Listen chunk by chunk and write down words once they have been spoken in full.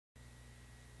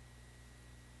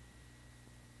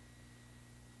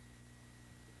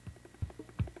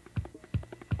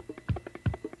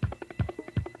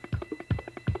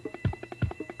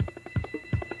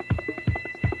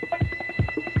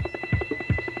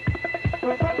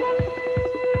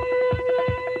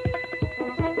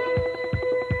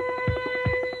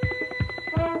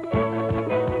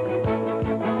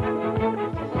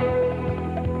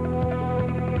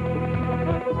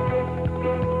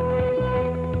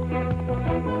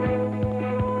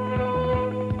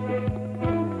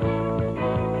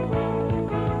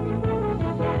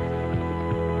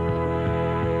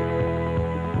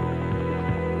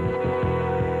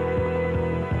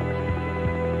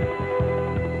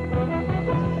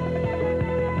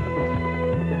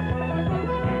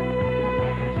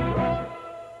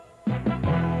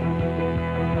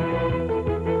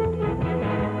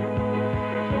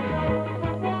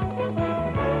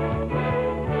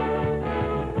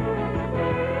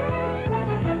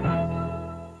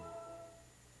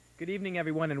Good evening,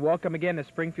 everyone, and welcome again to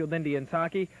Springfield Indians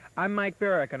Hockey. I'm Mike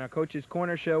Barrick on our Coach's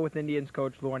Corner show with Indians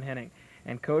coach Lauren Henning.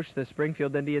 And, Coach, the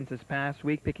Springfield Indians this past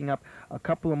week picking up a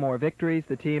couple of more victories.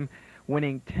 The team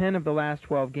winning 10 of the last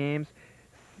 12 games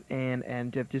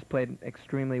and have just played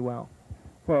extremely well.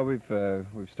 Well,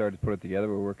 we've started to put it together.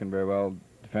 We're working very well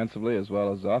defensively as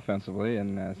well as offensively,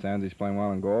 and Sandy's playing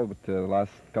well in goal. But the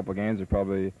last couple of games are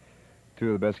probably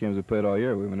two of the best games we played all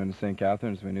year. We went into St.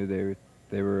 Catharines. We knew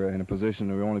they were in a position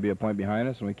to only be a point behind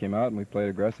us, and we came out and we played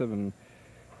aggressive and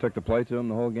took the play to them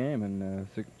the whole game in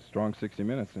strong 60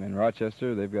 minutes. And in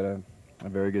Rochester, they've got a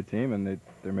very good team, and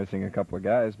they're missing a couple of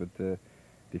guys, but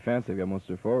defense, they've got most of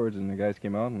their forwards, and the guys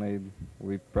came out and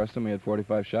we pressed them. We had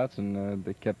 45 shots, and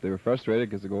they were frustrated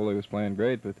because the goalie was playing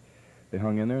great, but they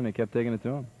hung in there and they kept taking it to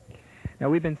them. Now,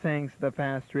 we've been saying the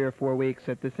past 3 or 4 weeks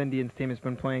that this Indians team has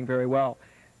been playing very well.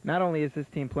 Not only is this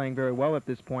team playing very well at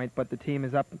this point, but the team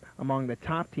is up among the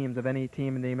top teams of any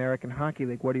team in the American Hockey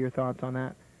League. What are your thoughts on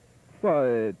that?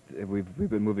 Well, we've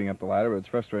been moving up the ladder, but it's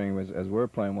frustrating as we're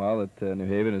playing well that New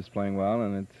Haven is playing well,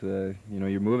 and it's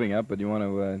you're moving up, but you want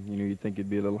to you think you'd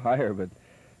be a little higher, but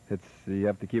you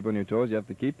have to keep on your toes. You have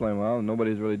to keep playing well, and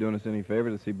nobody's really doing us any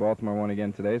favor to see Baltimore win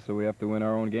again today, so we have to win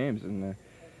our own games. And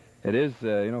it is,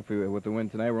 if with the win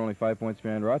tonight, we're only 5 points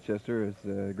behind Rochester.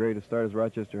 As great a start as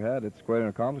Rochester had, it's quite an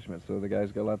accomplishment. So the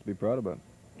guys got a lot to be proud about.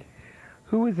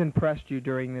 Who has impressed you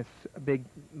during this big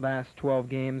last 12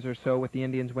 games or so with the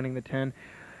Indians winning the 10?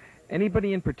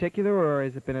 Anybody in particular, or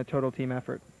has it been a total team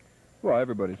effort? Well,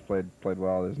 everybody's played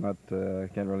well. There's not,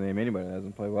 I can't really name anybody that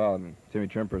hasn't played well. I mean, Timmy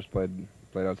Trimper's played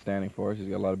outstanding for us. He's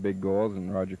got a lot of big goals,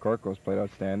 and Roger Korko's played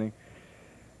outstanding.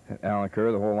 Alan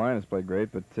Kerr, the whole line has played great,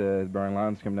 but Brian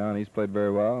Lowndes come down. He's played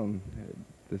very well, and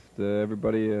just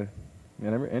everybody,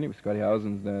 anyway, Scotty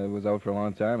Housen was out for a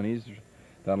long time, and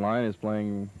that line is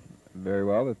playing very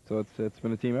well. So it's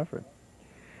been a team effort.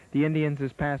 The Indians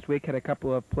this past week had a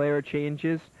couple of player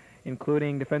changes,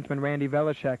 including defenseman Randy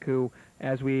Velishek, who,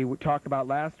 as we talked about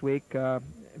last week,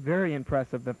 very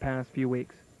impressive the past few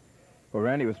weeks. Well,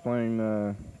 Randy was playing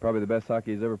probably the best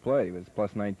hockey he's ever played. He was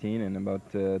plus 19 in about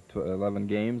 11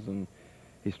 games, and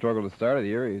he struggled at the start of the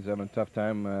year. He was having a tough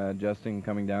time adjusting,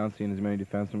 coming down, seeing as many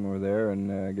defensemen were there,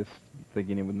 and I guess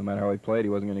thinking no matter how he played, he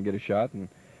wasn't going to get a shot. And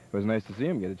it was nice to see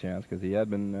him get a chance because he had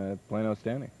been playing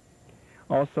outstanding.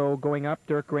 Also going up,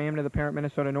 Dirk Graham to the parent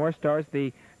Minnesota North Stars.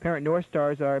 The parent North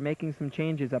Stars are making some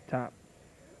changes up top.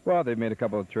 Well, they've made a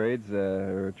couple of trades,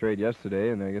 or a trade yesterday,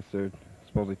 and I guess they're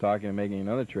supposedly talking and making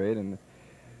another trade, and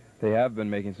they have been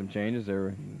making some changes.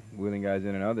 They're wheeling guys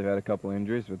in and out. They've had a couple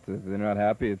injuries, but they're not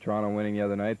happy. Toronto winning the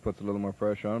other night puts a little more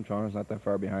pressure on them. Toronto's not that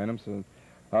far behind them, so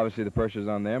obviously the pressure's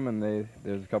on them, and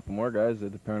there's a couple more guys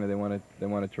that apparently they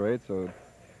want to trade, so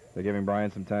they're giving Brian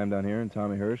some time down here and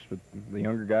Tommy Hirsch, but the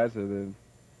younger guys are in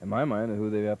my mind, who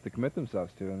they have to commit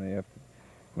themselves to, and they have to,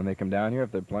 when they come down here,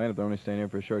 if they're playing, if they're only staying here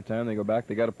for a short time, they go back,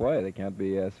 they got to play. They can't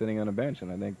be sitting on a bench,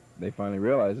 and I think they finally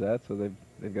realize that, so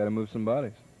they've got to move some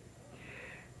bodies.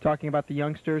 Talking about the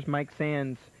youngsters, Mike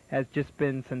Sands has just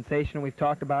been sensational. We've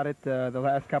talked about it the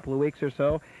last couple of weeks or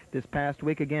so. This past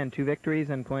week, again, 2 victories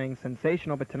and playing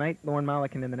sensational, but tonight, Lorne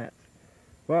Mollican in the nets.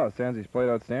 Well, Sands, he's played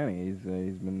outstanding.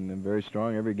 He's been very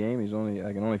strong every game.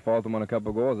 I can only fault him on a couple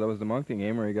of goals. That was the Moncton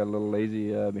game where he got a little lazy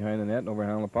behind the net and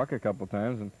overhandled the puck a couple of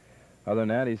times, and other than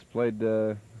that, he's played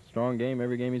a strong game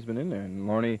every game he's been in there. And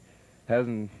Lorne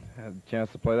hasn't had a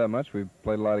chance to play that much. We've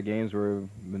played a lot of games where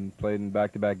we've been played in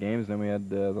back-to-back games. Then we had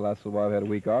the last little while we had a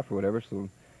week off or whatever. So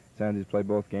Sandy's played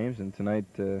both games. And tonight,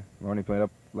 Lorne played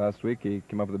up last week. He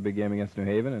came up with a big game against New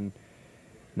Haven, and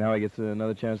now he gets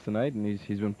another chance tonight. And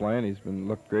he's been playing. He's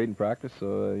looked great in practice.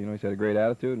 So he's had a great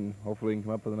attitude, and hopefully he can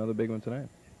come up with another big one tonight.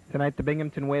 Tonight, the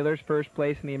Binghamton Whalers, first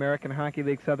place in the American Hockey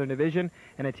League Southern Division,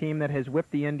 and a team that has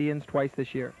whipped the Indians twice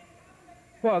this year.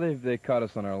 Well, they caught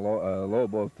us on our low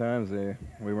both times.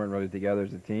 We weren't really together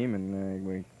as a team,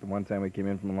 and the one time we came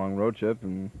in from a long road trip,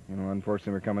 and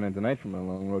unfortunately we're coming in tonight from a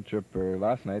long road trip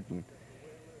last night, and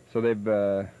so they've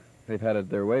had it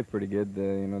their way pretty good.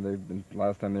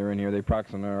 Last time they were in here, they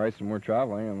practiced on our ice and we're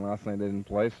traveling, and last night they didn't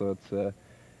play, so it's.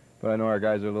 But I know our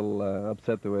guys are a little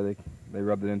upset the way they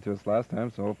rubbed it into us last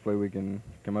time, so hopefully we can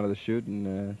come out of the chute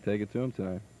and take it to them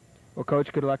tonight. Well,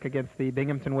 Coach, good luck against the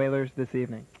Binghamton Whalers this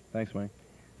evening. Thanks, Mike.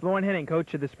 Lorne Henning,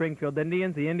 coach of the Springfield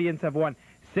Indians. The Indians have won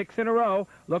 6 in a row.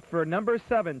 Look for number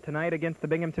 7 tonight against the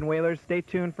Binghamton Whalers. Stay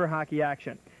tuned for hockey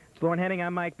action. It's Lorne Henning.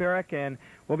 I'm Mike Barrick, and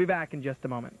we'll be back in just a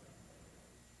moment.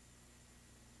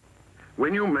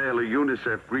 When you mail a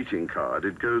UNICEF greeting card,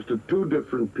 it goes to 2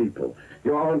 different people,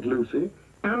 your Aunt Lucy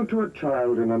and to a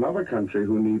child in another country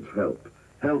who needs help.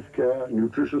 Healthcare,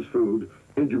 nutritious food,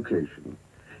 education.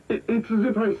 It's as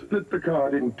if I split the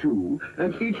card in 2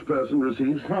 and each person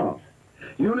receives half.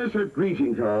 UNICEF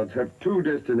greeting cards have 2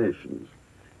 destinations.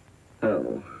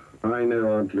 Oh, I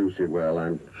know Aunt Lucy well.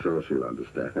 I'm sure she'll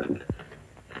understand.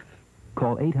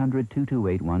 Call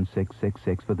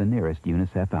 800-228-1666 for the nearest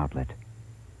UNICEF outlet.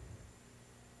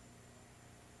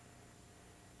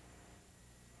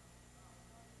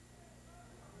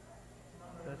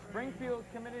 The Springfield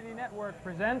Community Network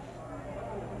presents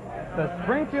the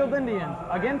Springfield Indians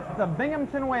against the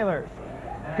Binghamton Whalers.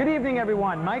 Good evening,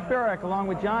 everyone. Mike Barrick along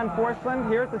with John Forsland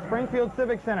here at the Springfield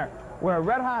Civic Center. We're a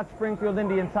red-hot Springfield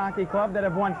Indians hockey club that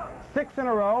have won 6 in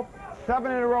a row,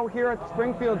 7 in a row here at the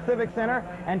Springfield Civic Center,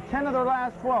 and 10 of their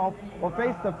last 12 will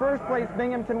face the first-place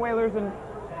Binghamton Whalers in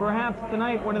perhaps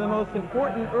tonight one of the most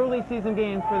important early season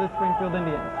games for the Springfield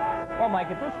Indians. Well,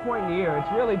 Mike, at this point in the year,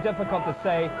 it's really difficult to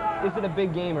say, is it a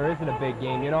big game or is it a big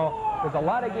game? You know, there's a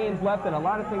lot of games left and a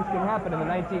lot of things can happen in the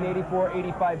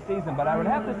 1984-85 season. But I would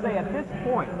have to say at this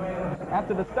point,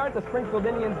 after the start the Springfield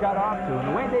Indians got off to, and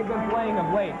the way they've been playing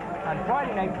of late, on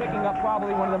Friday night picking up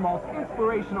probably one of the most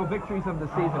inspirational victories of the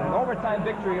season, an overtime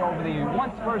victory over the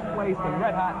once first place and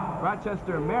red-hot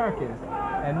Rochester Americans.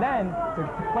 And then to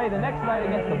play the next night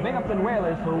against the Binghamton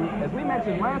Whalers, who, as we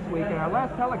mentioned last week in our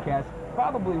last telecast,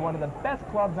 probably one of the best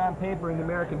clubs on paper in the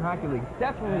American Hockey League.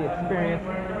 Definitely experienced,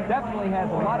 definitely has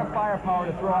a lot of firepower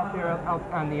to throw out there out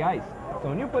on the ice. So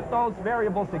when you put those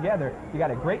variables together, you got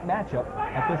a great matchup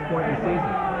at this point in the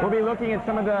season. We'll be looking at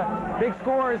some of the big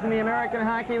scorers in the American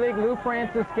Hockey League, Lou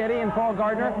Francis-Getty and Paul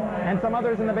Gardner, and some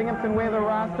others in the Binghamton Whaler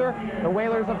roster. The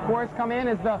Whalers, of course, come in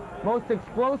as the most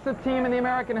explosive team in the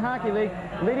American Hockey League,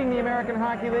 leading the American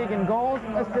Hockey League in goals,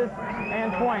 assists,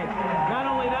 and points. Not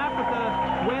only that, but the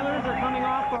Whalers are coming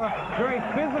off a very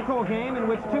physical game in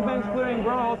which 2 bench-clearing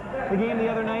girls the game the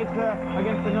other night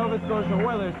against the Nova Scotia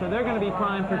Oilers, so they're going to be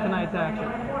primed for tonight's action.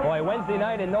 Boy, Wednesday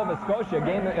night in Nova Scotia,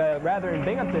 rather in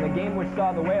Binghamton, a game which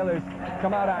saw the Whalers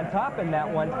come out on top in that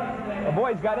one. The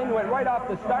boys got into it right off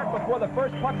the start before the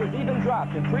first puck was even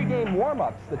dropped. In pre-game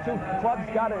warm-ups, the 2 clubs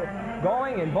got it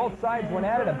going, and both sides went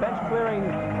at it. A bench-clearing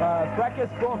fracas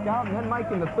broke out, and then,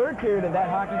 Mike, in the 3rd period of that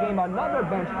hockey game, another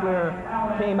bench clear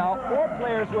came out. 4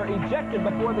 players were ejected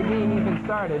before the game even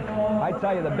started. I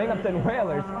tell you, the Binghamton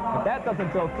Whalers, if that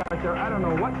doesn't build character, I don't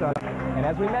know what does. And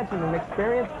as we mentioned, an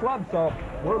experienced club, so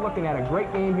we're looking at a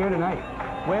great game here tonight.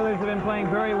 Whalers have been playing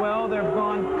very well. They've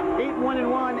gone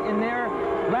 8-1-1 in their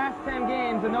last 10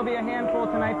 games, and they'll be a handful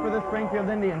tonight for the Springfield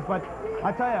Indians. But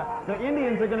I tell you, the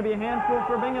Indians are going to be a handful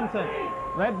for Binghamton,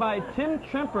 led by Tim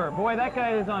Trimper. Boy, that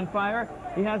guy is on fire.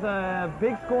 He has a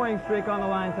big scoring streak on the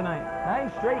line tonight.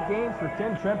 9 straight games for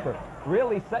Tim Trimper,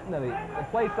 really setting the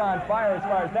place on fire as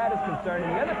far as that is concerned.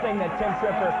 And the other thing that Tim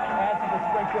Trimper adds to the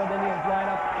Springfield Indians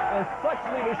lineup is such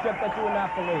leadership that you would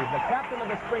not believe. The captain of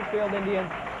the Springfield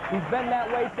Indians, he's been that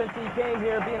way since he came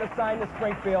here, being assigned to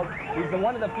Springfield. He's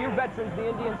one of the few veterans the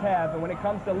Indians have, and when it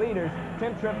comes to leaders,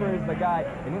 Tim Trimper is the guy,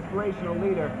 an inspirational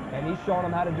leader, and he's showing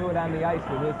them how to do it on the ice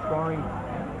with his scoring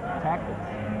tactics.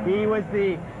 He was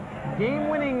the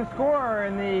game-winning scorer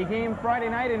in the game Friday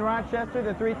night in Rochester,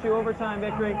 the 3-2 overtime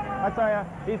victory. I tell you,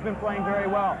 he's been playing very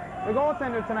well. The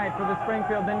goaltender tonight for the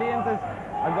Springfield Indians is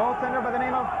a goaltender by the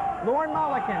name of Lorne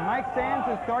Mulliken. Mike Sands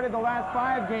has started the last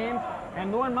 5 games,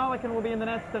 and Lorne Mulliken will be in the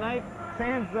nets tonight.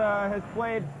 Sands has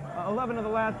played 11 of the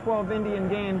last 12 Indian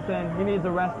games, and he needs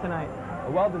a rest tonight.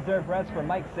 A well-deserved rest for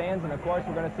Mike Sands, and of course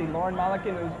we're going to see Lorne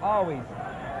Mulliken, who's always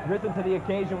risen to the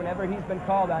occasion whenever he's been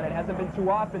called on. It hasn't been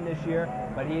too often this year,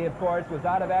 but he, of course, was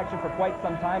out of action for quite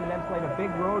some time and then played a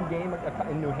big road game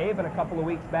in New Haven a couple of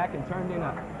weeks back and turned in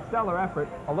a stellar effort.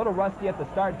 A little rusty at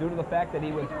the start due to the fact that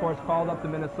he was, of course, called up to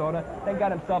Minnesota, then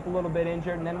got himself a little bit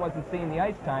injured and then wasn't seeing the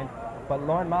ice time. but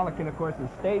Lauren Mollican, of course,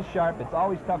 stays sharp. It's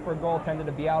always tough for a goaltender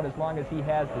to be out as long as he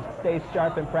has to stay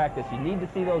sharp in practice. You need to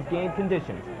see those game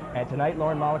conditions, and tonight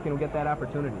Lauren Mollican will get that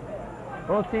opportunity.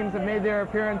 Both teams have made their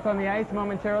appearance on the ice.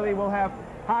 Momentarily, we'll have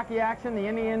hockey action, the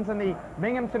Indians and the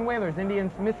Binghamton Whalers.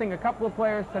 Indians missing a couple of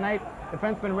players tonight.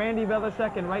 Defenseman Randy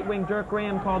Velasek and right wing Dirk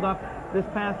Graham called up this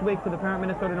past week to the parent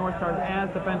Minnesota North Stars as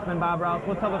defenseman Bob Rouse.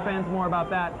 We'll tell the fans more about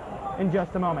that in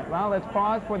just a moment. Well, let's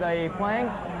pause for the playing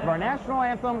of our national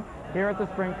anthem here at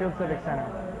the Springfield Civic Center.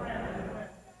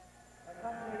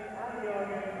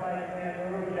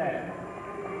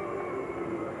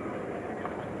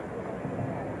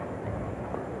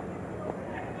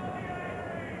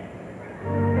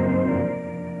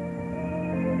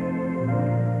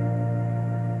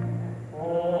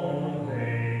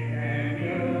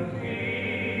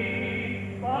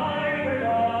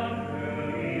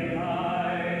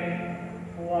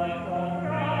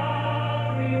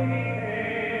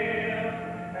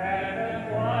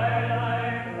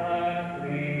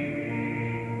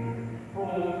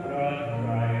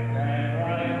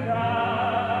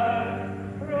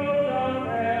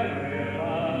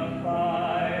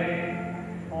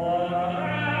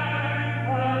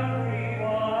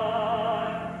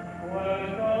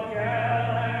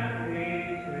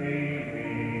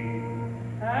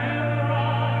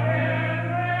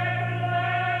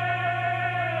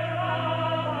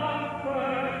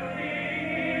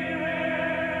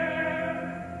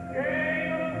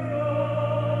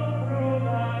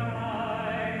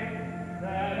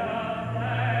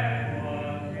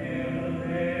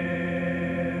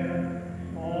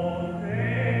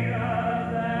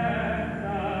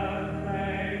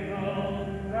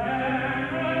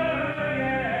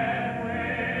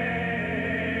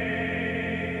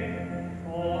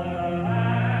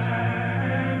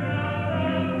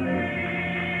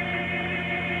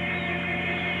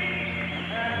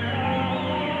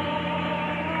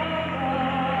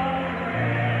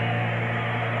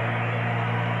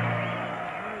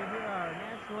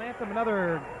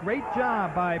 Another great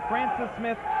job by Francis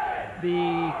Smith,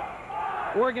 the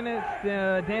organist,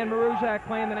 Dan Maruzak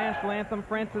playing the national anthem.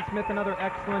 Francis Smith, another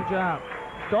excellent job.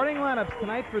 Starting lineups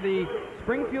tonight for the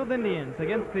Springfield Indians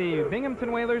against the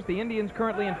Binghamton Whalers. The Indians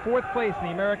currently in 4th place in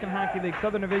the American Hockey League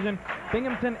Southern Division.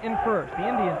 Binghamton in 1st. The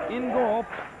Indians in goal,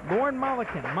 Lauren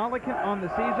Mollican. Mollican on the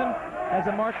season has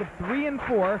a mark of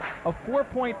 3-4 of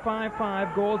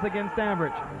 4.55 goals against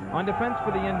average. On defense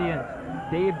for the Indians,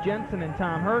 Dave Jensen and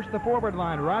Tom Hirsch. The forward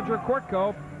line, Roger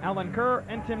Kortko, Alan Kerr,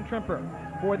 and Tim Trimper.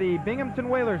 For the Binghamton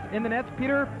Whalers in the nets,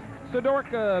 Peter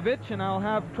Sidorkovich, and I'll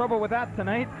have trouble with that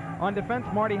tonight. On defense,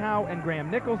 Marty Howe and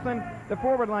Graham Nicholson. The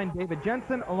forward line, David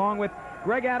Jensen, along with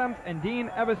Greg Adams and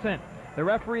Dean Evison. The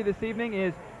referee this evening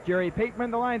is Jerry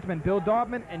Pateman, the linesman, Bill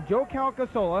Daubman, and Joe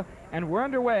Calcasola. And we're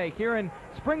underway here in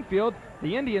Springfield.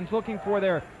 The Indians looking for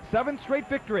their 7th straight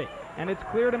victory. And it's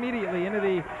cleared immediately into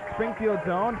the Springfield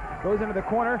zone. Goes into the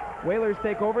corner. Whalers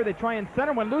take over. They try and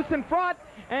center one loose in front.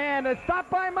 And a stop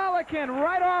by Mollican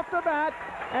right off the bat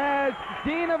as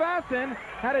Dean Evison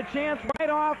had a chance right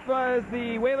off as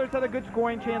the Whalers had a good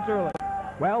scoring chance early.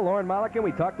 Well, Lauren Mollican,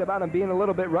 we talked about him being a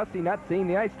little bit rusty, not seeing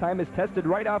the ice time, is tested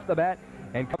right off the bat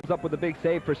and comes up with a big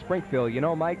save for Springfield. You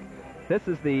know, Mike, this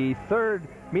is the 3rd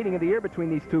meeting of the year between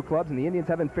these two clubs, and the Indians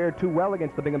haven't fared too well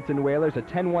against the Binghamton Whalers. A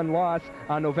 10-1 loss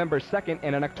on November 2nd,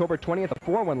 and on October 20th, a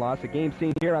 4-1 loss, a game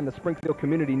seen here on the Springfield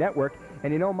Community Network.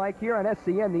 And you know, Mike, here on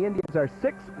SCN, the Indians are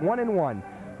 6-1-1,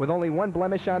 with only one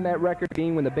blemish on that record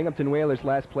being when the Binghamton Whalers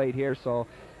last played here, so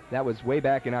that was way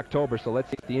back in October, so let's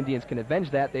see if the Indians can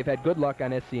avenge that. They've had good luck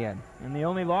on SCN. And the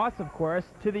only loss, of course,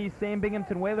 to these same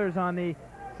Binghamton Whalers on the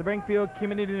Springfield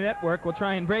Community Network. We'll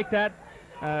try and break that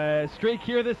streak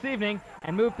here this evening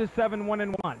and move to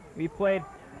 7-1-1. We've played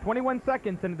 21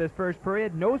 seconds into this first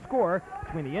period. No score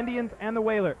between the Indians and the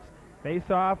Whalers.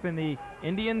 Face-off in the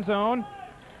Indian zone.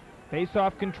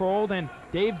 Face-off controlled, and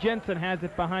Dave Jensen has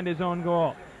it behind his own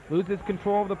goal. Loses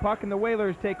control of the puck, and the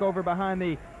Whalers take over behind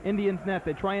the Indians' net.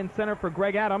 They try and center for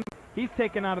Greg Adams. He's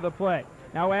taken out of the play.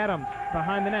 Now Adams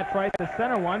behind the net tries to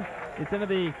center one. It's into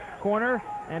the corner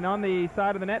and on the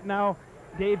side of the net. Now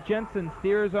Dave Jensen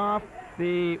steers off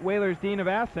the Whalers' Dean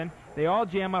Evison. They all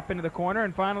jam up into the corner,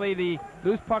 and finally the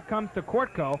loose puck comes to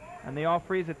Kortko, and they all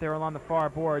freeze it there along the far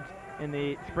boards in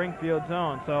the Springfield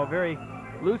zone. So very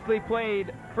loosely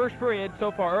played first period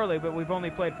so far early, but we've only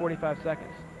played 45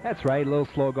 seconds. That's right, a little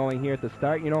slow going here at the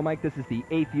start. You know, Mike, this is the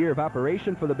 8th year of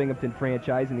operation for the Binghamton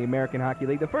franchise in the American Hockey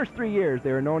League. The first 3 years,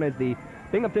 they were known as the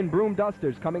Binghamton Broom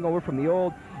Dusters, coming over from the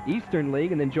old Eastern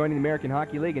League and then joining the American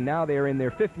Hockey League, and now they are in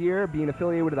their 5th year being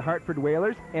affiliated with the Hartford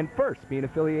Whalers, and first being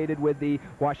affiliated with the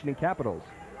Washington Capitals.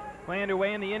 play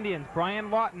underway in the Indians.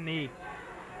 Brian Lawton, the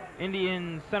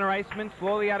Indian center iceman,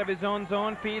 slowly out of his own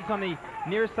zone, feeds on the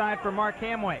near side for Mark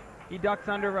Hamway. He ducks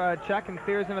under a check and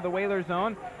clears into the Whalers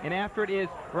zone, and after it is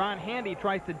Ron Handy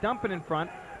tries to dump it in front,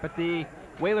 but the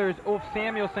Whalers' Ulf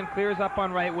Samuelson clears up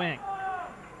on right wing.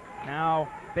 Now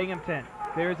Binghamton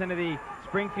clears into the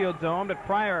Springfield zone, but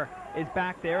Pryor is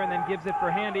back there and then gives it for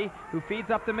Handy, who feeds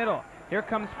up the middle. Here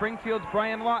comes Springfield's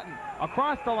Brian Lawton.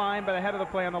 Across the line, but ahead of the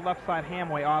play on the left side,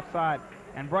 Hamway offside.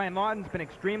 And Brian Lawton's been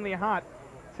extremely hot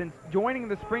since joining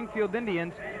the Springfield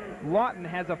Indians. Lawton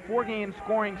has a 4-game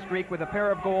scoring streak with a pair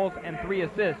of goals and 3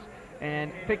 assists,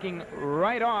 and picking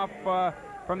right off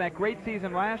from that great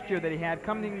season last year that he had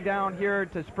coming down here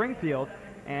to Springfield.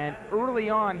 And early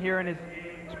on here in his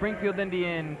Springfield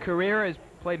Indian career has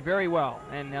played very well,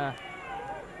 and if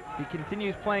he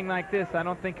continues playing like this, I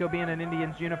don't think he'll be in an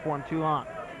Indians uniform too long.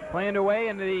 Play underway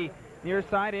into the near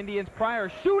side, Indians. Pryor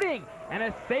shooting, and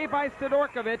a save by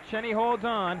Sidorkovich, and he holds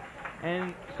on.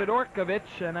 And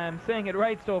Sidorkovich, and I'm saying it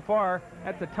right so far,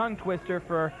 that's a tongue twister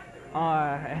for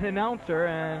an announcer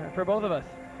and for both of us.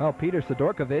 Well, Peter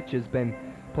Sidorkovich has been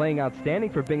playing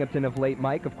outstanding for Binghamton of late,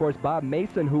 Mike. Of course, Bob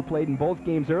Mason, who played in both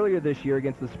games earlier this year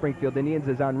against the Springfield Indians,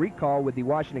 is on recall with the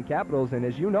Washington Capitals, and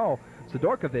as you know,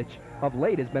 Sidorkovich of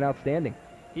late has been outstanding.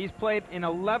 He's played in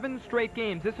 11 straight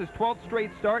games. This is 12th straight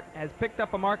start, has picked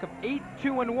up a mark of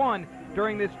 8-2-1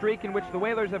 during this streak, in which the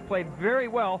Whalers have played very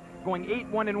well, going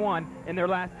 8-1-1 in their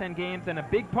last 10 games, and a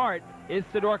big part is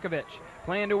Sidorkovich.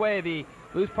 Playing away, the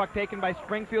loose puck taken by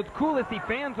Springfield's Coolest. He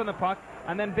fans on the puck,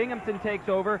 and then Binghamton takes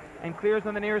over and clears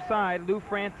on the near side, Lou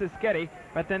Francischetti,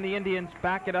 but then the Indians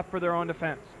back it up for their own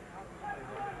defense.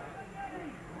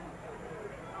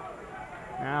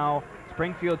 Now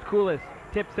Springfield's Coolest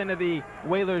tips into the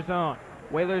Whalers zone.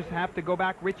 Whalers have to go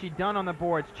back. Richie Dunn on the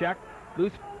boards, check,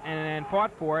 loose and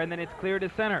fought for, and then it's clear to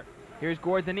center. Here's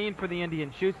Gordonine for the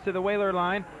Indians, shoots to the Whaler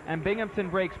line, and Binghamton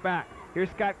breaks back. Here's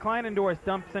Scott Kleinendorf,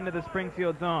 dumps into the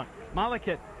Springfield zone.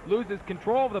 Malekith loses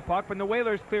control of the puck, but the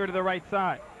Whalers clear to the right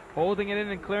side. Holding it in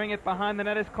and clearing it behind the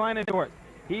net is Kleinendorf.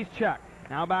 He's checked.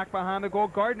 Now back behind the goal,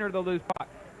 Gardner, the loose puck.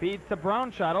 Feeds to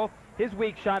Brownshuttle. His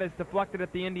weak shot is deflected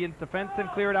at the Indians' defense and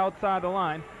cleared outside the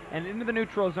line and into the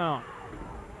neutral zone.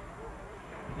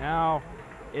 Now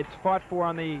it's fought for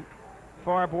on the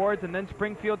far boards, and then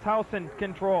Springfield's Howson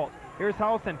controls. Here's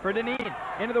Howson for Deneen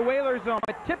into the Whalers zone,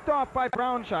 but tipped off by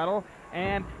Brownshuttle,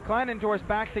 and Kleinendorf's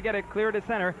back to get it clear to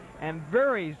center, and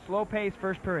very slow pace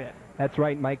first period. That's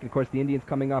right, Mike. Of course, the Indians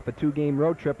coming off a 2-game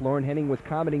road trip. Lauren Henning was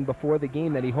commenting before the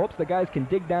game that he hopes the guys can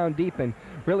dig down deep and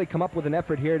really come up with an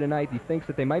effort here tonight. He thinks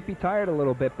that they might be tired a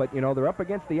little bit, but, you know, they're up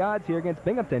against the odds here against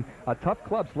Binghamton, a tough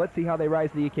club, so let's see how they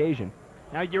rise to the occasion.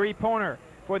 Now Yuri Poner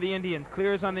for the Indians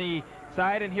clears on the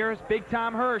side, and here's Big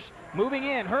Tom Hirsch moving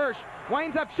in. Hirsch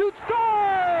winds up, shoots,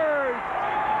 scores!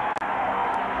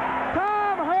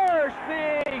 Tom Hirsch,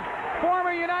 the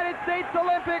former United States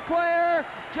Olympic player,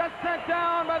 just sent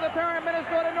down by the parent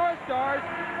Minnesota North Stars,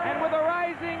 and with a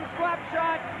rising slap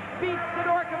shot, beats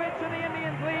Sidorkovich and the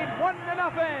Indians lead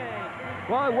 1-0.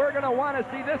 Well, we're going to want to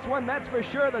see this one, that's for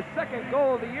sure. The second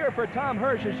goal of the year for Tom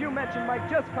Hirsch, as you mentioned, Mike,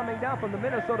 just coming down from the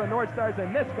Minnesota North Stars,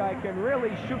 and this guy can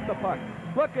really shoot the puck.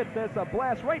 Look at this, a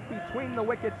blast right between the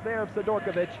wickets there of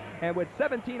Sidorkovich, and with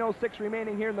 17:06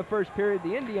 remaining here in the first period,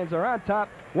 the Indians are on top,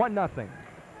 1-0.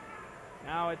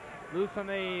 Now it's loose on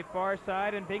the far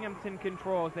side, and Binghamton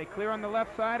controls. They clear on the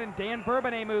left side, and Dan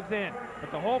Bourbonnais moves in.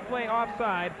 But the whole play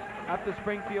offside at the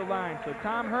Springfield line. So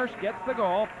Tom Hirsch gets the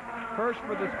goal. Hirsch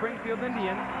for the Springfield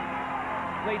Indians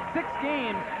played 6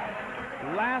 games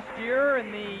last year in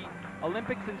the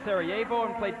Olympics in Sarajevo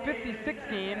and played 56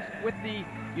 games with the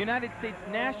United States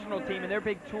national team in their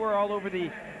big tour all over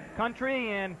the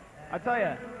country. And I'll tell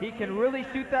you, he can really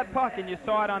shoot that puck, and you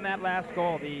saw it on that last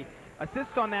goal. The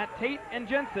assist on that, Tate and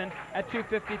Jensen at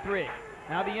 2:53.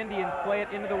 Now the Indians play it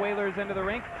into the Whalers' end of the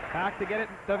rink. Back to get it,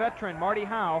 the veteran, Marty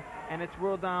Howe, and it's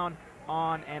ruled down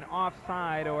on an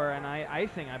offside or an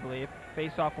icing, I believe.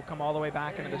 Face-off will come all the way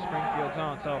back into the Springfield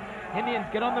zone. So Indians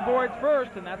get on the boards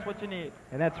first, and that's what you need.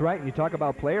 And that's right. And you talk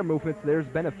about player movements. There's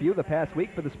been a few the past week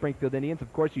for the Springfield Indians.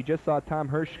 Of course, you just saw Tom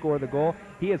Hirsch score the goal.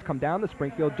 He has come down to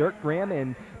Springfield. Dirk Graham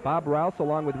and Bob Rouse,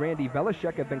 along with Randy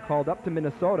Velishek, have been called up to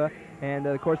Minnesota. And,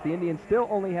 of course, the Indians still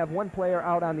only have one player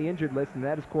out on the injured list, and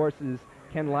that, of course, is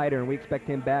Ken Leiter, and we expect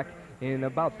him back in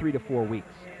about 3 to 4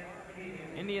 weeks.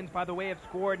 Indians, by the way, have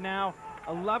scored now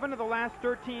 11 of the last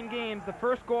 13 games, the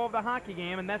first goal of the hockey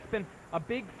game, and that's been a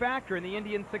big factor in the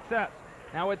Indians' success.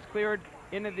 Now it's cleared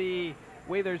into the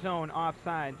Whaler zone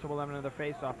offside, so we'll have another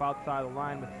face-off outside the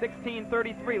line with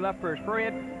 16:33 left first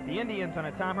period. The Indians on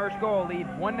a Tom Hirsch goal lead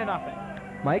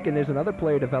 1-0. Mike, and there's another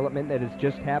player development that has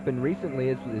just happened recently,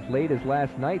 as late as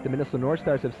last night. The Minnesota North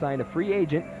Stars have signed a free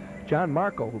agent, John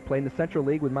Marco, who played in the Central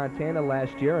League with Montana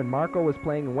last year, and Marco was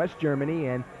playing in West Germany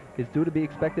and is due to be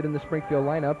expected in the Springfield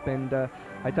lineup, and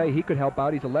I tell you, he could help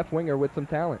out. He's a left winger with some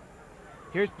talent.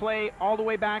 Here's play all the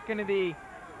way back into the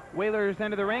Whalers'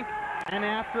 end of the rink, and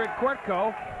after it,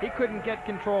 Kortko, he couldn't get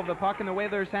control of the puck, and the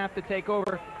Whalers have to take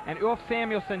over, and Ulf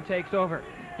Samuelsson takes over.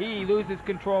 He loses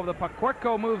control of the puck.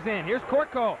 Kortko moves in. Here's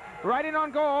Kortko, right in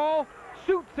on goal,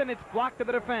 shoots, and it's blocked to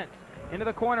the defense. Into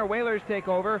the corner, Whalers take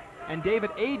over, and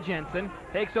David A. Jensen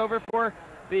takes over for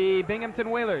the Binghamton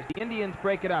Whalers. The Indians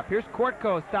break it up. Here's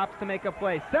Kortko, stops to make a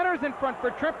play. Centers in front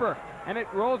for Tripper, and it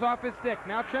rolls off his stick.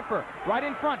 Now Tripper, right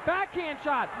in front, backhand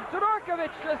shot.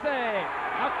 Zadorkovich to save.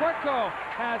 Now Kortko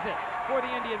has it for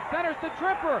the Indians. Centers to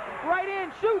Tripper, right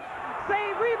in, shoots,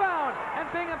 save, rebound,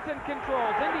 and Binghamton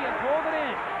controls. Indians hold it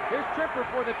in. Here's Tripper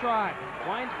for the try.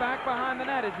 Winds back behind the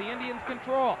net as the Indians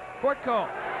control. Kortko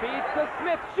feeds to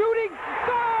Smith, shooting,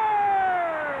 scores!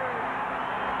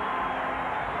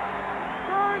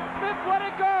 Smith let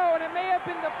it go, and it may have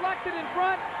been deflected in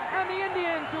front, and the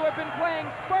Indians, who have been playing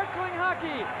sparkling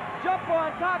hockey, jump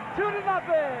on top 2-0.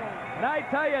 And I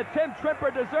tell you, Tim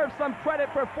Tripper deserves some credit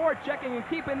for forechecking and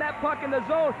keeping that puck in the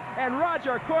zone. And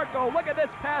Roger Kortko, look at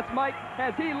this pass, Mike,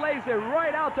 as he lays it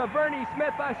right out to Bernie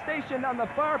Smith, stationed on the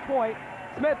far point.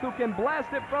 Smith, who can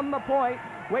blast it from the point,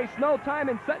 wastes no time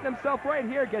in setting himself right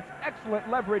here, gets excellent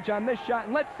leverage on this shot,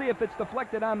 and let's see if it's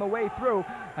deflected on the way through.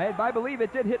 I believe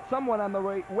it did hit someone on the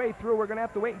way through. We're going to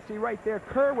have to wait and see right there.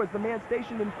 Kerr was the man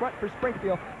stationed in front for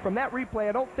Springfield. From that replay,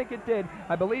 I don't think it did.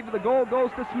 I believe the goal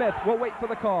goes to Smith. We'll wait for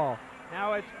the call.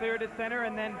 Now it's clear to center,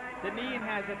 and then Deneen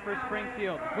has it for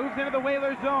Springfield. Moves into the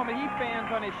Whalers zone, and he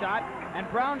fans on his shot, and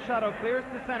Brown Shadow clears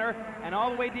to center and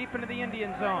all the way deep into the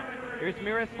Indian zone. Here's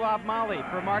Miroslav Mali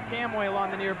for Mark Hamway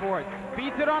along the near boards.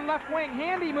 Feeds it on left wing.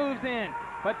 Handy moves in,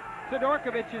 but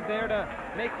Zadorkovich is there to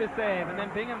make the save, and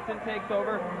then Binghamton takes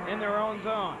over in their own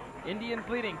zone. Indians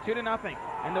leading 2-0,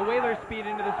 and the Whalers speed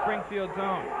into the Springfield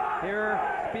zone. Here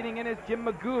speeding in is Jim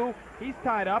Magoo. He's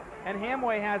tied up, and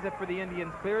Hamway has it for the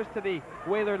Indians. Clears to the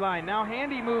Whaler line. Now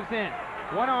Handy moves in.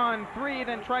 1-on-3,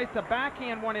 then tries to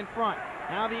backhand one in front.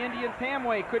 Now the Indians'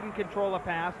 Hamway couldn't control a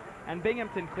pass, and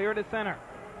Binghamton clear to center.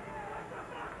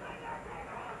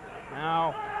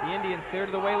 Now the Indians clear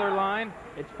to the Whaler line.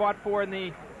 It's fought for in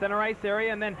the center ice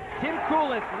area, and then Tim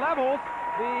Kulis levels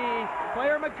the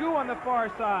player Magoo on the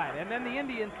far side, and then the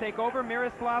Indians take over.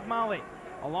 Miroslav Mali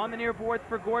along the near boards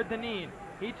for Gord Deneen.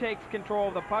 He takes control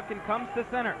of the puck and comes to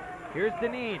center. Here's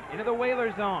Deneen into the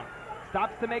Whaler zone.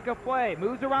 Stops to make a play.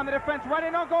 Moves around the defense. Right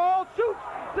in on goal. Shoots.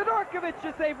 Zadorkovich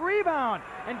to save. Rebound.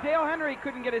 And Dale Henry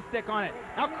couldn't get his stick on it.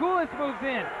 Now Kulis moves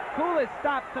in. Kulis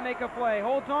stops to make a play.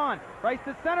 Holds on. Right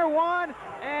to center one.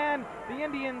 And the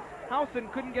Indians, Housen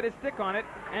couldn't get his stick on it.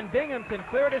 And Binghamton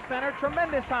clear to center.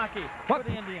 Tremendous hockey for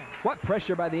the Indians. What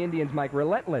pressure by the Indians, Mike.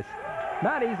 Relentless.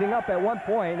 Not easing up at one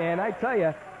point, and I tell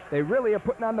you, they really are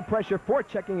putting on the pressure,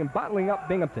 forechecking and bottling up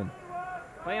Binghamton.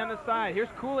 Play on the side. Here's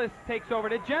Kulis, takes over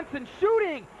to Jensen,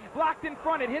 shooting! Blocked in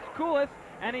front. It hits Kulis,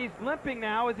 and he's limping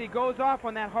now as he goes off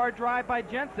on that hard drive by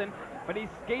Jensen, but he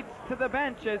skates to the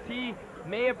bench as he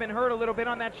may have been hurt a little bit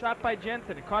on that shot by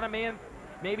Jensen. It caught him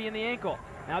maybe in the ankle.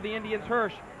 Now the Indians'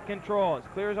 Hirsch controls,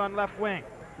 clears on left wing.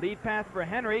 Lead pass for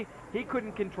Henry. He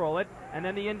couldn't control it. And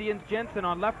then the Indians' Jensen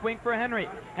on left wing for Henry.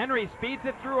 Henry speeds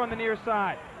it through on the near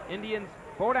side. Indians'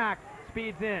 Bodak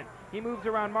speeds in. He moves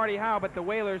around Marty Howe, but the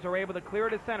Whalers are able to clear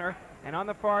to center and on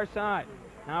the far side.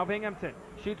 Now Binghamton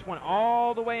shoots one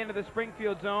all the way into the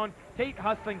Springfield zone. Tate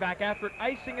hustling back after it.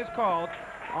 Icing is called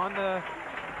on the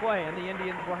play, and the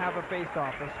Indians will have a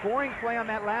face-off. A scoring play on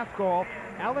that last goal.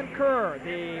 Alan Kerr,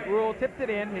 the rule, tipped it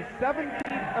in, his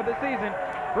 17th of the season.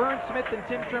 Vern Smith and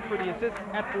Tim Tripper, the assists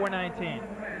at 4:19.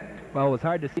 Well, it was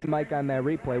hard to see Mike on that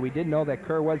replay. We did know that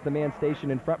Kerr was the man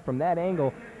stationed in front from that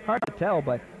angle. Hard to tell,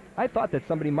 but I thought that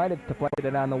somebody might have deflected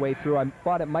it on the way through. I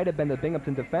thought it might have been the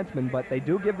Binghamton defenseman, but they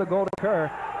do give the goal to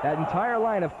Kerr. That entire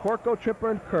line of Kortko,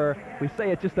 Tripper, and Kerr, we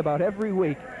say it just about every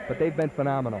week, but they've been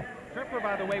phenomenal. Tripper,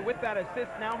 by the way, with that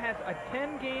assist, now has a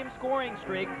 10-game scoring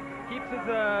streak. Keeps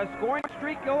his scoring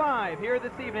streak alive here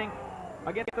this evening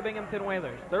against the Binghamton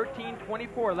Whalers.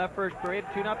 13:24 left first period,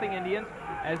 2-0 Indians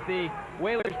as the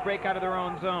Whalers break out of their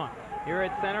own zone. Here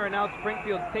at center, and now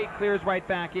Springfield's Tate clears right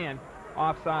back in,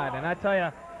 offside. And I tell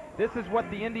you, this is what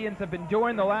the Indians have been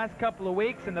doing the last couple of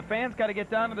weeks, and the fans got to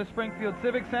get down to the Springfield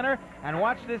Civic Center and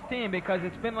watch this team because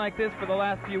it's been like this for the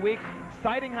last few weeks.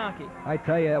 Exciting hockey. I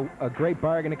tell you, a great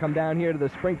bargain to come down here to the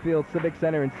Springfield Civic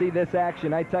Center and see this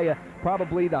action. I tell you,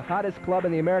 probably the hottest club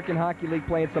in the American Hockey League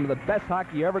playing some of the best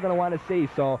hockey you're ever going to want to see.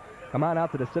 So come on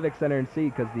out to the Civic Center and see,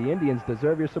 because the Indians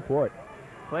deserve your support.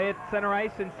 Play at center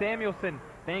ice, and Samuelson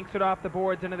banks it off the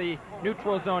boards into the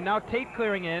neutral zone. Now Tate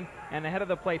clearing in, and ahead of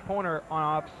the plate, Poner on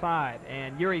offside.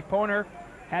 And Yuri Poner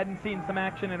hadn't seen some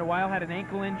action in a while, had an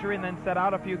ankle injury and then set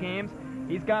out a few games.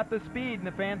 He's got the speed, and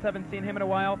the fans haven't seen him in a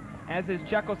while, as his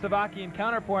Czechoslovakian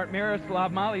counterpart,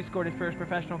 Miroslav Mali, scored his first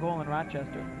professional goal in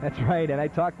Rochester. That's right, and I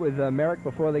talked with Merrick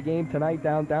before the game tonight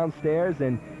downstairs,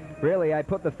 and really, I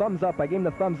put the thumbs up. I gave him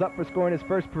the thumbs up for scoring his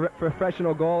first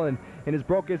professional goal, and in his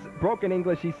broken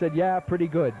English, he said, yeah, pretty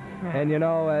good. And, you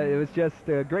know, it was just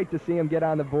great to see him get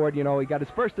on the board. You know, he got his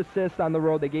first assist on the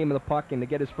road. They gave him the puck, and to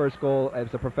get his first goal as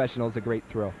a professional is a great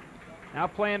thrill. Now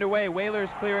playing away, Whalers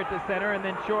clear at the center, and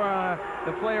then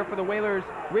the player for the Whalers,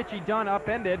 Richie Dunn,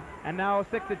 upended, and now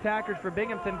 6 attackers for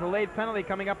Binghamton. Delayed penalty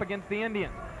coming up against the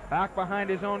Indians. Back behind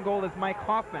his own goal is Mike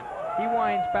Hoffman. He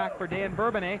winds back for Dan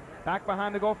Bourbonnais. Back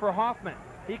behind the goal for Hoffman.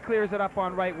 He clears it up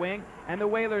on right wing, and the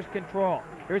Whalers control.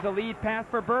 Here's a lead pass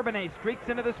for Bourbonnais. Streaks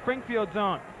into the Springfield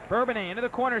zone. Bourbonnais into the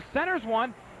corner, centers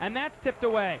one, and that's tipped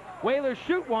away. Whalers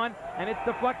shoot one, and it's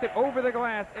deflected over the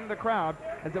glass into the crowd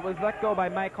as it was let go by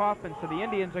Mike Hoffman, so the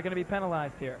Indians are going to be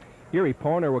penalized here. Yuri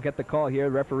Poner will get the call here.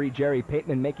 Referee Jerry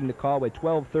Pateman making the call with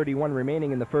 12:31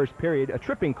 remaining in the first period. A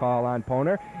tripping call on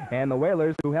Poner, and the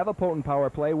Whalers, who have a potent power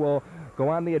play, will go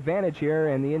on the advantage here,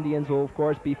 and the Indians will, of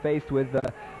course, be faced with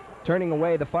turning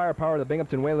away the firepower of the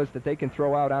Binghamton Whalers that they can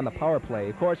throw out on the power play.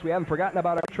 Of course, we haven't forgotten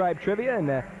about our Tribe Trivia,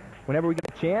 and whenever we get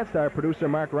a chance, our producer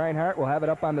Mark Reinhardt will have it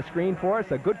up on the screen for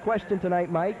us. A good question tonight,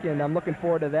 Mike, and I'm looking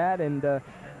forward to that, and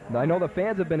I know the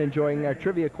fans have been enjoying our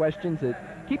trivia questions. It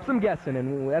keeps them guessing,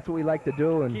 and that's what we like to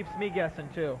do. And keeps me guessing,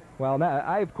 too. Well, now,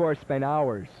 I, of course, spend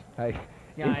hours.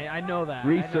 Yeah, I know that.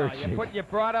 Researching. I know. You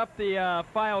brought up the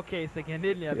file case again,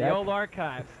 didn't you? The old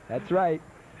archives. That's right.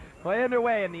 Play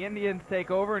underway, and the Indians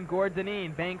take over, and Gord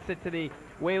Dineen banks it to the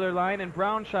Whaler line, and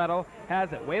Brown Shuttle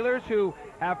has it. Whalers, who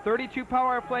have 32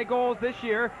 power play goals this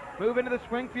year, move into the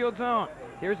Springfield zone.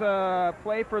 Here's a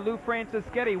play for Lou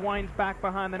Francischetti, winds back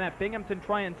behind the net. Binghamton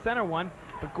try and center one,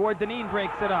 but Gord Dineen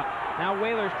breaks it up. Now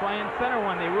Whalers try and center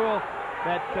one. They rule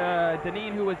that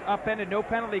Dineen, who was upended, no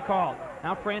penalty called.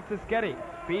 Now Francischetti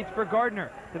feeds for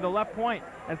Gardner to the left point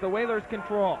as the Whalers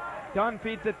control. Dunn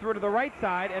feeds it through to the right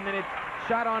side, and then it's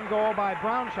shot on goal by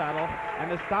Brownshottle,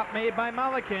 and the stop made by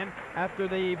Malakin after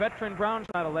the veteran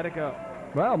Brownshottle let it go.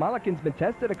 Well, Malakin's been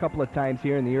tested a couple of times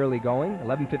here in the early going.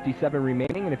 11:57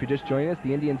 remaining, and if you're just joining us,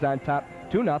 the Indians on top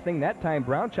 2-0. That time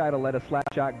Brownshottle let a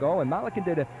slap shot go, and Malakin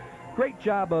did a great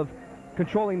job of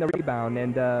controlling the rebound.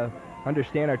 And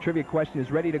understand our trivia question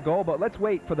is ready to go, but let's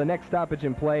wait for the next stoppage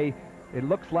in play. It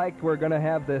looks like we're going to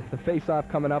have the face-off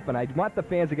coming up, and I want the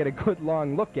fans to get a good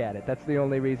long look at it. That's the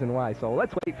only reason why. So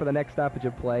let's wait for the next stoppage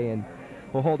of play, and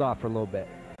we'll hold off for a little bit.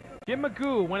 Jim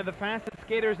Magoo, one of the fastest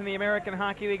skaters in the American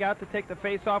Hockey League, out to take the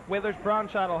face-off. Whalers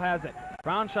Brownshottle has it.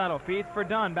 Brownshottle feeds for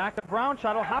Dunn. Back to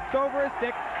Brownshottle, hops over his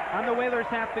stick, and the Whalers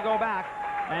have to go back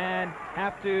and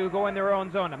have to go in their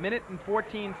own zone. 1 minute and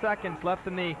 14 seconds left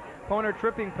in the Poner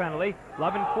tripping penalty.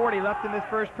 11:40 left in this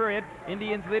first period.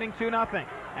 Indians leading 2-0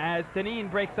 as Dineen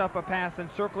breaks up a pass and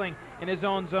circling in his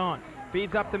own zone.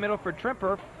 Feeds up the middle for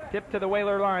Trimper. Tipped to the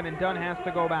Whaler line, and Dunn has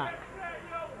to go back.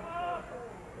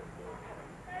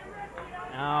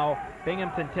 Now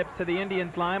Binghamton tips to the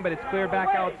Indians line, but it's cleared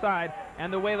back outside,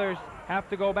 and the Whalers have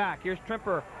to go back. Here's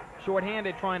Trimper,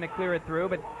 short-handed, trying to clear it through,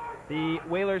 but the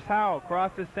Whalers Howe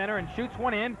crosses center and shoots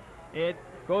one in. It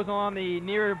goes along the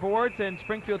near boards, and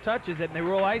Springfield touches it, and they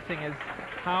rule icing as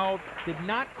Howe did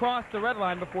not cross the red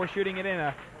line before shooting it in.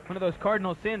 One of those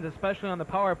cardinal sins, especially on the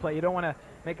power play. You don't want to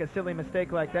make a silly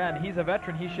mistake like that, and he's a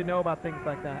veteran. He should know about things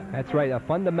like that. That's right, a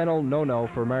fundamental no-no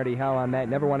for Marty Howe on that.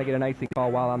 Never want to get an icing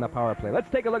call while on the power play. Let's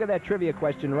take a look at that trivia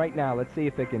question right now. Let's see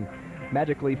if it can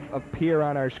magically appear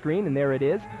on our screen, and there it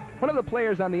is. One of the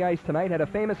players on the ice tonight had a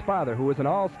famous father who was an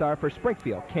all-star for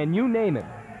Springfield. Can you name him?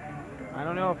 I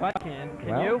don't know if I can. Can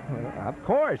well, you? Of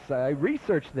course. I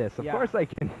researched this. Of course I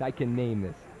can name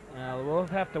this. We'll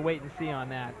have to wait and see on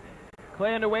that.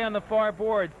 Play underway on the far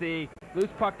boards. The loose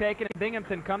puck taken, and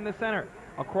Binghamton come to center.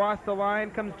 Across the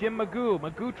line comes Jim Magoo.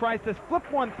 Magoo tries to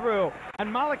flip one through, and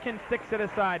Malakin sticks it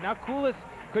aside. Now Koulis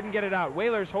couldn't get it out.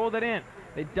 Whalers hold it in.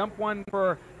 They dump one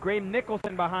for Graham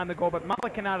Nicholson behind the goal, but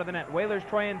Malakin out of the net. Whalers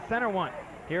try and center one.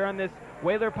 Here on this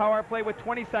Whaler power play with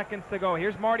 20 seconds to go.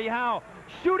 Here's Marty Howe.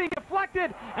 Shooting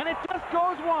deflected, and it just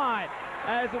goes wide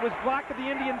as it was blocked at the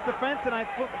Indians' defense, and I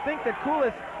think that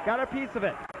Koulis got a piece of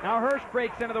it. Now Hirsch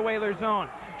breaks into the Whaler zone.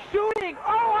 Shooting!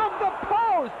 Oh, off the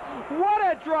post! What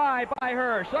a drive by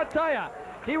Hirsch. I'll tell you,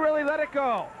 he really let it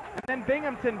go. And then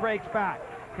Binghamton breaks back.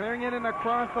 Clearing it and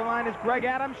across the line is Greg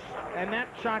Adams, and that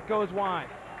shot goes wide.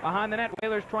 behind the net.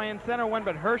 Whalers try and center one,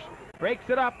 but Hirsch breaks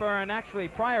it up, and actually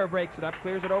Pryor breaks it up,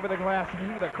 clears it over the glass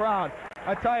into the crowd.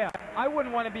 I tell you, I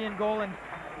wouldn't want to be in goal and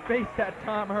face that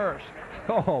Tom Hirsch.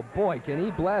 Oh, boy, can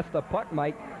he blast a puck,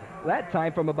 Mike. That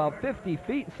time from about 50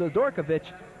 feet, Sidorkovich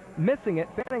missing it,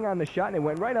 fanning on the shot, and it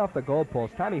went right off the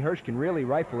goalpost. Tommy Hirsch can really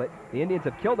rifle it. The Indians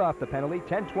have killed off the penalty.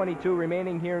 10:22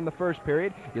 remaining here in the first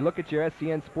period. You look at your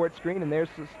SCN sports screen, and there's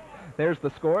the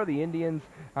score. The Indians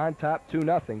on top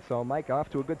 2-0. So, Mike, off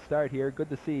to a good start here. Good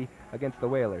to see against the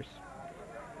Whalers.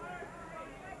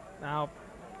 Now,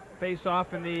 face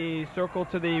off in the circle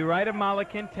to the right of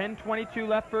Malakin. 10:22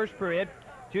 left first period.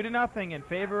 2-0 in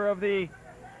favor of the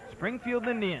Springfield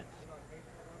Indians.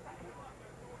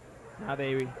 Now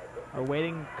they are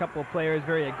waiting. A couple of players,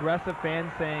 very aggressive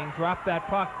fans saying, drop that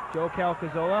puck, Joe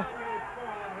Calcazzola.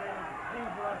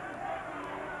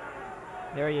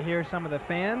 There you hear some of the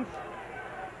fans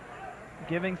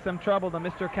giving some trouble to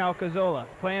Mr. Calcazzola.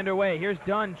 Play underway. Here's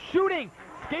Dunn shooting.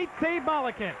 Skate save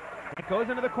Malakin. It goes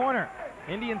into the corner.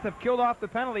 Indians have killed off the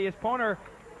penalty as Poner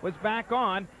was back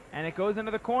on, and it goes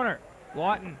into the corner.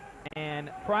 Lawton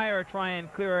and Pryor try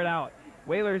and clear it out.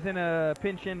 Whalers in a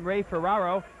pinch in Ray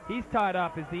Ferraro. He's tied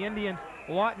up as the Indians,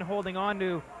 Lawton holding on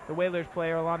to the Whalers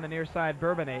player along the near side,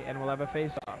 Bourbonnais, and will have a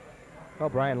face-off. Well,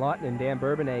 Brian Lawton and Dan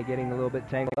Bourbonnais getting a little bit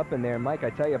tangled up in there. Mike, I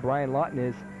tell you, Brian Lawton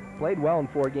has played well in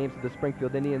 4 games with the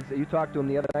Springfield Indians. You talked to him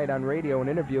the other night on radio, an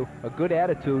interview. A good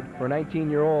attitude for a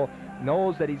 19-year-old.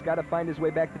 Knows that he's got to find his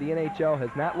way back to the NHL, has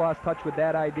not lost touch with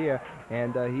that idea,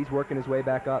 and he's working his way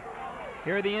back up.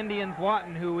 Here are the Indians.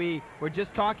 Lawton, who we were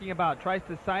just talking about, tries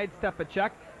to sidestep a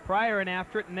check. Pryor in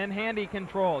after it, and then Handy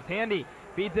controls. Handy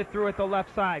feeds it through at the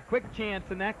left side. Quick chance,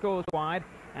 and that goes wide,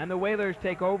 and the Whalers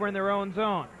take over in their own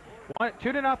zone.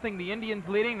 2-0, the Indians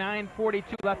leading. 9:42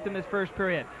 left in this first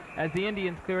period as the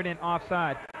Indians cleared in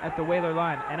offside at the Whaler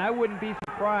line. And I wouldn't be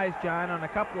surprised, John, on a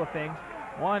couple of things.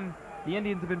 One, the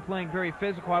Indians have been playing very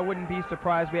physical. I wouldn't be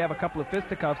surprised we have a couple of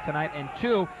fisticuffs tonight. And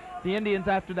two, the Indians,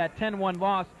 after that 10-1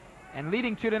 loss and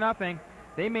leading 2-0,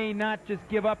 they may not just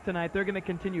give up tonight. They're going to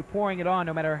continue pouring it on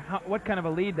no matter what kind of a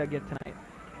lead they get tonight.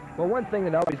 Well, one thing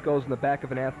that always goes in the back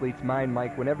of an athlete's mind,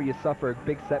 Mike, whenever you suffer a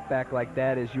big setback like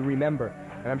that, is you remember.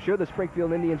 And I'm sure the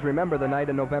Springfield Indians remember the night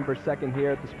of November 2nd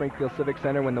here at the Springfield Civic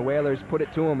Center when the Whalers put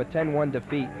it to them, a 10-1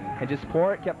 defeat, and just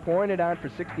kept pouring it on for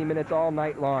 60 minutes all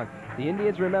night long. The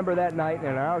Indians remember that night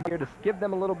and are out here to give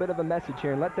them a little bit of a message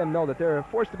here and let them know that they're a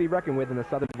force to be reckoned with in the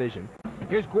Southern Division.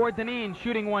 Here's Gordonine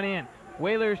shooting one in.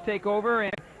 Whalers take over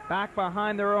and back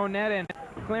behind their own net and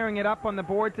clearing it up on the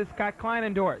boards to Scott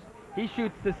Kleinendorf. He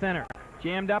shoots to center.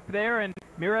 Jammed up there, and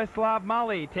Miroslav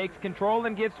Mali takes control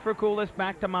and gives for Kulis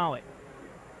back to Mali.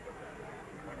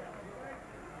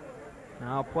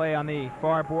 Now play on the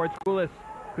far boards. Kulis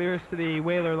clears to the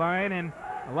Whaler line, and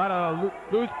a lot of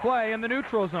loose play in the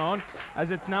neutral zone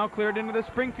as it's now cleared into the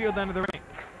Springfield end of the ring.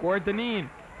 Gordonine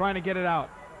trying to get it out.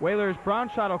 Whalers' Brown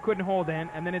Shuttle couldn't hold in,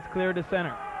 and then it's cleared to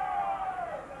center.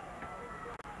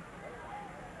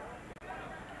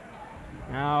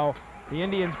 Now the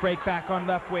Indians break back on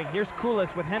left wing. Here's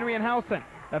Kulis with Henry and Howson.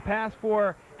 A pass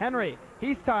for Henry.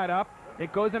 He's tied up.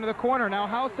 It goes into the corner. Now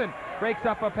Howson breaks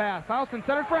up a pass. Howson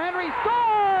centered for Henry.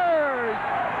 Scores!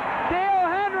 Dale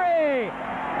Henry!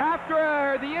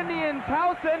 After the Indians,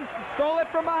 Howson stole it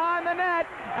from behind the net,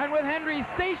 and with Henry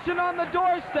stationed on the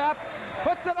doorstep,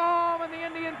 puts it home, and the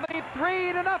Indians lead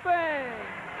 3-0.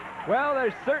 Well,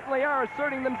 they certainly are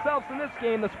asserting themselves in this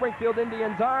game, the Springfield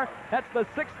Indians are. That's the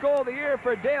 6th goal of the year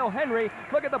for Dale Henry.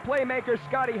 Look at the playmaker,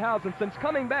 Scotty Howson. Since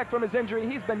coming back from his injury,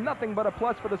 he's been nothing but a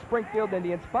plus for the Springfield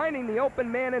Indians, finding the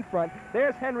open man in front.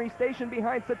 There's Henry stationed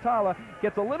behind Satala.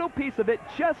 Gets a little piece of it,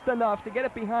 just enough to get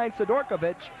it behind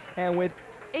Sidorkovich. And with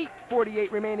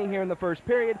 8:48 remaining here in the first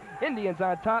period, Indians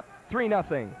on top,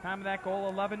 3-0. Time of that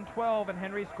goal, 11-12, and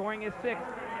Henry scoring his 6th.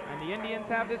 And the Indians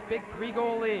have this big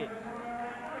 3-goal lead.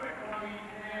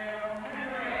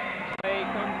 Play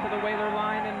comes to the Whaler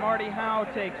line, and Marty Howe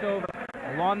takes over.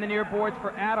 Along the near boards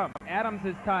for Adams. Adams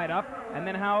is tied up, and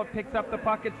then Howe picks up the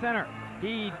puck at center.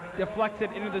 He deflects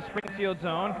it into the Springfield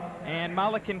zone, and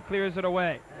Malakin clears it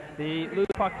away. The loose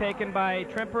puck taken by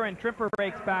Trimper, and Trimper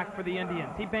breaks back for the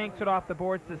Indians. He banks it off the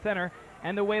boards to center,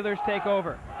 and the Whalers take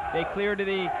over. They clear to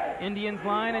the Indians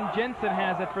line, and Jensen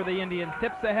has it for the Indians.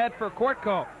 Tips ahead for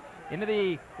Kortko into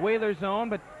the Whalers zone,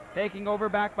 but taking over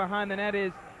back behind the net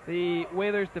is the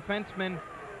Whalers defenseman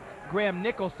Graham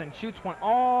Nicholson. Shoots one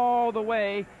all the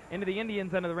way into the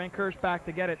Indians end of the rink. Hirsch back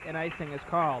to get it, and icing is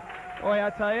called. Boy,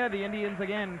 I tell you, the Indians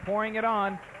again pouring it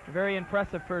on. A very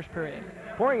impressive first period.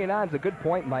 Pouring it on is a good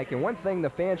point, Mike, and one thing the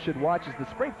fans should watch is the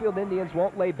Springfield Indians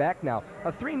won't lay back now.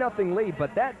 A 3-0 lead,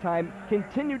 but that time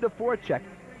continued to forecheck.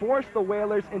 force the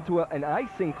Whalers into an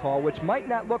icing call, which might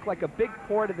not look like a big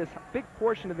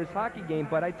portion of this hockey game,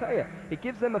 but I tell you, it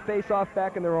gives them a face-off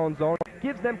back in their own zone,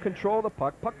 gives them control of the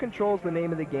puck. Puck control is the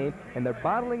name of the game, and they're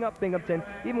bottling up Binghamton.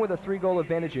 Even with a 3-goal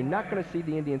advantage, you're not going to see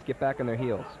the Indians get back on their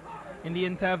heels.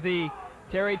 Indians have the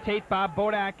Terry Tate, Bob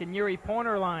Bodak, and Yuri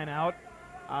Poner line out.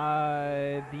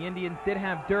 The Indians did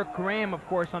have Dirk Graham, of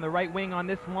course, on the right wing on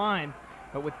this line.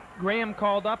 But with Graham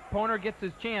called up, Poner gets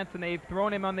his chance, and they've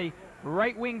thrown him on the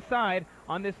right wing side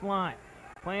on this line.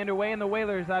 Planned away, and the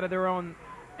Whalers out of their own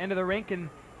end of the rink, and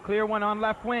clear one on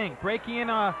left wing. Breaking in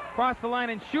across the line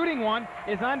and shooting one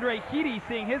is Andre Heedy,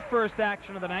 seeing his first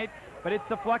action of the night, but it's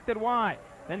deflected wide.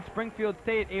 Then Springfield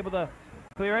State able to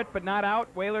clear it, but not out.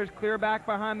 Whalers clear back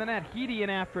behind the net. Heedy in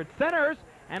after it. Centers,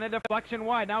 and a deflection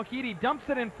wide. Now Heedy dumps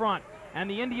it in front, and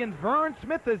the Indians' Vern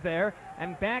Smith is there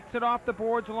and backs it off the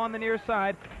boards along the near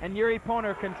side, and Yuri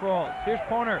Poner controls. Here's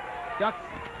Poner, ducks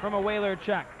from a Whaler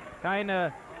check, trying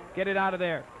to get it out of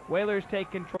there. Whalers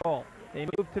take control. They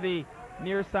move to the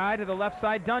near side, to the left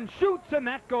side. Dunn shoots, and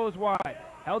that goes wide.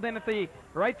 Held in at the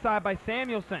right side by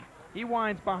Samuelson. He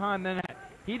winds behind the net.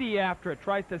 Heedy after it,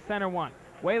 tries to center one.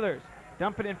 Whalers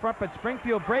dump it in front, but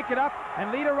Springfield break it up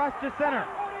and lead a rush to center.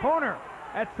 Poner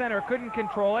at center couldn't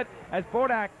control it as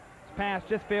Bodak's pass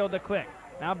just failed to click.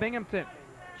 Now Binghamton,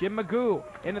 Jim Magoo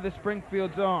into the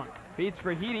Springfield zone. Feeds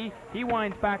for Heedy. He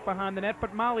winds back behind the net,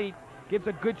 but Molly gives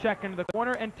a good check into the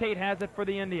corner, and Tate has it for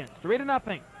the Indians.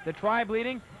 3-0. The Tribe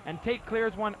leading, and Tate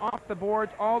clears one off the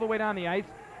boards all the way down the ice.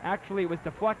 Actually, it was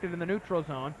deflected in the neutral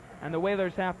zone, and the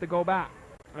Whalers have to go back.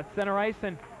 At center ice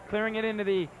and clearing it into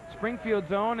the Springfield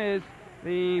zone is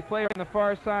the player on the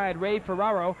far side, Ray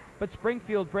Ferraro, but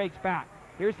Springfield breaks back.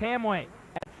 Here's Hamway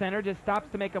at center, just stops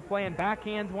to make a play and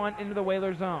backhands one into the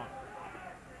Whaler zone.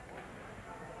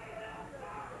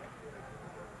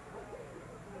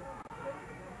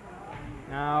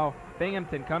 Now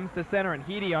Binghamton comes to center, and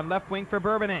Heedy on left wing for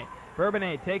Bourbonnais.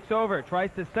 Bourbonnais takes over, tries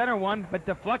to center one, but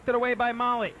deflected away by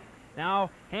Molly.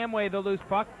 Now Hamway, the loose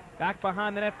puck, back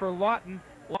behind the net for Lawton.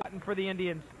 Lawton for the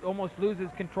Indians almost loses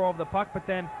control of the puck, but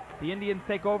then the Indians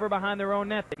take over behind their own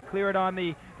net. They clear it on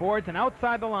the boards and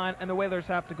outside the line, and the Whalers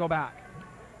have to go back.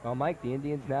 Well, Mike, the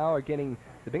Indians now are getting,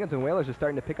 the Binghamton Whalers are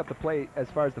starting to pick up the play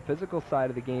as far as the physical side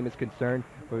of the game is concerned.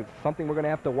 But it's something we're going to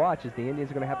have to watch, as the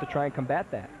Indians are going to have to try and combat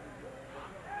that.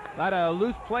 A lot of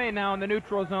loose play now in the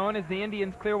neutral zone as the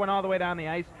Indians clear one all the way down the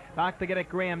ice. Back to get it,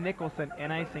 Graham Nicholson,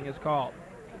 and icing is called.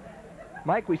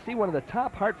 Mike, we see one of the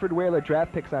top Hartford Whaler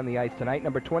draft picks on the ice tonight,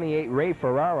 number 28, Ray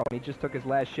Ferraro. He just took his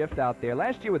last shift out there.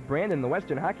 Last year with Brandon in the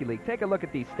Western Hockey League, take a look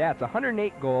at these stats.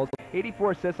 108 goals,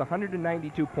 84 assists,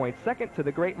 192 points. Second to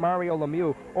the great Mario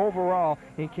Lemieux overall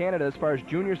in Canada as far as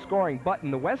junior scoring. But in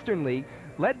the Western League,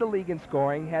 led the league in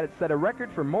scoring, had it set a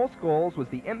record for most goals, was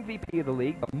the MVP of the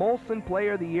league, the Molson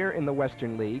Player of the Year in the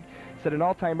Western League, set an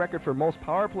all-time record for most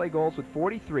power play goals with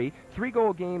 43,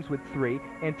 3-goal games with 3,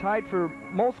 and tied for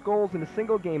most goals in a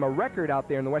single game, a record out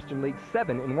there in the Western League,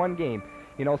 7 in one game.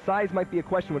 You know, size might be a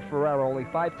question with Ferraro, only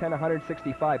 5'10",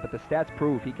 165, but the stats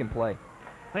prove he can play.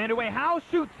 Planned away, Howe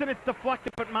shoots, and it's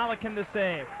deflected, but Malakin to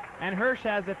save. And Hirsch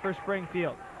has it for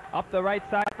Springfield. Up the right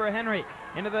side for Henry.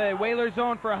 Into the Whaler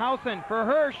zone for Housen. For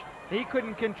Hirsch, he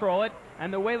couldn't control it,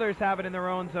 and the Whalers have it in their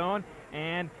own zone.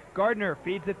 And Gardner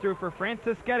feeds it through for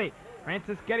Francischetti.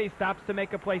 Francischetti stops to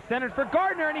make a play. Centered for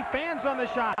Gardner, and he fans on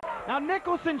the shot. Now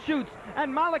Nicholson shoots,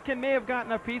 and Malakin may have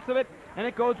gotten a piece of it, and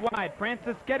it goes wide.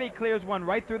 Francischetti clears one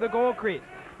right through the goal crease.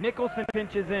 Nicholson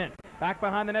pinches in. Back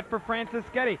behind the net for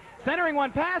Francischetti. Centering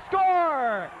one, pass,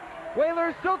 score!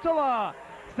 Whalers Siltala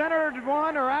centered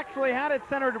one, or actually had it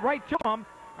centered right to him,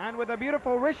 and with a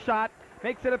beautiful wrist shot,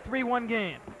 makes it a 3-1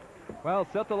 game. Well,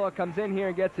 Siltala comes in here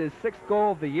and gets his 6th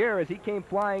goal of the year as he came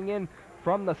flying in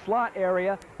from the slot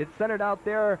area. It's centered out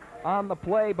there on the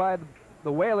play by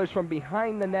the Whalers from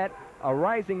behind the net. A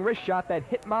rising wrist shot that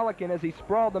hit Malakin as he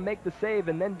sprawled to make the save,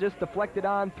 and then just deflected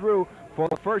on through for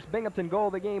the first Binghamton goal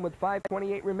of the game with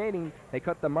 5:28 remaining. They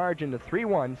cut the margin to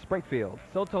 3-1 Springfield.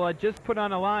 Siltala just put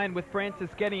on a line with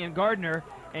Francischetti and Gardner,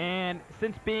 and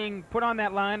since being put on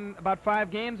that line about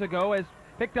 5 games ago, has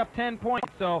picked up 10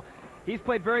 points. So he's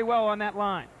played very well on that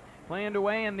line. Planned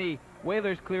away, and the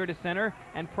Whalers clear to center,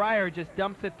 and Pryor just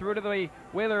dumps it through to the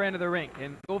Whaler end of the rink.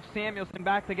 And Ulf Samuelson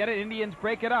back to get it. Indians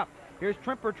break it up. Here's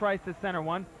Trimper, tries to center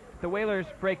one. The Whalers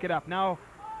break it up. Now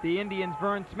the Indians,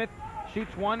 Vern Smith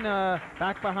shoots one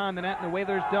back behind the net, and the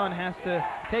Whalers Dunn has to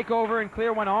take over and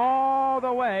clear one all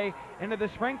the way into the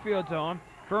Springfield zone.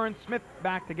 Vern Smith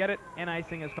back to get it, and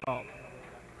icing is called.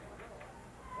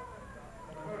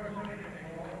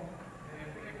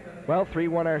 Well,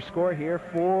 3-1 our score here,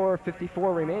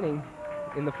 4:54 remaining.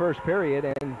 in the first period,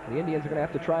 and the Indians are going to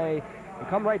have to try and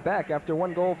come right back after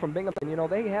one goal from Binghamton. You know,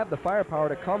 they have the firepower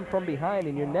to come from behind,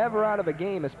 and you're never out of a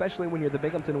game, especially when you're the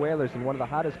Binghamton Whalers and one of the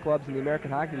hottest clubs in the American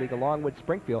Hockey League, along with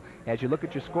Springfield. As you look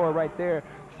at your score right there,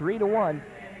 3-1,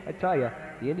 I tell you,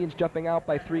 the Indians jumping out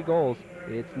by 3 goals.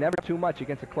 It's never too much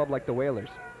against a club like the Whalers.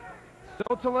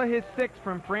 Sotola his 6th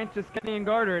from Francis Kenny and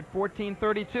Garter at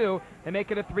 14:32. They make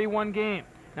it a 3-1 game.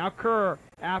 Now Kerr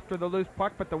after the loose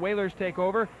puck, but the Whalers take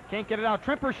over. Can't get it out.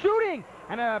 Trimper shooting!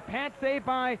 And a pad save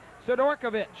by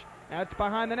Sidorkovic. That's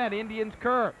behind the net. Indians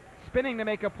Kerr spinning to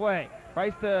make a play.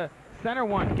 Price the center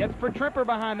one. Gets for Trimper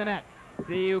behind the net.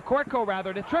 The Kortko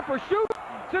rather. The Trimper shoots!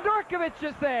 Sidorkovic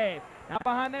just save. Now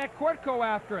behind the net, Kortko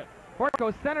after it.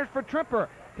 Kortko centers for Trimper.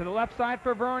 To the left side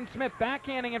for Vern Smith.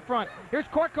 Backhanding in front. Here's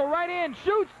Kortko right in.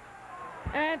 Shoots!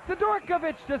 And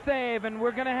Sidorkovic to save. And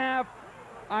we're going to have,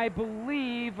 I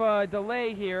believe, a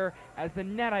delay here as the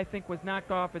net, I think, was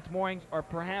knocked off its moorings, or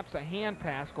perhaps a hand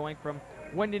pass going from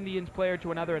one Indians player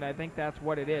to another, and I think that's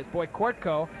what it is. Boy,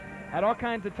 Kortko had all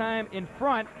kinds of time in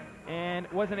front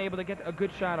and wasn't able to get a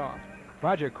good shot off.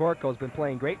 Roger Kortko's been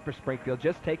playing great for Springfield,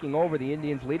 just taking over the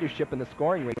Indians' leadership in the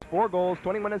scoring race. 4 goals,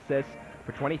 21 assists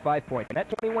for 25 points. And that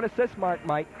 21 assist mark,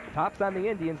 Mike, tops on the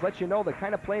Indians, lets you know the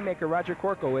kind of playmaker Roger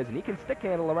Kortko is, and he can stick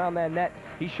handle around that net.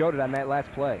 He showed it on that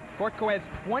last play. Kortko has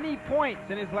 20 points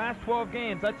in his last 12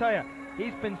 games. I tell you,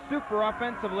 he's been super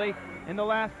offensively in the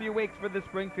last few weeks for the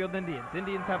Springfield Indians.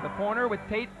 Indians have the corner with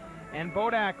Tate and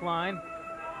Bodak line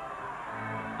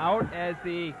out as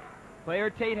the player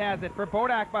Tate has it for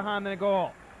Bodak behind the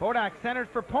goal. Bodak centers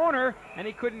for Poner, and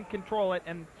he couldn't control it,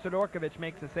 and Sidorkovic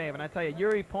makes a save. And I tell you,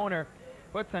 Yuri Poner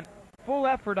puts a full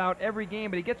effort out every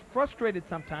game, but he gets frustrated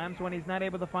sometimes when he's not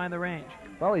able to find the range.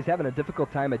 Well, he's having a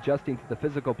difficult time adjusting to the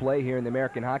physical play here in the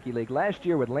American Hockey League. Last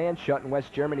year with Landshut in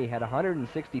West Germany, he had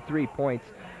 163 points.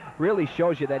 Really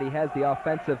shows you that he has the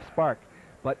offensive spark.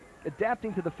 But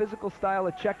adapting to the physical style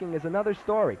of checking is another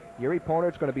story. Yuri Poner,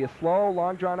 it's going to be a slow,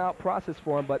 long, drawn-out process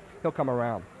for him, but he'll come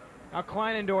around. Now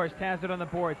Kleinendorst has it on the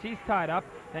boards. He's tied up.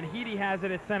 Then Heedy has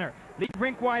it at center. Lead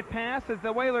rink-wide pass as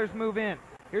the Whalers move in.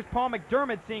 Here's Paul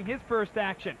McDermott seeing his first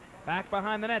action. Back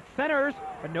behind the net, centers,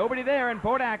 but nobody there, and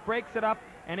Bodak breaks it up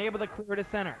and able to clear to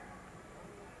center.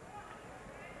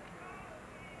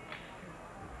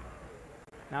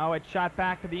 Now it's shot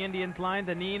back to the Indians line.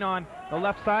 Deneen on the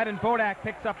left side, and Bodak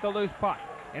picks up the loose puck.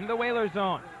 Into the Whalers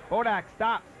zone. Bodak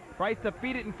stops. Tries to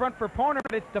feed it in front for Poner,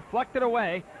 but it's deflected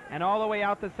away and all the way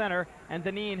out the center, and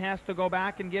Deneen has to go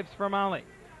back and gives for Molly.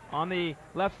 On the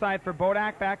left side for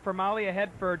Bodak, back for Molly, ahead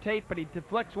for Tate, but he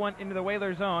deflects one into the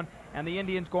Whalers zone, and the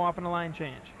Indians go off on a line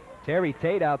change. Terry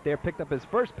Tate out there picked up his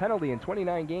first penalty in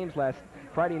 29 games last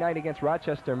Friday night against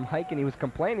Rochester, Mike, and he was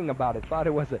complaining about it, thought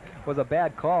it was a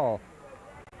bad call.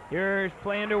 Here's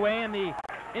play underway, and the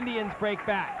Indians break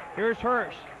back. Here's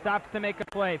Hirsch, stops to make a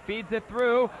play, feeds it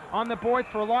through on the boards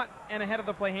for Lott, and ahead of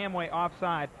the play, Hamway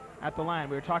offside at the line.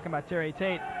 We were talking about Terry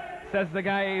Tate. Says the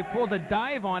guy pulled a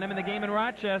dive on him in the game in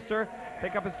Rochester,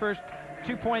 pick up his first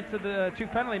 2 points of the 2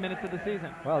 penalty minutes of the season.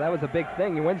 Well, that was a big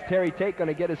thing. When's Terry Tate going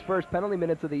to get his first penalty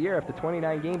minutes of the year? After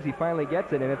 29 games, he finally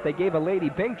gets it. And if they gave a Lady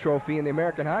Bing trophy in the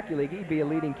American Hockey League, he'd be a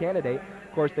leading candidate.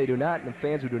 Of course, they do not. And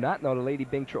fans who do not know the Lady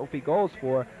Bing trophy goes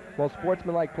for, well,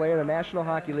 sportsmanlike player in the National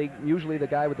Hockey League, usually the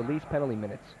guy with the least penalty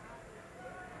minutes.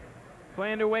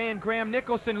 Play underway, and Graham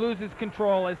Nicholson loses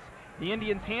control as the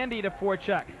Indians handy to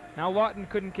forecheck. Now Lawton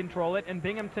couldn't control it, and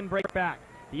Binghamton break back.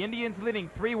 The Indians leading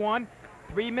 3-1.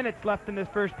 3 minutes left in this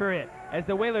first period as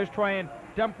the Whalers try and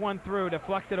dump one through,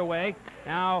 deflect it away.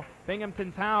 Now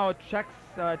Binghamton's Howe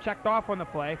checked off on the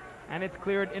play, and it's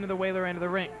cleared into the Whaler end of the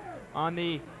rink. On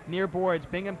the near boards,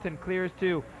 Binghamton clears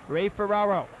to Ray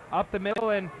Ferraro. Up the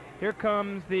middle, and here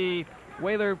comes the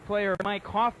Whaler player Mike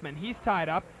Hoffman. He's tied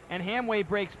up, and Hamway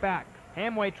breaks back.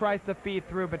 Hamway tries to feed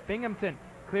through, but Binghamton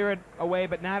clear it away,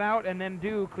 but not out, and then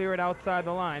do clear it outside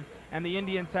the line, and the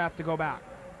Indians have to go back.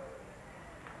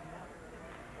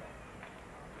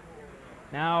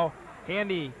 Now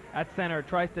Handy at center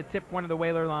tries to tip one of the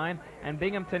Whaler line, and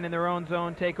Binghamton in their own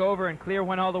zone take over and clear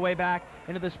one all the way back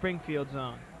into the Springfield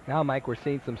zone. Now, Mike, we're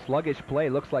seeing some sluggish play.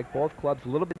 Looks like both clubs a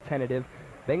little bit tentative.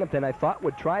 Binghamton, I thought,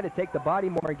 would try to take the body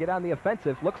more and get on the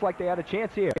offensive. Looks like they had a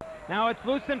chance here. Now it's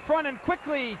loose in front, and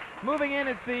quickly moving in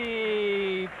is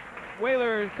the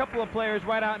Whalers, a couple of players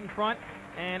right out in front,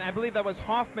 and I believe that was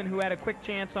Hoffman who had a quick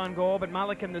chance on goal, but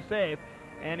Malikin the save,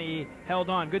 and he held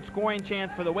on. Good scoring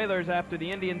chance for the Whalers after the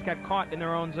Indians got caught in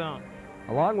their own zone.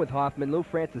 Along with Hoffman, Lou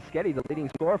Francischetti, the leading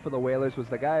scorer for the Whalers, was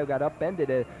the guy who got upended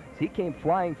as he came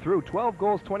flying through. 12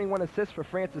 goals, 21 assists for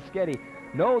Francischetti.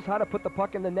 knows how to put the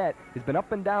puck in the net. He's been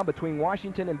up and down between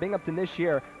Washington and Binghamton this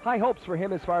year. High hopes for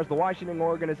him as far as the Washington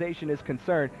organization is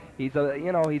concerned. He's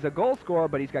a goal scorer,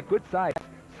 but he's got good size.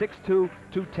 6'2",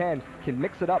 210, can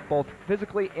mix it up both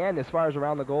physically and as far as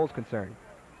around the goal is concerned.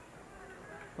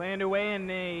 Planned away, and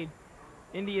the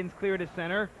Indians clear to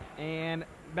center, and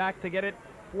back to get it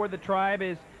for the Tribe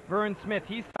is Vern Smith.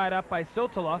 He's tied up by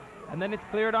Siltala, and then it's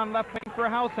cleared on left wing for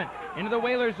Howson. Into the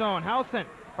Whalers zone. Howson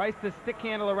tries to stick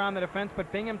handle around the defense,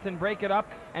 but Binghamton break it up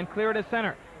and clear to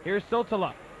center. Here's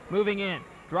Siltala moving in.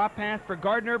 Drop pass for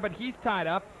Gardner, but he's tied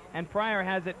up, and Pryor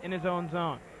has it in his own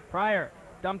zone. Pryor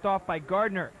dumped off by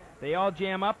Gardner. They all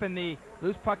jam up, and the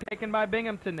loose puck taken by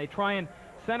Binghamton. They try and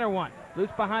center one.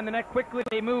 Loose behind the net quickly.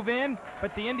 They move in,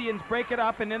 but the Indians break it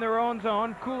up, and in their own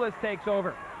zone, Koulis takes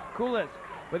over. Koulis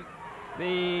with the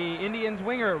Indians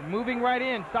winger moving right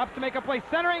in. Stops to make a play.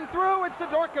 Centering through. It's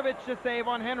Sidorkovich to save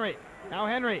on Henry. Now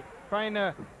Henry trying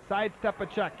to sidestep a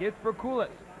check. Gives for Koulis.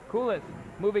 Koulis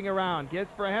moving around. Gives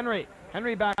for Henry.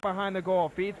 Henry back behind the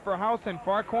goal. Feeds for Howson.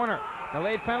 Far corner. The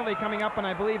late penalty coming up, and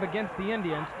I believe against the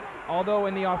Indians. Although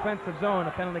in the offensive zone,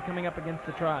 a penalty coming up against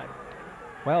the Tribe.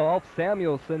 Well, Ulf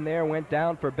Samuelson there went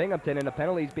down for Binghamton, and a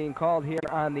penalty is being called here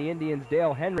on the Indians'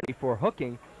 Dale Henry for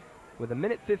hooking. With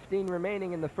 1:15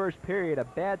 remaining in the first period, a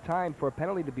bad time for a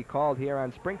penalty to be called here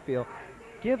on Springfield.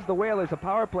 Gives the Whalers a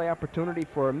power play opportunity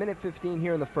for 1:15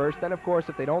 here in the first. Then, of course,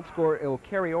 if they don't score, it will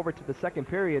carry over to the second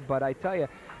period. But I tell you,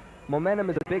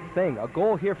 momentum is a big thing. A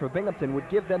goal here for Binghamton would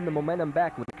give them the momentum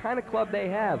back with the kind of club they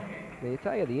have. I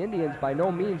tell you, the Indians by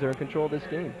no means are in control of this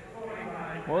game.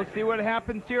 We'll see what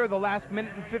happens here the last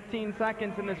minute and 15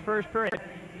 seconds in this first period.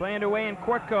 Playing away in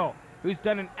Kortko, who's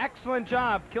done an excellent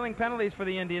job killing penalties for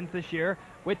the Indians this year.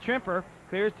 With Trimper,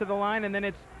 clears to the line, and then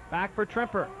it's back for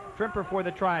Trimper. Trimper for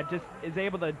the Tribe just is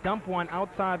able to dump one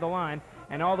outside the line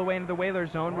and all the way into the Whaler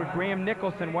zone, where Graham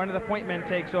Nicholson, one of the point men,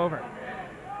 takes over.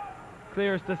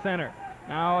 Clears to center.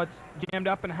 Now it's jammed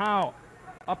up, and Howe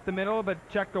up the middle, but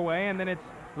checked away, and then it's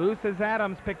loose as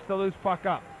Adams picks the loose puck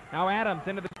up. Now Adams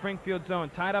into the Springfield zone,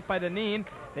 tied up by Deneen.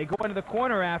 They go into the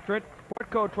corner after it.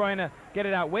 Kortko trying to get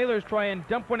it out. Whalers try and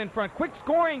dump one in front. Quick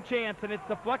scoring chance, and it's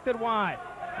deflected wide.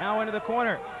 Now into the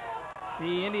corner.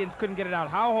 The Indians couldn't get it out.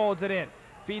 Howe holds it in.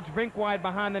 Feeds rink wide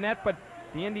behind the net, but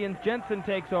the Indians' Jensen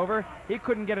takes over. He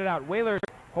couldn't get it out. Whalers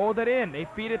hold it in. They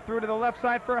feed it through to the left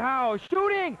side for Howe.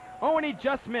 Shooting! Oh, and he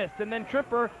just missed. And then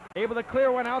Tripper able to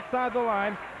clear one outside the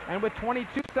line. And with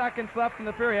 22 seconds left in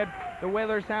the period, the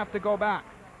Whalers have to go back.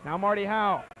 Now Marty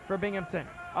Howe for Binghamton.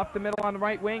 Up the middle on the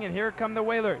right wing, and here come the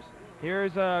Whalers.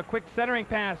 Here's a quick centering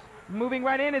pass. Moving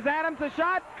right in is Adams, the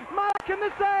shot. Malakin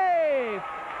the save!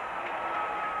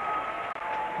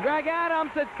 Greg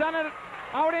Adams had sent it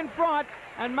out in front,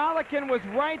 and Malakin was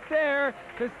right there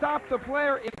to stop the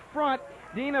player in front,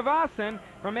 Dean Avassen,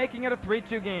 from making it a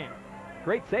 3-2 game.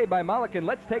 Great save by Malakin.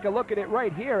 Let's take a look at it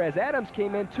right here as Adams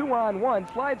came in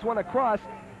 2-on-1, slides one across.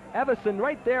 Everson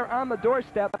right there on the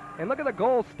doorstep, and look at the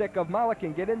goal stick of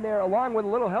Malakin get in there along with a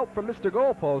little help from Mr.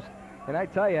 Goalpost. And I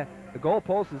tell you, the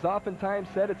goalpost is oftentimes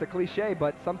said it's a cliche,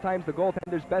 but sometimes the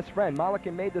goaltender's best friend.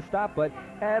 Malakin made the stop, but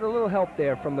had a little help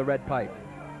there from the red pipe.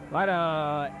 A lot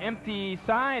of empty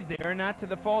side there, not to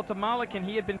the fault of Malakin.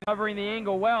 He had been covering the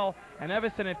angle well, and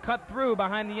Everson had cut through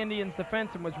behind the Indians' defense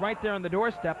and was right there on the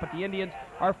doorstep. But the Indians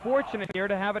are fortunate here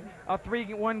to have it a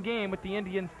 3-1 game with the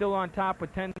Indians still on top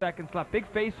with 10 seconds left. Big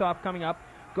face-off coming up.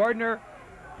 Gardner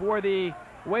for the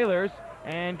Whalers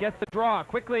and gets the draw.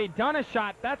 Quickly done a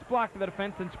shot. That's blocked to the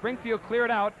defense, and Springfield cleared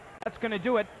out. That's going to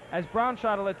do it as Brown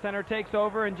shuttle at center takes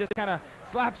over and just kind of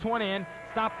slaps one in.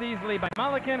 Stopped easily by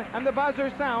Malakin, and the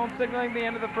buzzer sounds, signaling the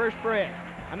end of the first period.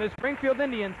 And the Springfield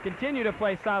Indians continue to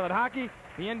play solid hockey.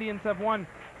 The Indians have won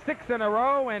 6 in a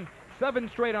row and 7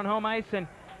 straight on home ice and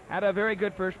had a very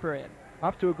good first period.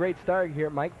 Off to a great start here,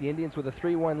 Mike. The Indians with a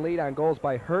 3-1 lead on goals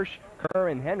by Hirsch, Kerr,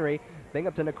 and Henry.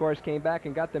 Binghamton, of course, came back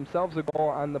and got themselves a goal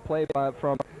on the play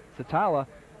from Satala.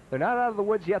 They're not out of the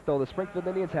woods yet, though. The Springfield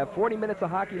Indians have 40 minutes of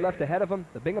hockey left ahead of them.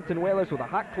 The Binghamton Whalers with a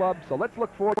hot club, so let's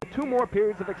look forward to 2 more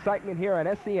periods of excitement here on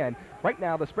SCN. Right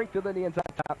now, the Springfield Indians on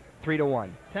top,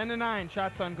 3-1. 10-9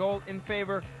 shots on goal in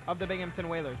favor of the Binghamton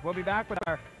Whalers. We'll be back with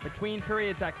our between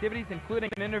periods activities,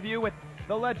 including an interview with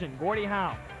the legend, Gordie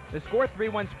Howe. The score,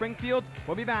 3-1 Springfield.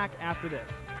 We'll be back after this.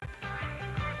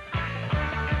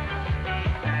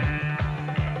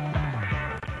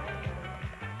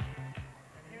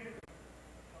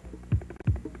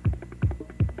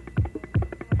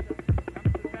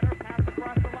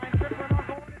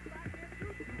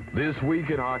 This week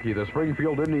in hockey, the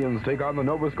Springfield Indians take on the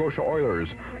Nova Scotia Oilers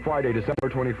Friday, December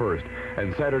 21st.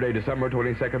 And Saturday, December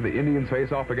 22nd, the Indians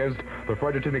face off against the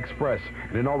Fredericton Express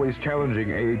in an always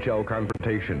challenging AHL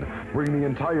confrontation. Bring the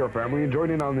entire family and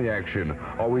join in on the action.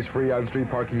 Always free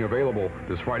on-street parking available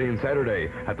this Friday and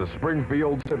Saturday at the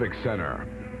Springfield Civic Center.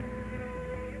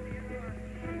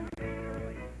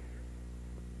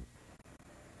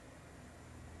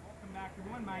 Welcome back,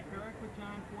 everyone. Mike Burrick with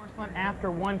John Forslund after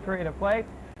one period of play.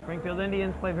 Springfield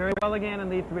Indians play very well again and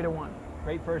lead 3-1.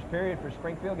 Great first period for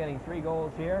Springfield, getting 3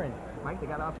 goals here. And Mike, they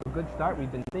got off to a good start.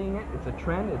 We've been seeing it. It's a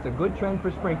trend. It's a good trend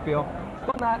for Springfield.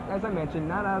 Still not, as I mentioned,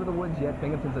 not out of the woods yet.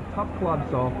 Binghamton's a tough club,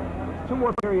 so 2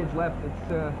 more periods left. It's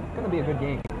going to be a good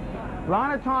game. A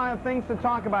lot of things to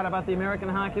talk about the American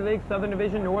Hockey League, Southern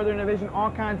Division, Northern Division,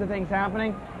 all kinds of things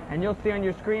happening. And you'll see on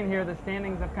your screen here the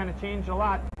standings have kind of changed a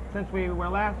lot since we were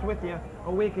last with you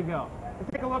a week ago.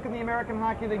 Let's take a look at the American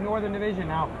Hockey League Northern Division.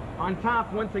 Now, on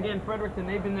top, once again, Fredericton,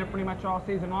 they've been there pretty much all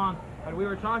season long. But we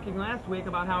were talking last week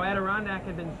about how Adirondack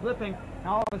had been slipping.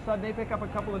 Now, all of a sudden, they pick up a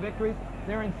couple of victories.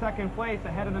 They're in second place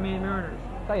ahead of the Maine Mariners.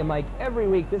 I'll tell you, Mike, every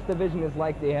week this division is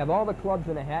like they have all the clubs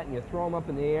in a hat and you throw them up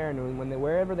in the air, and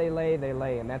wherever they lay,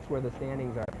 and that's where the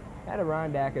standings are.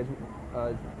 Adirondack is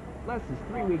less than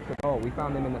 3 weeks ago. We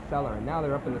found them in the cellar, and now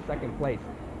they're up in the second place.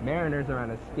 Mariners are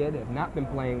on a skid, have not been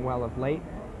playing well of late,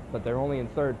 but they're only in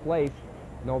third place.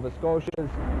 Nova Scotia's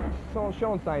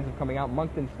showing signs of coming out.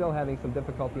 Moncton's still having some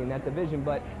difficulty in that division,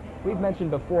 but we've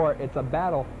mentioned before, it's a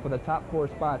battle for the top 4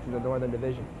 spots in the Northern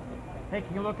Division.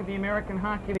 Taking a look at the American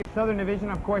Hockey League Southern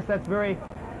Division, of course, that's very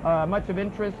much of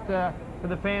interest for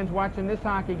the fans watching this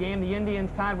hockey game. The Indians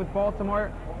tied with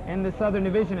Baltimore in the Southern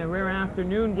Division. A rare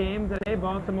afternoon game today.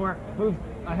 Baltimore moves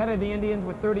ahead of the Indians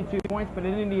with 32 points, but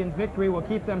an Indians victory will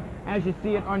keep them, as you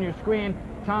see it on your screen,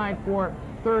 tied for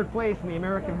third place in the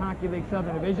American Hockey League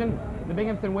Southern Division. The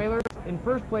Binghamton Whalers in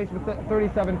first place with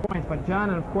 37 points. But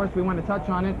John, and of course we want to touch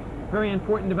on it, very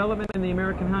important development in the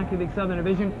American Hockey League Southern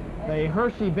Division. The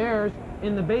Hershey Bears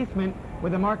in the basement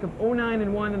with a mark of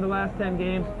 0-9-1 in the last 10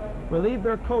 games. Relieved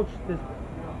their coach this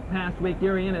past week,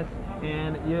 Gary Innes,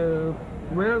 and you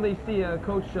rarely see a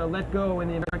coach let go in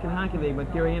the American Hockey League,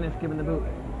 but Gary Innes given the boot.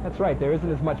 That's right. There isn't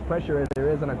as much pressure as there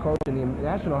is on a coach in the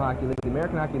National Hockey League, the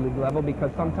American Hockey League level,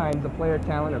 because sometimes the player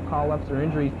talent or call-ups or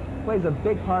injuries plays a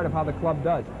big part of how the club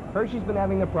does. Hershey's been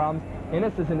having their problems.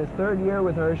 Innes is in his 3rd year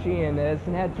with Hershey and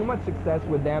hasn't had too much success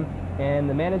with them. And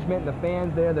the management, the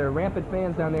fans there, they're rampant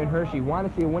fans down there in Hershey,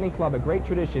 want to see a winning club, a great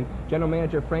tradition. General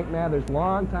Manager Frank Mathers,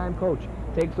 longtime coach,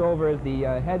 takes over as the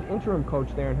head interim coach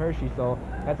there in Hershey. So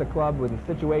that's a club with a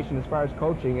situation as far as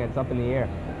coaching, and it's up in the air.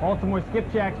 Baltimore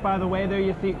Skipjacks, by the way, there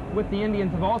you see with the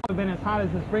Indians have also been as hot as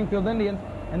the Springfield Indians.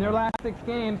 In their last 6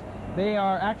 games, they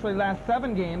are actually last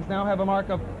 7 games, now have a mark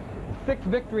of 6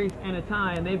 victories and a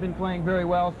tie, and they've been playing very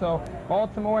well. So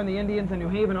Baltimore and the Indians and New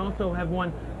Haven also have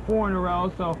won 4 in a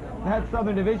row. So that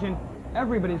Southern Division,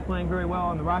 everybody's playing very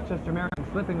well, and the Rochester Americans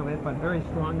slipping a bit, but very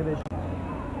strong division.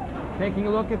 Taking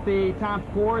a look at the top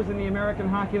scores in the American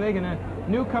Hockey League, and a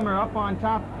newcomer up on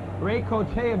top, Ray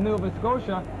Cote of Nova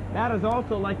Scotia. That is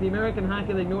also, like the American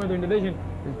Hockey League Northern Division,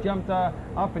 has jumped up,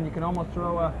 and you can almost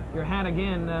throw your hat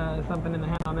again, something in the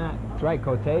hat on that. That's right.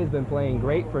 Cote has been playing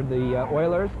great for the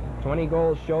Oilers. 20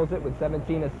 goals shows it with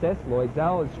 17 assists.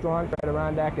 Loisel is strong for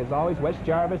Adirondack as always. Wes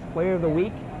Jarvis, Player of the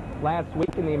Week last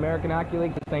week in the American Hockey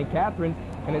League for St. Catharines.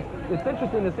 And it's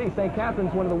interesting to see St.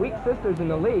 Catharines, one of the weak sisters in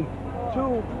the league.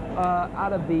 2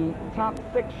 out of the top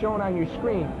 6 shown on your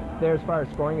screen there as far as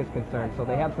scoring is concerned. So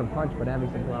they have some punch, but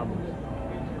having some problems.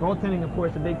 Goaltending, of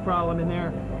course, a big problem in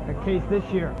their case this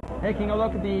year. Taking a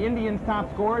look at the Indians'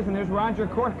 top scorers, and there's Roger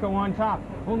Kortko on top.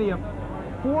 Only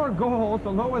 4 goals,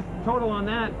 the lowest total on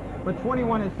that, but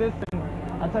 21 assists. And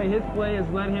I'll tell you, his play has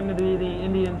led him to be the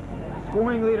Indians'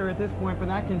 scoring leader at this point, but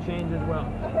that can change as well.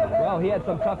 Well, he had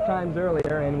some tough times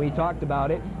earlier, and we talked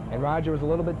about it, and Roger was a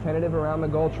little bit tentative around the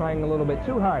goal, trying a little bit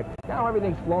too hard. Now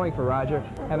everything's flowing for Roger,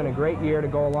 having a great year to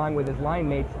go along with his line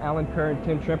mates, Alan Kerr and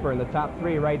Tim Trimper in the top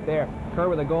 3 right there. Kerr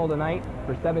with a goal tonight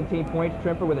for 17 points.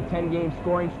 Trimper with a 10-game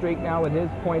scoring streak now with his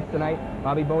points tonight.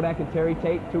 Bobby Bodak and Terry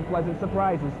Tate, 2 pleasant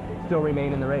surprises, still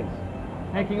remain in the race.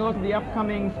 Taking a look at the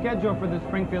upcoming schedule for the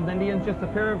Springfield Indians, just a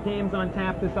pair of games on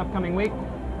tap this upcoming week.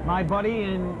 My buddy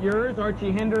and yours,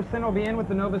 Archie Henderson, will be in with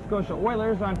the Nova Scotia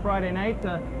Oilers on Friday night.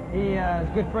 He is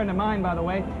a good friend of mine, by the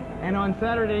way. And on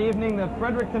Saturday evening, the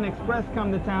Fredericton Express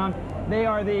come to town. They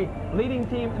are the leading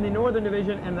team in the Northern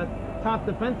Division and the top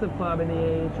defensive club in the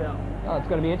AHL. Oh, it's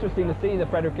going to be interesting to see the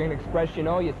Fredericton Express. You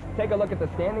know, you take a look at the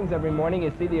standings every morning,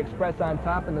 you see the Express on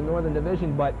top in the Northern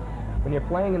Division, but when you're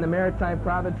playing in the Maritime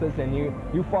provinces and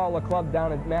you follow a club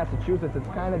down in Massachusetts, it's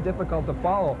kind of difficult to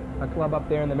follow a club up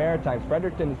there in the Maritimes.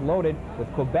 Fredericton is loaded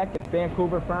with Quebec and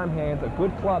Vancouver Farmhands, a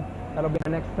good club. That'll be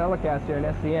our next telecast here in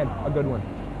SCN, a good one.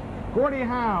 Gordie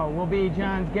Howe will be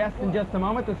John's guest in just a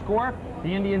moment. The score, the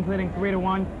Indians leading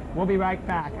 3-1. We'll be right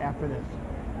back after this.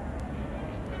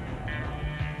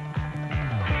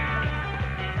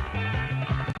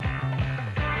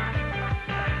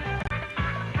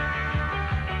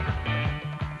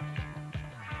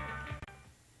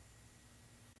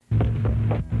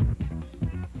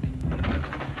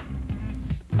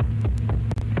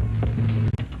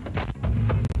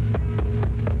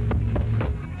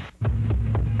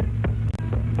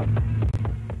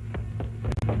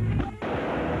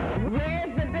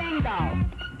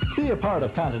 Be a part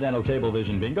of Continental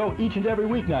Cablevision Bingo each and every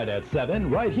weeknight at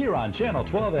 7 right here on Channel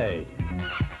 12A.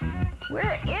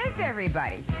 Where is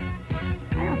everybody?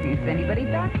 I don't see anybody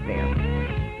back there.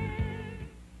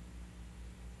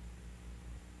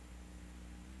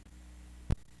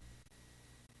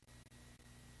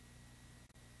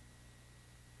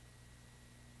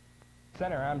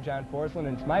 Center, I'm John Forslund,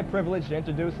 and it's my privilege to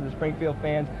introduce to the Springfield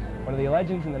fans one of the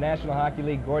legends in the National Hockey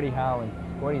League, Gordie Howe. And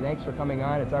Gordie, thanks for coming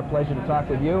on. It's our pleasure to talk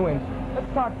with you. And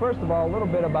let's talk first of all a little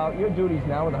bit about your duties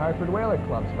now with the Hartford Whaler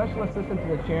Club. Special assistant to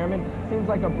the chairman. Seems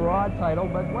like a broad title,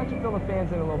 but why don't you fill the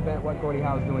fans in a little bit what Gordie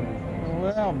Howe's doing these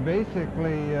days? Well,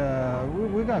 basically,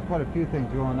 we got quite a few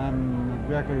things going. I'm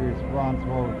directly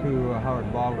responsible to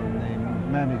Howard Baldwin, the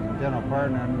managing general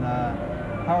partner, and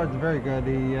Howard's very good.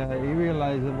 He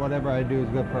realized that whatever I do is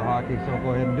good for hockey, so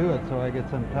go ahead and do it, so I get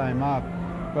some time off.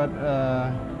 But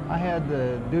I had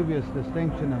the dubious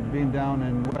distinction of being down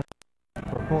in West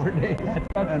for 4 days.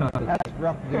 That's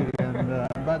rough duty. And,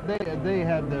 but they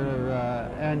had their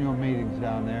annual meetings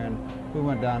down there, and we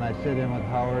went down. I sit in with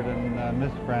Howard, and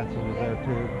Mr. Francis was there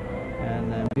too,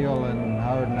 and Neil and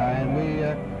Howard and I. And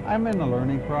I'm in the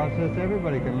learning process.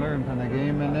 Everybody can learn from the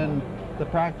game, and then the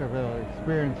practical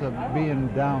experience of being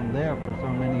down there for so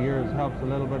many years helps a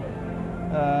little bit.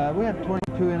 We have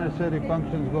 22 inter-city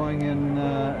functions going in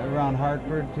around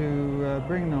Hartford to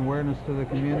bring an awareness to the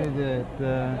community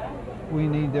that we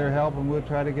need their help, and we'll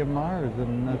try to give them ours,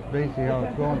 and that's basically how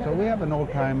it's going. So we have an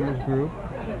old-timers group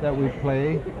that we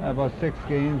play, about 6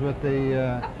 games, with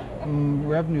the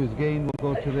revenues gained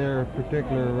will go to their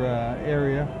particular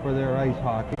area for their ice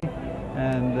hockey.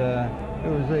 And it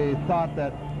was a thought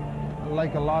that,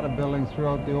 like a lot of buildings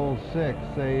throughout the old 6,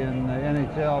 say in the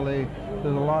NHL,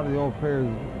 there's a lot of the old players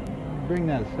bring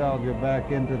that nostalgia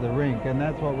back into the rink, and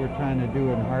that's what we're trying to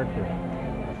do in Hartford.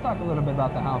 Let's talk a little bit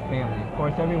about the Howe family. Of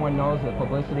course, everyone knows the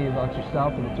publicity about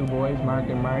yourself and the 2 boys, Mark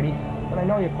and Marty, but I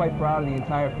know you're quite proud of the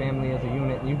entire family as a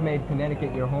unit. You've made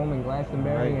Connecticut your home in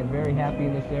Glastonbury, and very happy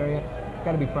in this area. You've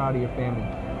got to be proud of your family.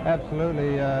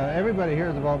 Absolutely. Everybody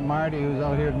hears about Marty, who's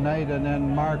out here tonight, and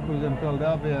then Mark, who's in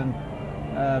Philadelphia, and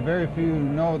very few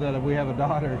know that we have a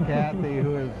daughter, Kathy,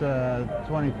 who is a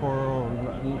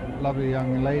 24-year-old lovely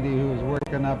young lady who is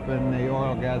working up in the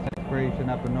oil gas exploration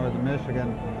up in northern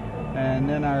Michigan. And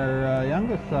then our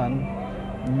youngest son,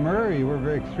 Murray,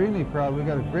 we're extremely proud. We've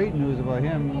got great news about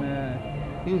him.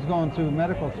 He's going through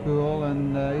medical school,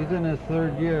 and he's in his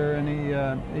 3rd year, and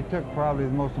he took probably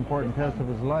the most important test of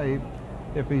his life,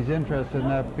 if he's interested in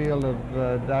that field of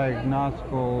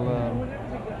diagnostical,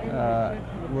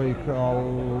 what do you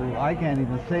call, I can't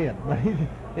even say it, but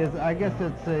I guess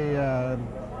it's a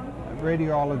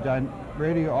radiology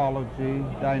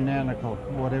dynamical,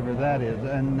 whatever that is,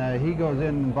 and he goes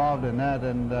involved in that,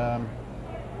 and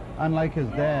unlike his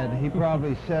dad, he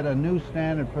probably set a new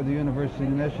standard for the University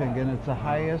of Michigan. It's the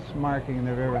highest marking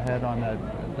they've ever had on that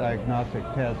diagnostic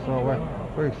test, so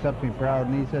we're exceptionally proud.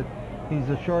 And he said he's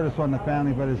the shortest one in the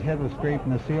family, but his head was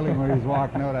scraping the ceiling when he was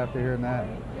walking out after hearing that.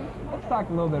 Let's talk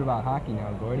a little bit about hockey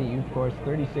now, Gordie. You, of course,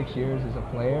 36 years as a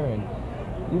player, and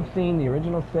you've seen the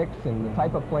original 6 and the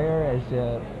type of player as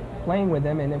playing with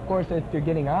them, and of course, if you're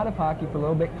getting out of hockey for a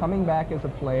little bit, coming back as a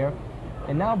player,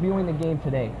 and now viewing the game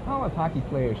today, how have hockey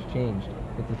players changed?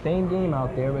 It's the same game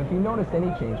out there, but if you noticed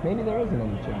any change, maybe there isn't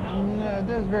any change.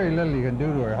 There's very little you can do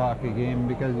to a hockey game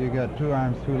because you got 2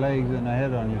 arms, 2 legs, and a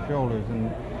head on your shoulders,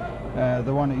 and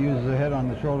the one that uses the head on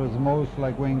the shoulders most,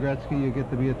 like Wayne Gretzky, you get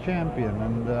to be a champion.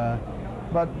 And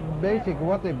but basically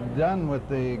what they've done with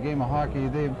the game of hockey,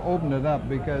 they've opened it up,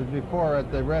 because before at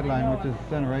the red line, which is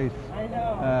center ice,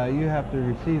 you have to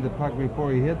receive the puck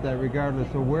before you hit that,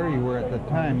 regardless of where you were at the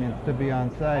time. It's to be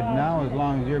onside. Now, as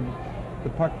long as the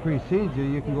puck precedes you,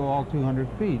 you can go all 200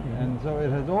 feet. And so it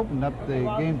has opened up the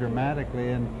game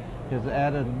dramatically, and has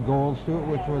added goals to it,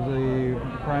 which was a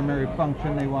primary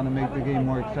function. They want to make the game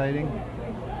more exciting.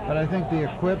 But I think the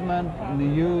equipment and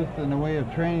the youth and the way of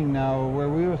training now, where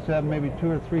we used to have maybe 2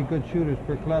 or 3 good shooters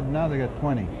per club, now they got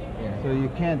 20. Yeah. So you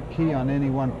can't key on any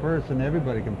one person.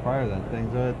 Everybody can fire that thing.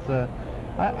 So it's,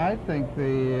 I think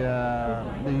the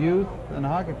youth and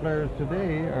hockey players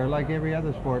today are like every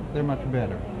other sport. They're much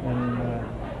better. And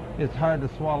it's hard to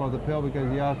swallow the pill because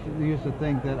you used to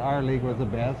think that our league was the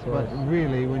best. But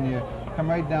really, when you come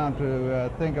right down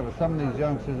to think of some of these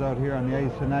youngsters out here on the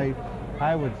ice tonight,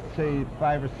 I would say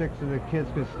 5 or 6 of the kids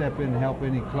could step in and help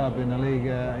any club in the league,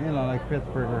 you know, like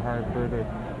Pittsburgh or Hartford or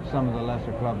some of the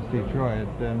lesser clubs, Detroit.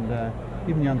 And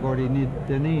even young Gordy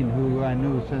Deneen, who I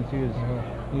knew since he was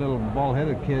a little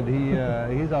bald-headed kid,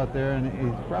 he's out there and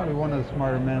he's probably one of the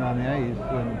smarter men on the ice.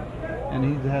 And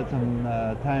he's had some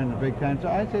time in the big time. So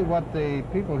I'd say what the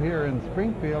people here in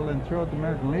Springfield and throughout the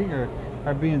American League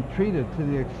are being treated to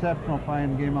the exceptional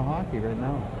fine game of hockey right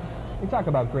now. You talk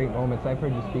about great moments. I've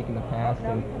heard you speak in the past,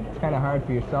 and it's kind of hard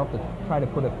for yourself to try to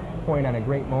put a point on a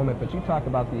great moment, but you talk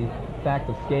about the fact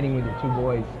of skating with your 2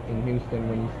 boys in Houston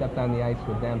when you stepped on the ice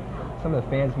with them. Some of the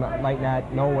fans might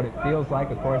not know what it feels like.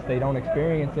 Of course, they don't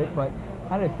experience it, but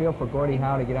how did it feel for Gordie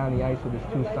Howe to get on the ice with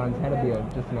his 2 sons? Had to be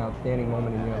just an outstanding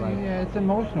moment in your life. Yeah, it's an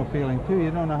emotional feeling, too. You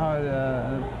don't know how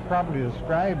to properly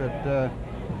describe it.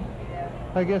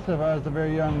 I guess if I was a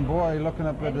very young boy looking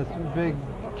up at this big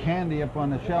candy up on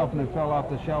the shelf and it fell off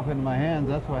the shelf into my hands,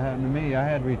 that's what happened to me. I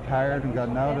had retired and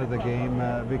gotten out of the game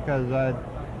because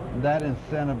that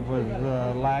incentive was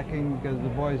lacking because the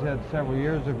boys had several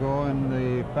years ago, and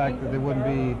the fact that they wouldn't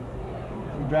be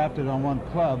drafted on one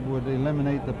club would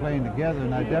eliminate the playing together,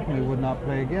 and I definitely would not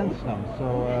play against them.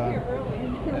 So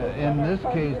in this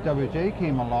case, WJ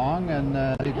came along and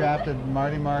they drafted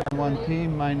Marty Mark on one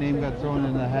team. My name got thrown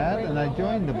in the hat and I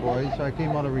joined the boys, so I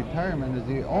came out of retirement. Is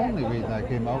the only reason I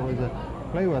came out was to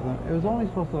play with them. It was only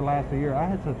supposed to last a year. I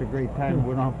had such a great time. It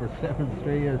went on for 7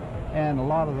 straight years, and a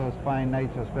lot of those fine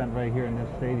nights I spent right here in this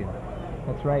stadium.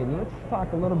 That's right. And let's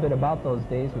talk a little bit about those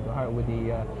days with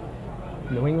the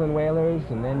New England Whalers,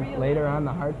 and then later on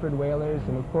the Hartford Whalers.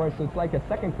 And of course, it's like a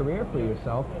second career for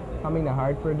yourself coming to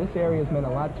Hartford. This area has meant a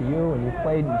lot to you, and you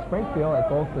played in Springfield at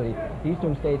both the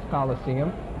Eastern States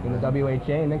Coliseum in the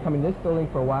WHA, and then coming to this building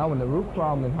for a while when the roof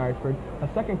problemed in Hartford. A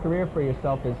second career for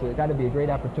yourself has got to be a great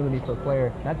opportunity for a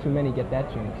player. Not too many get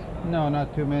that chance. No,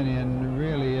 not too many, and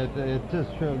really it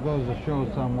just goes to show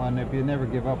someone if you never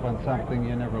give up on something,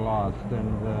 you never lost.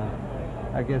 And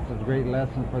I guess it's a great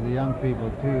lesson for the young people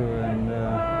too. And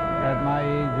at my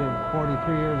age of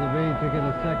 43 years of age, to get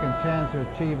a second chance to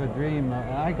achieve a dream,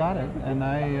 I got it, and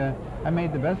I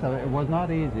made the best of it. It was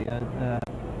not easy.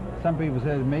 Some people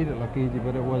said it made it look easy,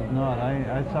 but it was not.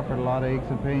 I suffered a lot of aches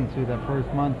and pains through that first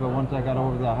month, but once I got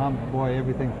over the hump, boy,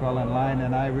 everything fell in line,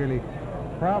 and I really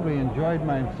probably enjoyed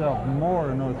myself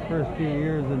more in those first few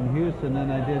years in Houston than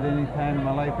I did any time in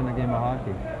my life in a game of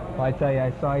hockey. Well, I tell you,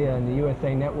 I saw you on the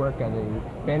USA Network on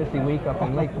the Fantasy Week up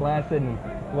in Lake Placid, and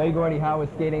the way Gordie Howe was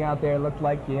skating out there looked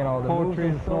like, you know, the poetry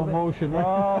moves in slow motion.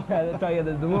 Oh, I tell you,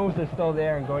 the moves are still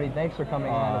there. And Gordie, thanks for coming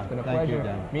on. It's been a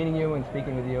pleasure meeting you and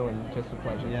speaking with you, and just a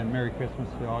pleasure. Yeah, and Merry Christmas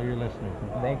to all your listeners.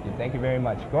 Thank you very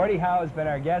much. Gordie Howe has been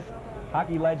our guest,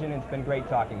 hockey legend, and it's been great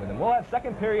talking with him. We'll have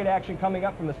second period action coming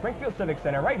up from the Springfield Civic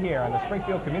Center right here on the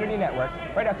Springfield Community Network,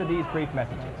 right after these brief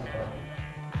messages.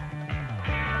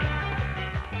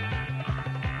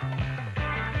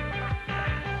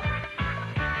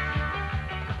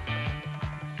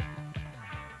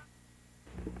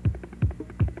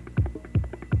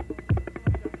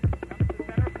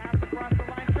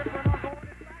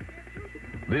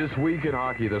 This week in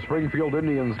hockey, the Springfield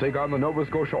Indians take on the Nova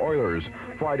Scotia Oilers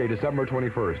Friday, December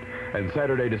 21st. And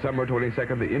Saturday, December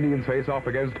 22nd, the Indians face off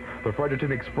against the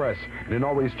Fredericton Express in an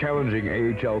always challenging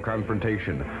AHL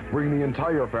confrontation. Bring the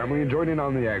entire family and join in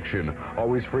on the action.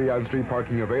 Always free on-street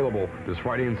parking available this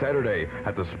Friday and Saturday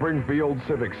at the Springfield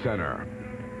Civic Center.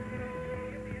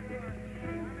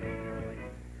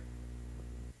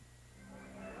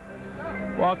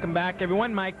 Welcome back,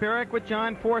 everyone. Mike Barrick with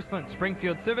John Forslund,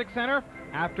 Springfield Civic Center.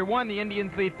 After one, the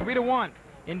Indians lead 3-1.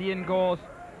 Indian goals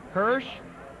Hirsch,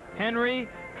 Henry,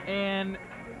 and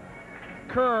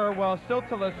Kerr, while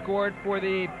Siltila scored for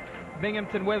the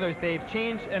Binghamton Whalers. They've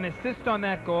changed an assist on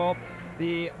that goal.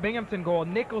 The Binghamton goal,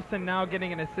 Nicholson now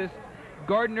getting an assist.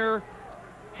 Gardner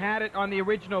had it on the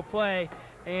original play,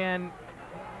 and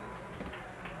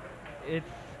it's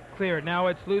clear. Now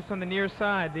it's loose on the near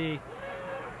side. The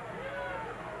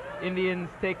Indians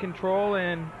take control,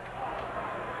 and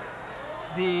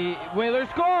the Whalers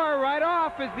score right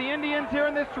off as the Indians here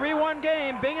in this 3-1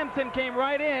 game. Binghamton came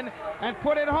right in and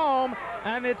put it home,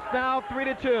 and it's now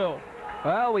 3-2.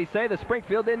 Well, we say the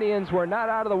Springfield Indians were not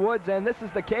out of the woods, and this is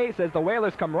the case as the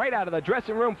Whalers come right out of the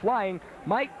dressing room flying.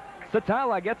 Mike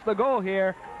Satala gets the goal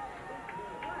here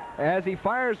as he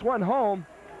fires one home.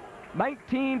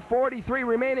 19:43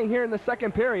 remaining here in the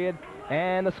second period,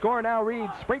 and the score now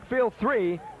reads Springfield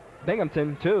 3,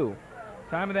 Binghamton 2.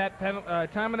 Time of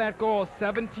that goal,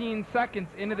 17 seconds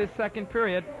into this second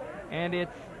period, and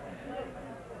it's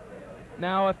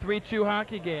now a 3-2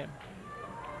 hockey game.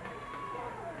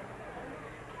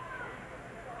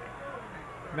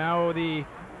 Now the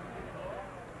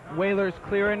Whalers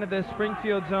clear into the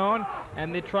Springfield zone,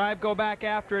 and the Tribe go back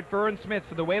after it. Vern Smith.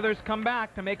 So the Whalers come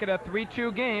back to make it a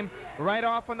 3-2 game right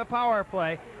off on the power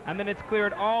play, and then it's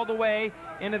cleared all the way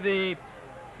into the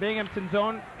Binghamton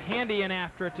zone. Handy in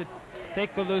after it to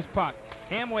take the loose puck.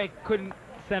 Hamway couldn't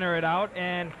center it out,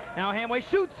 and now Hamway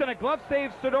shoots, and a glove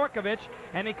saves Sidorkovich,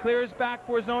 and he clears back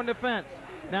for his own defense.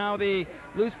 Now the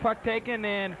loose puck taken,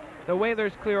 and the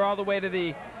Whalers clear all the way to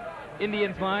the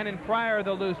Indians line, and Pryor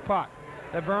the loose puck.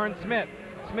 The Vern Smith.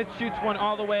 Smith shoots one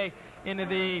all the way into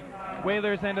the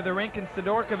Whalers' end of the rink, and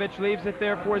Sidorkovich leaves it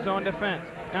there for his own defense.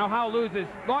 Now Howe loses.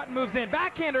 Lawton moves in.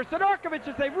 Backhander. Sidorkovich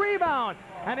is a rebound,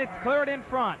 and it's cleared in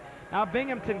front. Now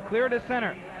Binghamton clear to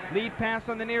center. Lead pass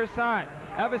on the near side.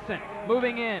 Evison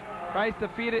moving in. Tries to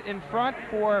feed it in front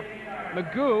for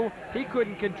Magoo. He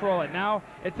couldn't control it. Now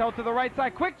it's held to the right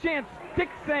side. Quick chance. Stick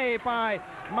save by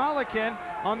Molikin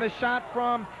on the shot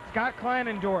from Scott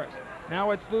Kleinendorf.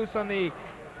 Now it's loose on the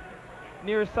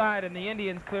near side, and the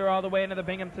Indians clear all the way into the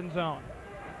Binghamton zone.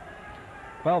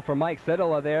 Well, for Mike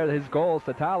Sidala there, his goal,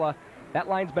 Satala, that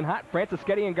line's been hot.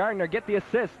 Franciscetti and Gardner get the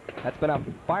assist. That's been a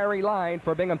fiery line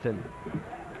for Binghamton.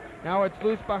 Now it's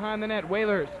loose behind the net.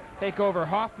 Whalers take over.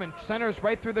 Hoffman centers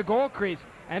right through the goal crease,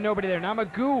 and nobody there. Now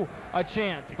Magoo a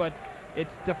chance, but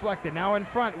it's deflected. Now in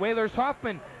front, Whalers.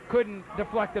 Hoffman couldn't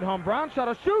deflect it home. Brown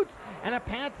shuttle shoots, and a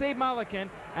pad save Molikin,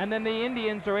 and then the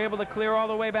Indians are able to clear all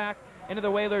the way back into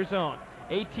the Whalers zone.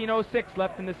 18:06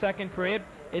 left in the second period.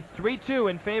 It's 3-2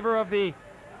 in favor of the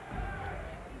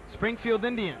Springfield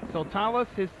Indians. Soltalis,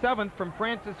 his 7th from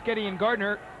Franciscetti and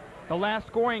Gardner, the last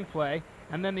scoring play,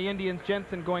 and then the Indians'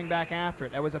 Jensen going back after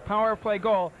it. That was a power play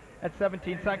goal at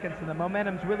 17 seconds, and the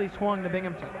momentum's really swung to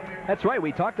Binghamton. That's right.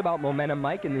 We talked about momentum,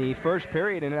 Mike, in the first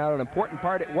period, and how an important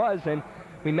part it was, and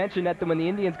we mentioned that when the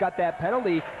Indians got that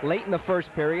penalty late in the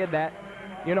first period, that,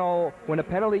 you know, when a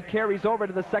penalty carries over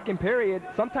to the second period,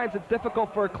 sometimes it's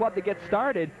difficult for a club to get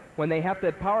started when they have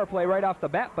to power play right off the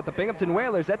bat. But the Binghamton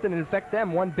Whalers, that didn't affect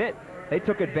them one bit. They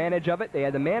took advantage of it. They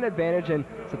had the man advantage, and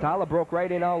Satala broke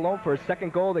right in all alone for his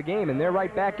second goal of the game, and they're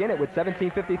right back in it with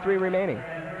 17:53 remaining.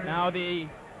 Now the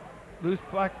loose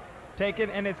puck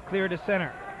taken, and it's clear to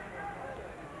center.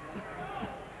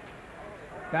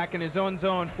 Back in his own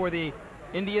zone for the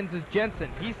Indians is Jensen.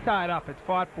 He's tied up. It's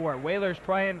fought for. Whalers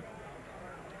try and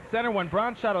center one.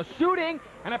 Brown shuttle shooting,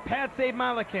 and a pad save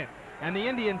Molikin. And the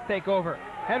Indians take over.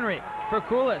 Henry for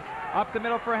Koulis. Up the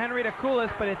middle for Henry to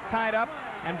Koulis, but it's tied up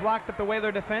and blocked at the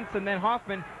Whaler defense, and then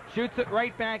Hoffman shoots it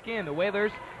right back in. The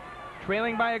Whalers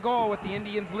trailing by a goal with the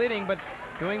Indians leading, but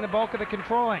doing the bulk of the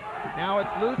controlling. Now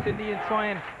it's loose. Indians try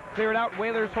and clear it out.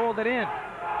 Whalers hold it in.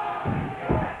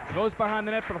 Goes behind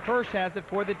the net, but Hirsch has it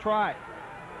for the try.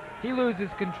 He loses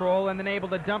control and then able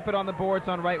to dump it on the boards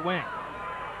on right wing.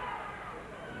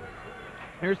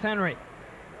 Here's Henry.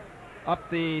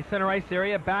 Up the center ice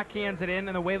area, backhands it in,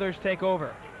 and the Whalers take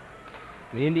over.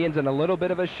 The Indians in a little bit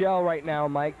of a shell right now,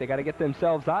 Mike. They got to get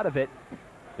themselves out of it.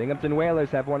 Binghamton Whalers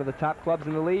have one of the top clubs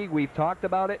in the league. We've talked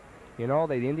about it. You know,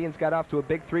 the Indians got off to a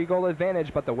big 3-goal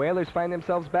advantage, but the Whalers find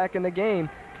themselves back in the game.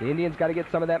 The Indians got to get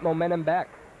some of that momentum back.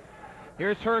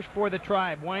 Here's Hirsch for the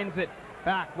Tribe. Winds it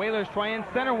back. Whalers try and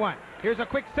center one. Here's a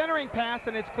quick centering pass,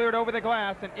 and it's cleared over the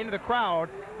glass and into the crowd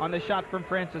on the shot from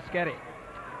Franciscetti.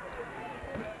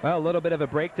 Well, a little bit of a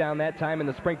breakdown that time in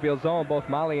the Springfield zone. Both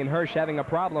Molly and Hirsch having a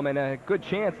problem, and a good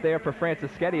chance there for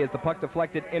Franciscetti as the puck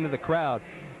deflected into the crowd.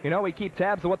 You know, we keep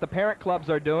tabs of what the parent clubs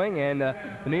are doing, and the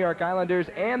New York Islanders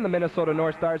and the Minnesota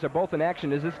North Stars are both in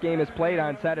action as this game is played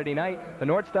on Saturday night. The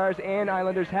North Stars and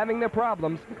Islanders having their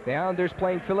problems. The Islanders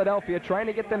playing Philadelphia, trying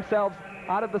to get themselves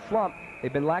out of the slump.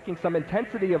 They've been lacking some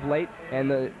intensity of late,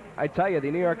 and I tell you,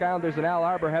 the New York Islanders and Al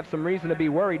Arbor have some reason to be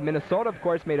worried. Minnesota, of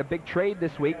course, made a big trade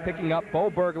this week, picking up Bo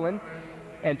Berglund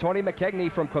and Tony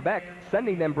McKegney from Quebec,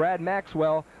 sending them Brad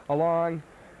Maxwell along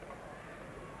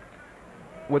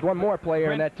with one more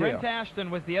player in that deal. Brent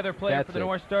Ashton was the other player for the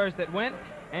North Stars that went,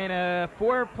 and a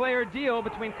 4-player deal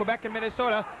between Quebec and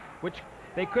Minnesota, which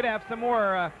they could have some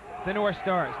more, the North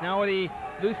Stars. Now the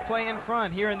loose play in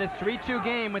front here in this 3-2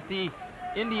 game with the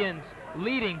Indians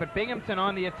leading, but Binghamton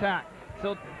on the attack.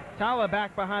 So Tala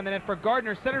back behind the net for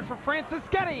Gardner, centered for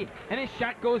Francischetti, and his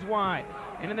shot goes wide.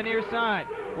 Into the near side,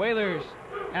 Whalers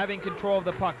having control of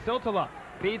the puck. Siltala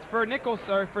feeds for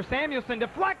for Samuelson,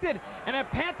 deflected, and a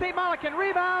Pante Malakin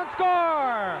rebound,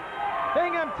 score!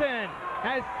 Binghamton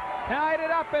has tied it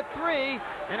up at 3,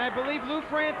 and I believe Lou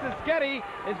Francischetti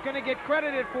is going to get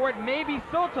credited for it. Maybe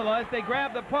Siltala as they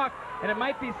grab the puck, and it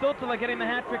might be Siltala getting the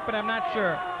hat trick, but I'm not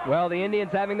sure. Well, the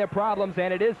Indians having their problems,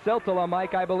 and it is Siltala,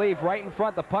 Mike, I believe, right in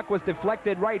front. The puck was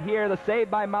deflected right here. The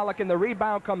save by Malakin. The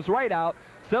rebound comes right out.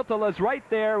 Siltala's right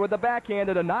there with the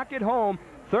backhander to knock it home.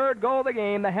 Third goal of the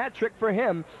game, the hat trick for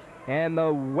him. And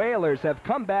the Whalers have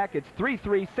come back. It's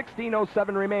 3-3,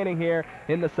 16:07 remaining here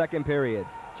in the second period.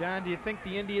 John, do you think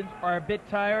the Indians are a bit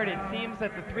tired? It seems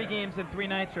that the 3 games in 3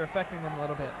 nights are affecting them a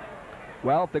little bit.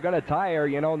 Well, if they're going to tire,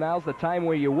 you know, now's the time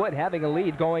where you would, having a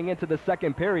lead going into the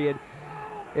second period.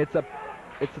 It's a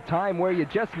time where you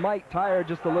just might tire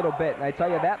just a little bit. And I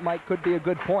tell you, that could be a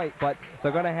good point, but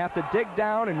they're going to have to dig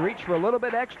down and reach for a little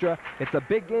bit extra. It's a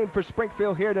big game for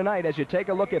Springfield here tonight as you take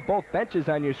a look at both benches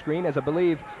on your screen, as I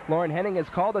believe Lauren Henning has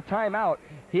called a timeout.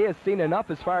 He has seen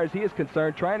enough as far as he is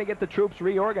concerned, trying to get the troops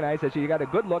reorganized, as you got a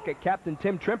good look at Captain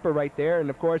Tim Trimper right there, and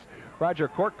of course Roger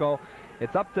Kortko.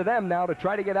 It's up to them now to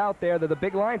try to get out there. They're the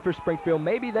big line for Springfield.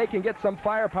 Maybe they can get some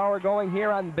firepower going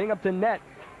here on Binghamton net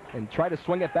and try to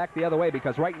swing it back the other way,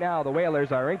 because right now the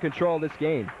Whalers are in control of this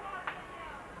game.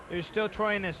 They're still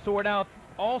trying to sort out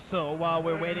also while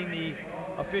we're waiting the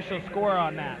official score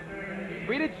on that.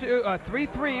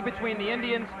 3-3 between the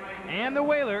Indians and the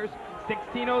Whalers.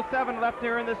 16:07 left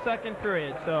here in the second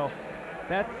period. So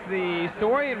that's the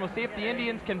story, and we'll see if the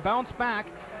Indians can bounce back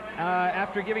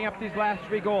after giving up these last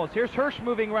 3 goals. Here's Hirsch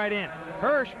moving right in.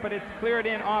 Hirsch, but it's cleared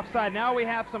in offside. Now we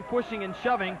have some pushing and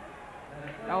shoving.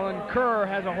 Alan Kerr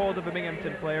has a hold of a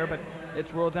Binghamton player, but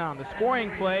it's ruled down. The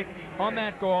scoring play on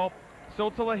that goal,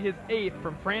 Siltala his 8th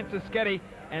from Francischetti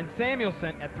and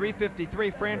Samuelson at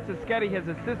 3:53. Francischetti has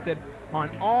assisted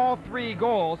on all 3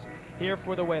 goals here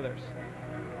for the Whalers.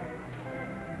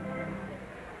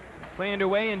 Play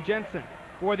underway, and Jensen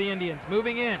for the Indians.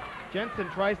 Moving in. Jensen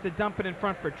tries to dump it in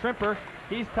front for Trimper.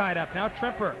 He's tied up. Now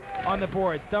Trimper on the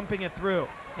boards, dumping it through.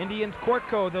 Indians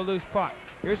Kortko, the loose puck.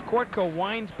 Here's Kortko,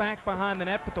 winds back behind the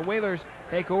net, but the Whalers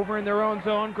take over in their own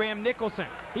zone. Graham Nicholson,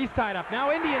 he's tied up.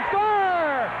 Now Indians score!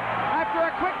 After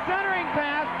a quick centering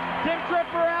pass, Tim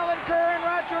Tripper, Alan Kerr, and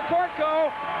Roger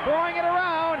Kortko throwing it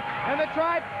around, and the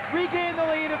Tribe regain the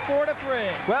lead at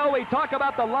 4-3. Well, we talk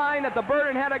about the line that the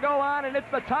Burden had to go on, and it's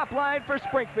the top line for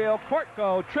Springfield.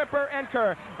 Kortko, Tripper, and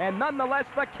Kerr, and nonetheless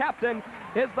the captain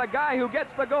is the guy who gets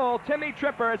the goal, Timmy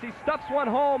Tripper, as he stuffs one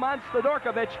home on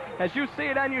Stodorkovich, as you see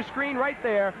it on your screen right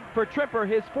there. For Tripper,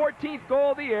 his 14th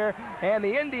goal of the year, and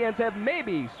the Indians have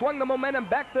maybe swung the momentum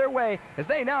back their way as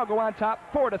they now go on top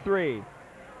 4-3.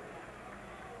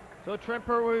 So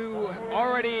Trimper, who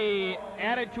already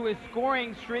added to his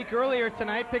scoring streak earlier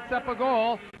tonight, picks up a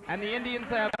goal, and the Indians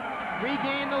have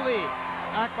regained the lead.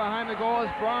 Back behind the goal is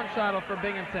Braunschattel for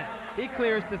Binghamton. He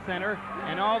clears the center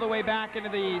and all the way back into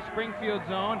the Springfield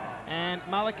zone, and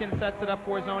Malakin sets it up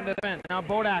for his own defense. Now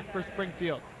Bodak for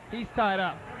Springfield. He's tied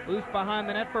up. Loose behind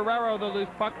the net, Ferrero the loose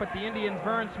puck, but the Indians'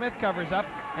 Vern Smith covers up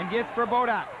and gets for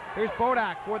Bodak. Here's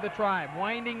Bodak for the Tribe,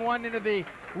 winding one into the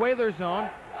Whaler zone.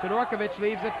 Todorkovich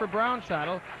leaves it for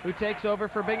Braunschattel, who takes over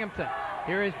for Binghamton.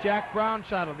 Here is Jack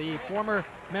Braunschattel, the former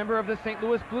member of the St.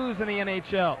 Louis Blues in the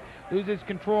NHL. Loses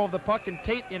control of the puck, and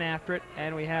Tate in after it,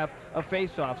 and we have a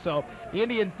face-off. So the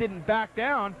Indians didn't back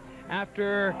down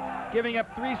after giving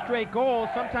up 3 straight goals.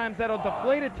 Sometimes that'll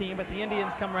deflate a team, but the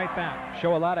Indians come right back.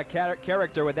 Show a lot of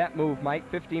character with that move, Mike.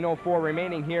 15:04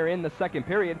 remaining here in the second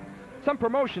period. Some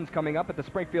promotions coming up at the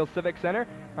Springfield Civic Center.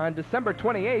 On December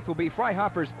 28th will be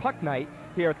Freihoffer's Puck Night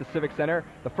here at the Civic Center.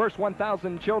 The first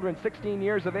 1,000 children 16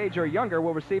 years of age or younger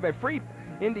will receive a free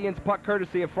Indians puck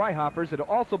courtesy of Freihoffer's. It'll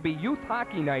also be Youth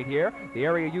Hockey Night here. The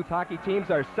area youth hockey teams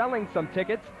are selling some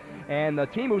tickets, and the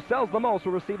team who sells the most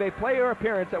will receive a player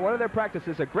appearance at one of their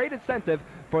practices, a great incentive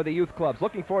for the youth clubs.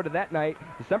 Looking forward to that night,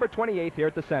 December 28th here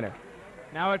at the center.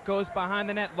 Now it goes behind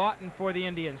the net. Lawton for the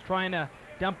Indians, trying to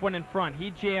dump one in front. He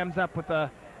jams up with a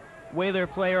Whaler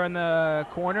player in the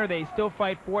corner. They still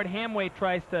fight for it. Hamway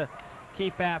tries to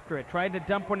keep after it. Tried to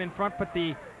dump one in front, but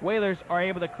the Whalers are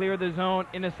able to clear the zone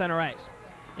into center ice.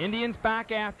 Indians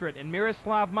back after it, and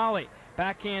Miroslav Mali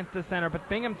backhands to center, but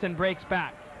Binghamton breaks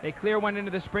back. They clear one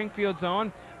into the Springfield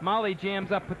zone. Mali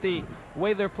jams up with the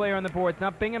Whaler player on the boards.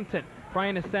 Now Binghamton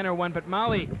trying to center one, but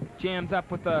Mali jams up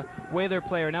with the Whaler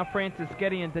player. Now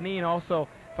Francischetti and Deneen also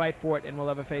fight for it, and we'll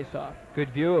have a face-off.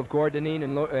 Good view of Gord Deneen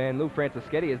and Lou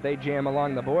Francischetti as they jam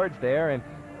along the boards there, and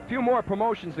few more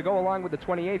promotions to go along with the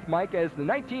 28th, Mike, as the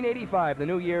 1985, the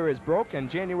new year is broke, and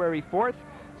January 4th,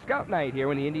 Scout Night here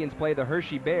when the Indians play the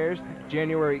Hershey Bears.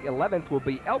 January 11th will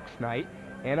be Elks Night.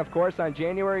 And, of course, on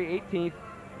January 18th,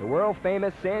 the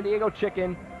world-famous San Diego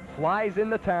Chicken flies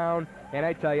into town. And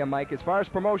I tell you, Mike, as far as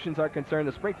promotions are concerned,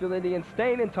 the Springfield Indians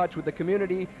staying in touch with the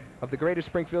community of the greater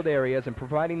Springfield areas and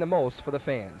providing the most for the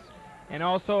fans. And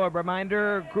also a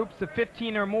reminder, groups of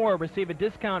 15 or more receive a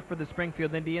discount for the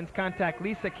Springfield Indians. Contact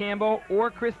Lisa Campbell or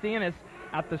Chris Deanis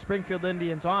at the Springfield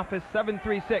Indians office,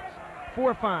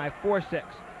 736-4546.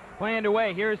 Play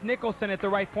underway. Here's Nicholson at the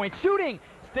right point, shooting.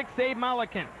 Stick save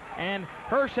Mulliken. And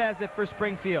Hirsch has it for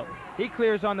Springfield. He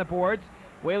clears on the boards.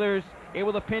 Whalers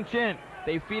able to pinch in.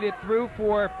 They feed it through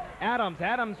for Adams.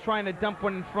 Adams trying to dump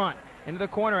one in front. Into the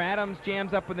corner, Adams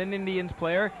jams up with an Indians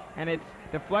player, and it's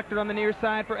deflected on the near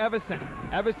side for Everson.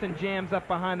 Everson jams up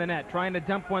behind the net, trying to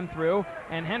dump one through,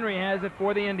 and Henry has it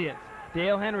for the Indians.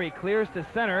 Dale Henry clears to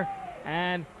center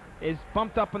and is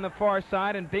bumped up on the far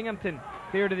side, and Binghamton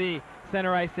clear to the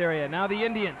center ice area. Now the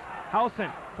Indians.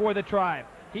 Howson for the Tribe.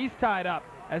 He's tied up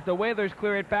as the Whalers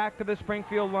clear it back to the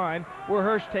Springfield line, where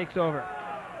Hirsch takes over.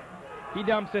 He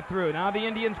dumps it through. Now the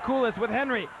Indians. Coolis with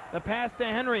Henry. The pass to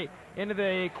Henry into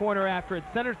the corner after it's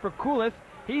centered for Coolis.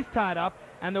 He's tied up,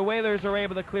 and the Whalers are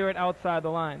able to clear it outside the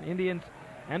line. Indians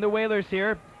and the Whalers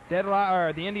here.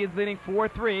 The Indians leading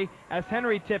 4-3 as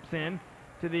Henry tips in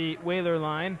to the Whaler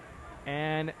line.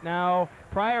 And now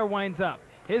Pryor winds up.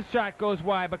 His shot goes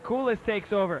wide, but Coolis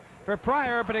takes over for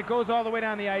Pryor, but it goes all the way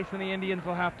down the ice, and the Indians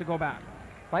will have to go back.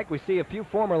 Mike, we see a few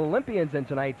former Olympians in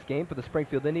tonight's game for the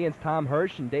Springfield Indians, Tom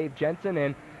Hirsch and Dave Jensen,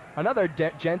 and another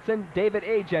Jensen, David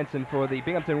A. Jensen for the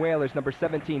Binghamton Whalers, number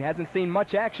 17. Hasn't seen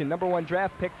much action, number 1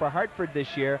 draft pick for Hartford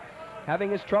this year,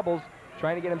 having his troubles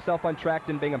trying to get himself on track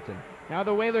in Binghamton. Now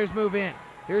the Whalers move in.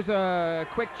 Here's a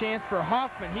quick chance for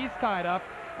Hoffman. He's tied up,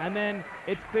 and then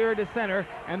it's clear to center,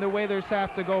 and the Whalers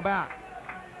have to go back.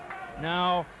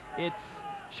 Now it's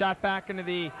shot back into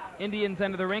the Indians'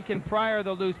 end of the rink, and Pryor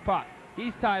the loose puck.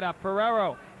 He's tied up.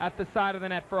 Ferrero at the side of the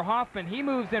net for Hoffman. He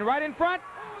moves in right in front.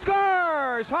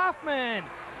 Scores! Hoffman!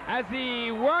 As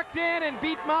he worked in and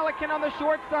beat Mulliken on the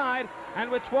short side. And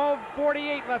with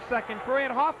 12:48 left second period,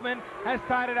 Hoffman has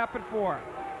tied it up at 4.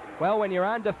 Well, when you're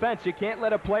on defense, you can't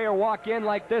let a player walk in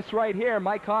like this right here.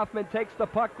 Mike Hoffman takes the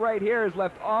puck right here, is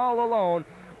left all alone,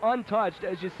 untouched,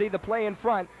 as you see the play in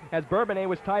front, as Bourbonnais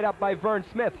was tied up by Vern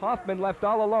Smith. Hoffman left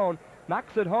all alone,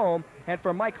 knocks it home, and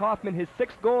for Mike Hoffman, his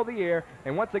 6th goal of the year,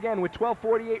 and once again, with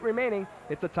 12:48 remaining,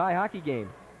 it's a tie hockey game.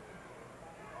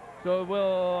 So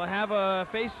we'll have a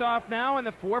face-off now in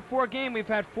the 4-4 game. We've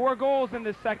had 4 goals in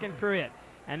the second period.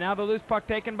 And now the loose puck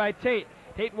taken by Tate.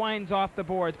 Tate winds off the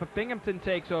boards, but Binghamton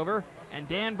takes over, and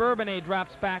Dan Bourbonnais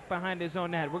drops back behind his own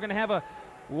net. We're going to have a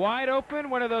wide open,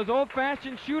 one of those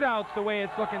old-fashioned shootouts the way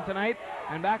it's looking tonight.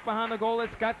 And back behind the goal,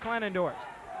 it's got Kleinendorf.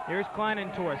 Here's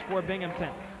Kleinendorf for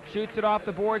Binghamton. Shoots it off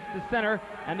the boards to center,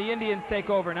 and the Indians take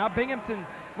over. Now Binghamton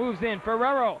moves in.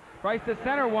 Ferrero tries to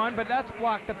center one, but that's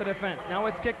blocked at the defense. Now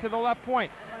it's kicked to the left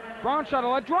point. Brown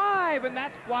shuttle, a drive, and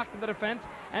that's blocked at the defense,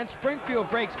 and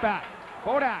Springfield breaks back.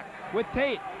 Bodak with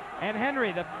Tate and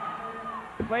Henry. The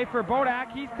play for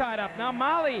Bodak. He's tied up. Now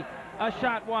Molly, a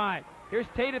shot wide. Here's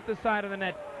Tate at the side of the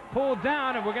net. Pulled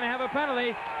down, and we're going to have a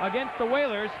penalty against the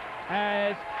Whalers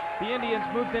as the Indians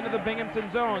moved into the Binghamton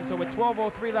zone. So with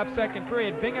 12:03 left second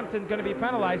period, Binghamton's going to be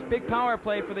penalized. Big power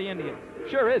play for the Indians.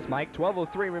 Sure is, Mike.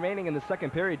 12:03 remaining in the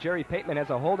second period. Jerry Pateman has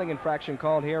a holding infraction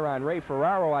called here on Ray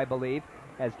Ferraro, I believe,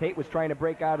 as Tate was trying to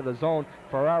break out of the zone.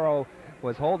 Ferraro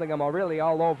was holding him really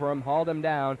all over him, hauled him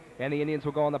down, and the Indians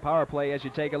will go on the power play as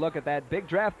you take a look at that big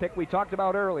draft pick we talked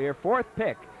about earlier. 4th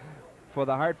pick for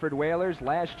the Hartford Whalers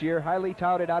last year, highly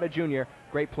touted out of junior.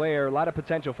 Great player, a lot of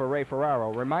potential for Ray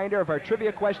Ferraro. Reminder of our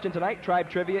trivia question tonight. Tribe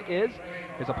trivia is,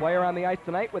 there's a player on the ice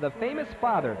tonight with a famous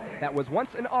father that was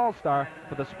once an all-star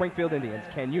for the Springfield Indians.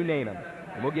 Can you name him?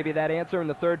 And we'll give you that answer in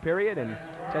the 3rd period and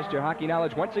test your hockey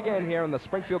knowledge once again here on the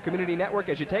Springfield Community Network.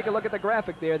 As you take a look at the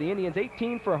graphic there, the Indians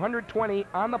 18 for 120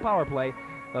 on the power play,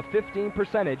 a 15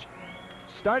 percentage,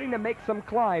 starting to make some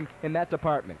climb in that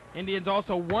department. Indians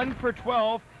also 1 for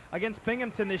 12 against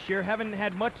Binghamton this year. Haven't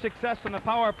had much success on the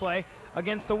power play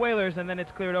against the Whalers, and then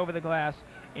it's cleared over the glass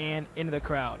and into the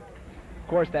crowd. Of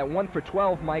course, that 1 for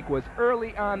 12, Mike, was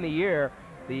early on the year.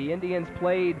 The Indians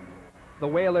played the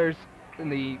Whalers in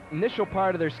the initial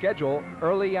part of their schedule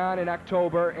early on in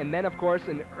October, and then, of course,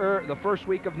 in the first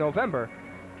week of November.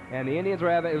 And the Indians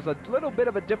were having, it was a little bit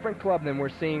of a different club than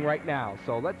we're seeing right now.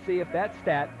 So let's see if that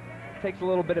stat takes a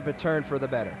little bit of a turn for the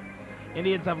better.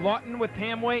 Indians have Lawton with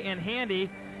Hamway and Handy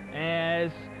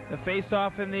as the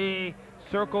face-off in the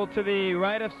circle to the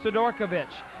right of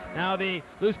Sidorkovich. Now the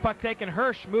loose puck taken,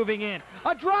 Hirsch moving in.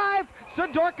 A drive,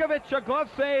 Sidorkovich, a glove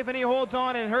save, and he holds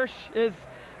on, and Hirsch is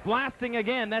blasting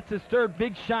again. That's his third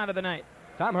big shot of the night.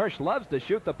 Tom Hirsch loves to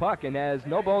shoot the puck and has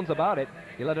no bones about it.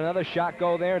 He let another shot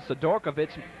go there, and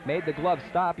Sidorkovich made the glove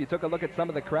stop. You took a look at some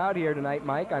of the crowd here tonight,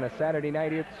 Mike, on a Saturday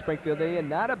night here at the Springfield Indians.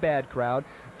 Not a bad crowd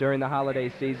during the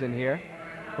holiday season here.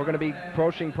 We're going to be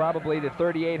approaching probably the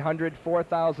 3,800,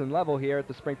 4,000 level here at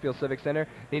the Springfield Civic Center.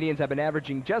 The Indians have been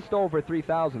averaging just over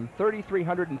 3,000.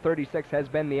 3,336 has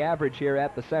been the average here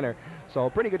at the center. So a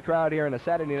pretty good crowd here on a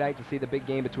Saturday night to see the big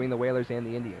game between the Whalers and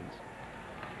the Indians.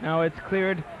 Now it's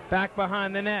cleared back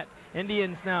behind the net.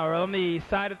 Indians now are on the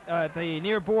side of the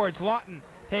near boards. Lawton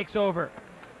takes over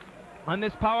on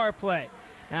this power play.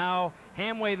 Now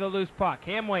Hamway the loose puck.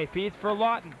 Hamway feeds for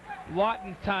Lawton.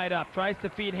 Lawton tied up, tries to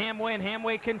feed Hamway, and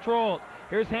Hamway controlled.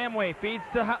 Here's Hamway, feeds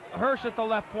to Hirsch at the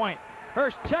left point.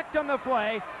 Hirsch checked on the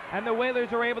play, and the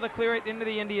Whalers are able to clear it into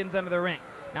the Indians under the ring.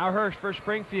 Now Hirsch for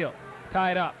Springfield,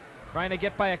 tied up, trying to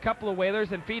get by a couple of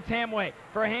Whalers, and feeds Hamway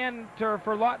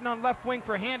for Lawton on left wing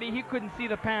for Handy. He couldn't see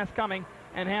the pass coming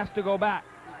and has to go back.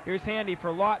 Here's Handy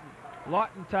for Lawton.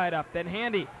 Lawton tied up. Then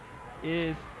Handy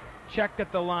is checked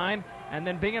at the line, and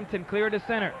then Binghamton cleared to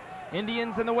center.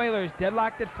 Indians and the Whalers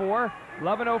deadlocked at 4.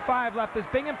 11:05 left as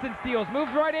Binghamton steals,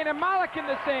 moves right in, and Malik in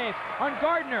the save on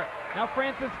Gardner. Now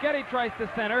Francischetti tries to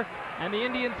center, and the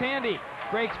Indians' Handy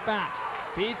breaks back,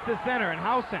 feeds to center, and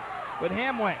Housen with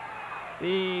Hamway.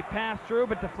 The pass through,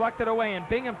 but deflected away, and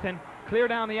Binghamton clear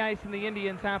down the ice, and the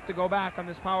Indians have to go back on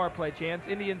this power play chance.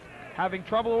 Indians having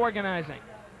trouble organizing.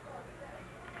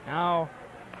 Now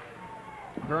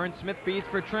Vern Smith feeds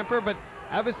for Trimper, but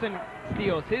Everson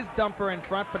steals his dumper in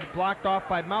front, but blocked off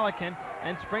by Malikin,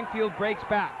 and Springfield breaks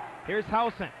back. Here's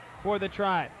Housen for the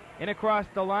Tribe. In across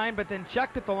the line, but then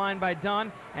checked at the line by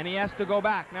Dunn, and he has to go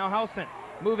back. Now Housen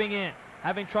moving in,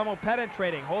 having trouble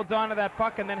penetrating, holds on to that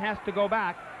puck, and then has to go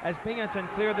back as Binghamton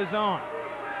clear the zone.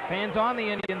 Fans on the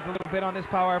Indians a little bit on this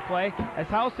power play as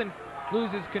Housen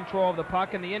loses control of the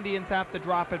puck, and the Indians have to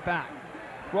drop it back.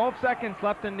 12 seconds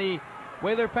left in the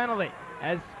Whaler penalty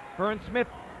as Vern Smith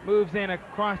moves in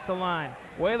across the line.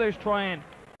 Whalers try and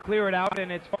clear it out,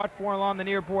 and it's fought for along the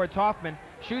near boards. Hoffman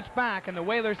shoots back, and the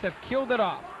Whalers have killed it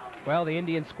off. Well, the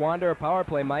Indians squander a power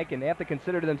play, Mike, and they have to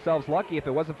consider themselves lucky. If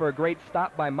it wasn't for a great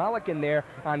stop by Malikin there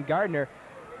on Gardner,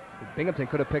 Binghamton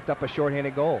could have picked up a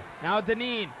shorthanded goal. Now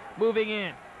Deneen moving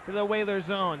in to the Whaler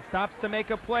zone. Stops to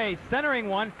make a play. Centering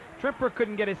one. Trimper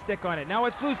couldn't get his stick on it. Now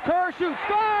it's loose. Kerr shoots.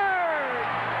 Scores!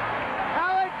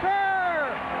 Alan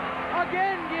Kerr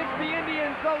again gives the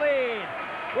Indians the lead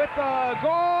with a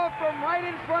goal from right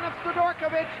in front of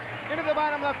Sidorkovich into the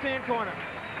bottom left-hand corner.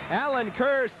 Alan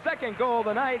Kerr's second goal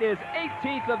tonight is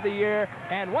 18th of the year,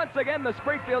 and once again the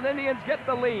Springfield Indians get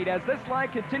the lead as this line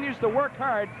continues to work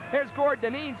hard. Here's Gord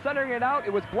Deneen centering it out.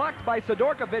 It was blocked by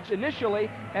Sidorkovich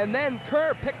initially, and then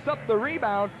Kerr picks up the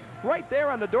rebound right there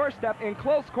on the doorstep in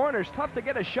close corners. Tough to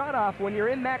get a shot off when you're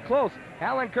in that close.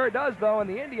 Alan Kerr does, though, and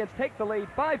the Indians take the lead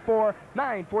 5-4,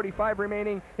 9:45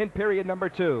 remaining in period number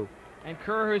 2. And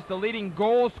Kerr, who's the leading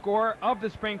goal scorer of the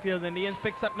Springfield Indians,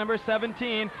 picks up number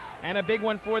 17, and a big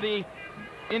one for the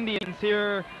Indians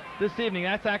here this evening.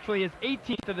 That's actually his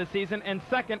 18th of the season and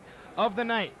second of the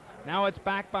night. Now it's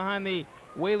back behind the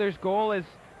Whalers' goal as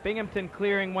Binghamton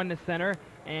clearing one to center,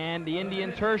 and the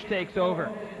Indians' Hirsch takes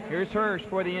over. Here's Hirsch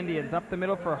for the Indians, up the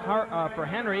middle for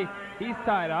Henry. He's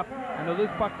tied up, and the loose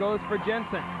puck goes for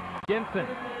Jensen. Jensen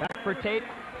back for Tate.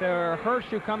 To Hirsch,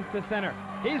 who comes to center.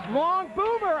 He's long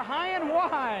boomer, high and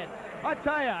wide. I'll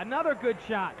tell you, another good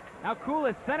shot. Now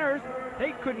Koulis centers.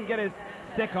 Tate couldn't get his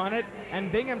stick on it,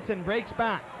 and Binghamton breaks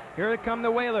back. Here come the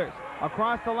Whalers.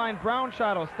 Across the line,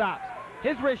 Brownshottle stops.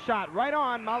 His wrist shot right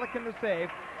on, Malikin the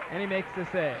save, and he makes the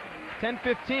save.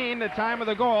 10:15, the time of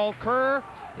the goal. Kerr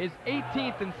is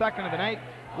 18th and second of the night.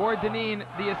 Gord Deneen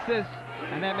the assist,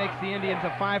 and that makes the Indians a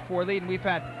 5-4 lead. And we've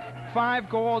had 5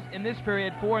 goals in this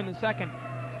period, 4 in the second.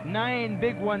 9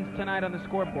 big ones tonight on the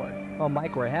scoreboard. Well,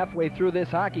 Mike, we're halfway through this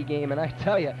hockey game, and I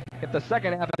tell you, if the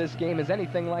second half of this game is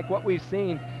anything like what we've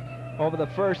seen over the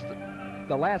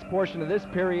last portion of this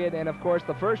period, and of course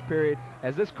the first period,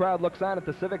 as this crowd looks on at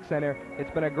the Civic Center,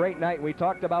 it's been a great night. We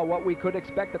talked about what we could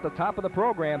expect at the top of the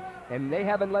program, and they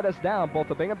haven't let us down. Both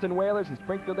the Binghamton Whalers and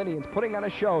Springfield Indians putting on a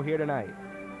show here tonight.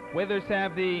 Whalers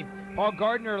have the Paul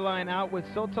Gardner line out with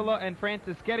Sotolo and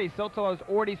Francischetti. Sotolo's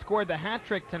already scored the hat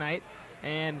trick tonight,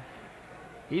 and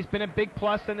he's been a big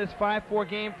plus in this 5-4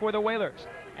 game for the Whalers.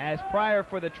 As Pryor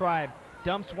for the Tribe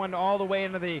dumps one all the way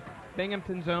into the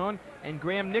Binghamton zone, and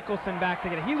Graham Nicholson back to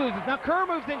get it. He loses. Now Kerr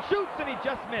moves in, shoots, and he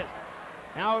just missed.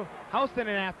 Now Housen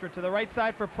in after to the right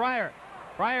side for Pryor.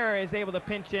 Pryor is able to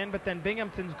pinch in, but then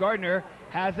Binghamton's Gardner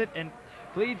has it and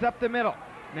flees up the middle.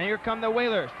 Now here come the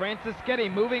Whalers.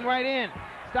 Francischetti moving right in.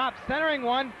 Stops, centering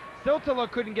one.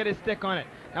 Siltala couldn't get his stick on it.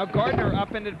 Now Gardner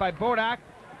upended by Bodak.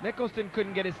 Nicholson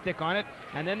couldn't get his stick on it.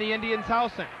 And then the Indians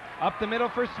Howson. Up the middle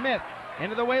for Smith.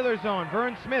 Into the Whaler zone.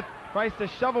 Vern Smith tries to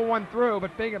shovel one through,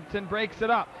 but Binghamton breaks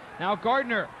it up. Now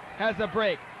Gardner has a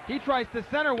break. He tries to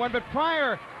center one, but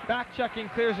Pryor back-checking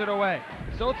clears it away.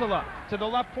 Siltala to the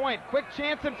left point. Quick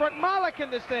chance in front.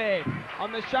 Malakin the save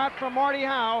on the shot from Marty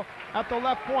Howe at the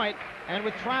left point. And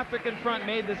with traffic in front,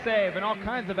 made the save, and all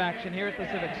kinds of action here at the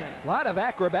Civic Center. A lot of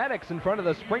acrobatics in front of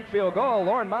the Springfield goal.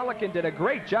 Lauren Malakin did a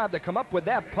great job to come up with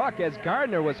that puck as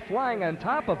Gardner was flying on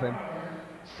top of him.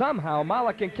 Somehow,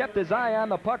 Malakin kept his eye on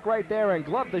the puck right there and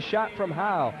gloved the shot from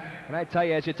Howe. And I tell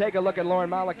you, as you take a look at Lauren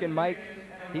Malakin, Mike,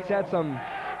 he's had some...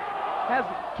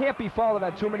 can't be falling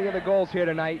on too many of the goals here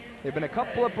tonight. There have been a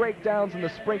couple of breakdowns in the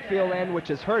Springfield end, which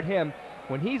has hurt him.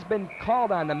 When he's been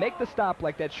called on to make the stop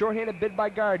like that shorthanded bid by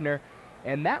Gardner,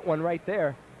 and that one right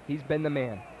there, he's been the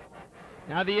man.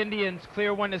 Now the Indians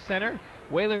clear one to center.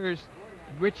 Whalers'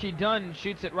 Richie Dunn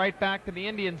shoots it right back to the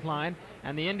Indians line,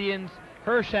 and the Indians,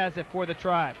 Hirsch has it for the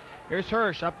Tribe. Here's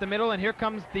Hirsch up the middle, and here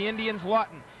comes the Indians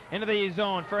Lawton into the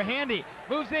zone for Handy.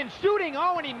 Moves in, shooting,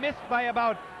 oh, and he missed by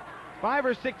about 5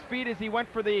 or 6 feet as he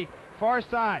went for the far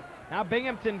side. Now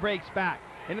Binghamton breaks back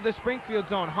into the Springfield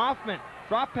zone. Hoffman,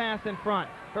 drop pass in front.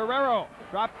 Ferrero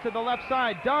drops to the left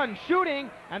side. Dunn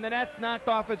shooting, and the net's knocked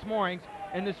off its moorings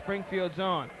in the Springfield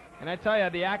zone. And I tell you,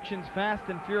 the action's fast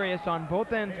and furious on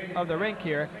both ends of the rink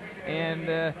here, and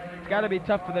it's got to be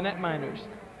tough for the netminders.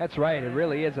 That's right, it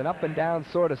really is an up and down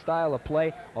sort of style of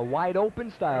play, a wide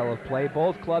open style of play.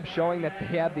 Both clubs showing that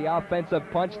they have the offensive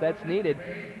punch that's needed,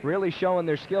 really showing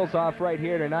their skills off right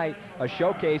here tonight, a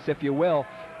showcase if you will.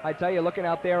 I tell you, looking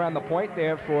out there on the point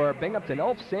there for Binghamton,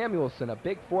 Ulf Samuelson, a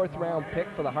big 4th round pick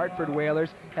for the Hartford Whalers,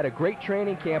 had a great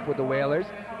training camp with the Whalers,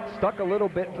 stuck a little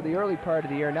bit for the early part of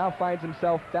the year, now finds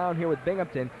himself down here with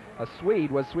Binghamton. A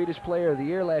Swede, was Swedish Player of the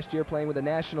Year last year playing with the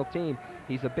national team.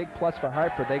 He's a big plus for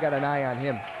Hartford. They got an eye on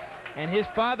him. And his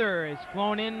father is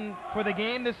flown in for the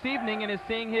game this evening and is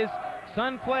seeing his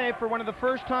son play for one of the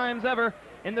first times ever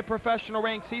in the professional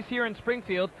ranks. He's here in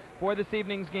Springfield for this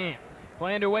evening's game.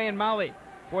 Play underway in Mali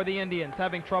for the Indians,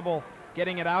 having trouble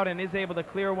getting it out, and is able to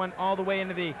clear one all the way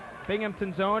into the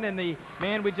Binghamton zone, and the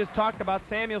man we just talked about,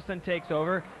 Samuelson, takes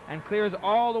over and clears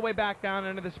all the way back down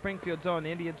into the Springfield zone. The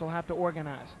Indians will have to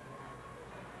organize.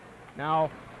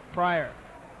 Now Pryor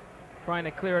trying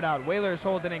to clear it out. Whalers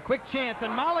hold it in. Quick chance,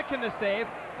 and Malakin the save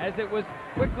as it was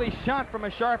quickly shot from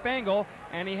a sharp angle,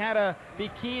 and he had to be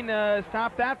keen to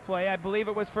stop that play. I believe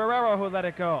it was Ferrero who let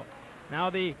it go. Now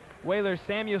the Whalers,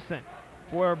 Samuelson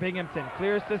for Binghamton,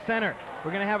 clears to center.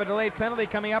 We're going to have a delayed penalty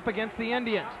coming up against the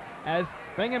Indians as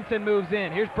Binghamton moves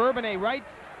in. Here's Bourbonnais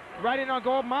right in on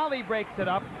goal. Molly breaks it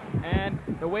up, and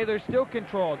the Whalers still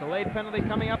control. Delayed penalty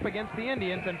coming up against the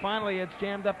Indians, and finally it's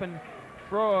jammed up and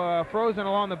frozen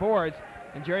along the boards.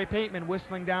 And Jerry Pateman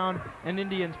whistling down an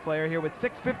Indians player here with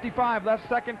 6:55 left,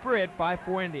 second period,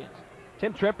 5-4 Indians.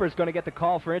 Tim Tripper's going to get the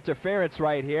call for interference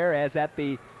right here, as at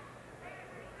the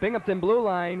Binghamton blue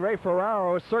line, Ray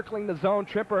Ferraro is circling the zone.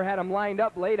 Tripper had him lined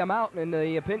up, laid him out, and in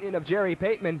the opinion of Jerry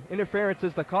Pateman, interference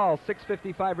is the call.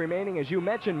 6:55 remaining, as you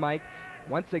mentioned, Mike.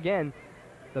 Once again,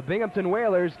 the Binghamton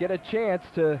Whalers get a chance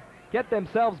to get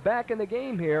themselves back in the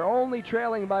game here, only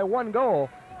trailing by 1 goal.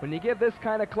 When you give this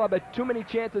kind of club too many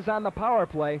chances on the power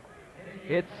play,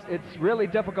 it's really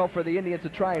difficult for the Indians to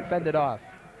try and fend it off.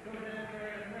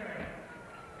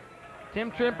 Tim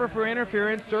Tripper for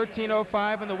interference,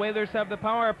 13:05, and the Whalers have the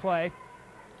power play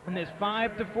in this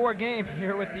 5-4 game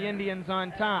here with the Indians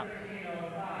on top.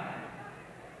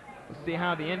 We'll see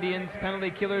how the Indians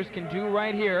penalty killers can do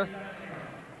right here.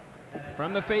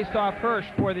 From the face-off, Hirsch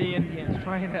for the Indians,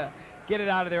 trying to get it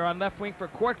out of there on left wing for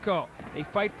Kortko. They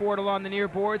fight for it along the near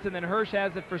boards, and then Hirsch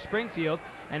has it for Springfield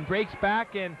and breaks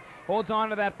back and holds on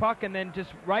to that puck and then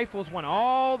just rifles one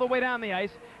all the way down the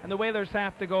ice, and the Whalers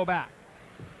have to go back.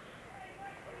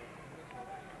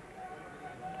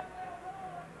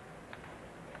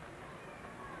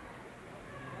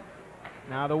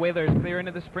 Now the Whalers clear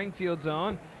into the Springfield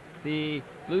zone. The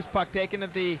loose puck taken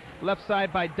at the left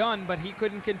side by Dunn, but he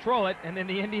couldn't control it, and then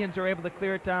the Indians are able to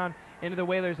clear it down into the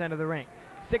Whalers' end of the rink.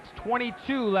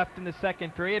 6:22 left in the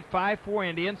second period, 5-4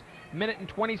 Indians. Minute and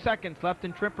 20 seconds left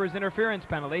in Tripper's interference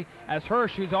penalty as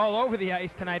Hirsch, who's all over the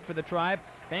ice tonight for the Tribe,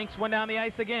 banks one down the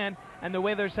ice again, and the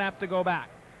Whalers have to go back.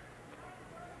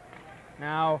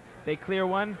 Now they clear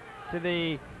one to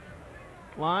the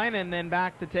line, and then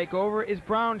back to take over is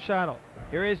Brown Shuttle.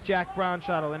 Here is Jack Brown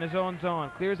Shuttle in his own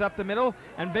zone. Clears up the middle,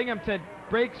 and Binghamton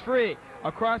breaks free.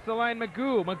 Across the line,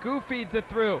 Magoo feeds it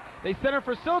through. They center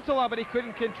for Siltala, but he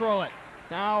couldn't control it.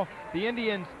 Now the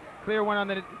Indians clear one on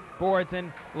the boards,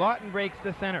 and Lawton breaks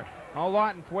the center. Now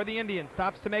Lawton for the Indians,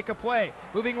 stops to make a play.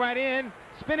 Moving right in,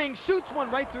 spinning, shoots one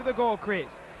right through the goal crease.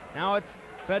 Now it's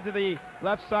fed to the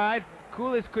left side.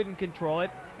 Coolis couldn't control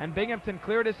it, and Binghamton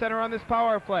cleared his center on this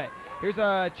power play. Here's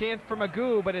a chance for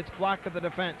Magoo, but it's blocked at the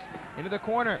defense. Into the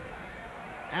corner.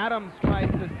 Adams tries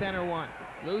to center one.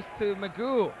 Loose to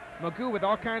Magoo. Magoo with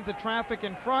all kinds of traffic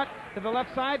in front. To the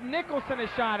left side, Nicholson is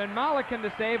shot, and Malakin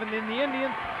to save, and then the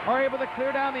Indians are able to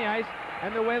clear down the ice,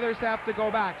 and the Whalers have to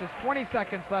go back. Just 20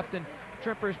 seconds left in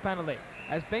Tripper's penalty.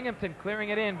 As Binghamton clearing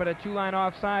it in, but a two-line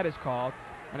offside is called,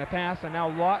 and a pass, and now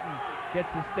Lawton gets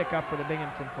his stick up for the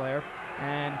Binghamton player,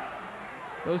 and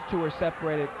those two are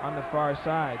separated on the far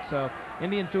side. So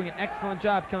Indians doing an excellent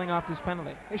job killing off this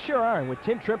penalty. They sure are, and with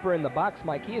Tim Tripper in the box,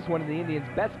 Mike, he is one of the Indians'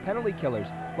 best penalty killers.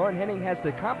 Lauren Henning has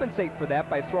to compensate for that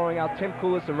by throwing out Tim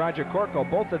Coolis and Roger Corco.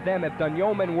 Both of them have done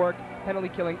yeoman work penalty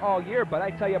killing all year, but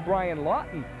I tell you, Brian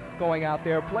Lawton going out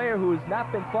there, a player who has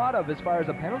not been thought of as far as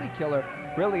a penalty killer,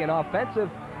 really an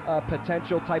offensive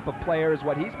potential type of player is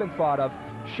what he's been thought of,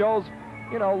 shows,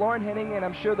 you know, Lauren Henning, and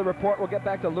I'm sure the report will get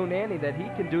back to Lou Nanny, that he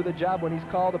can do the job when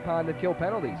he's called upon to kill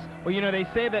penalties. Well, you know, they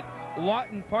say that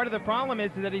Lawton, part of the problem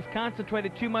is that he's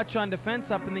concentrated too much on defense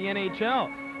up in the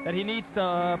NHL, that he needs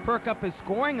to perk up his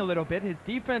scoring a little bit. His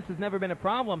defense has never been a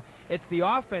problem. It's the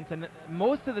offense, and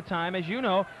most of the time, as you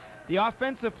know, the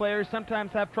offensive players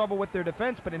sometimes have trouble with their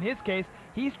defense, but in his case,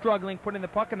 he's struggling putting the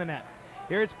puck in the net.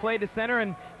 Here it's played to center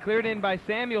and cleared in by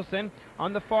Samuelson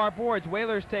on the far boards.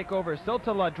 Whalers take over.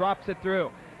 Siltala drops it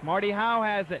through. Marty Howe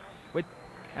has it. With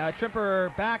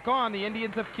Tripper back on, the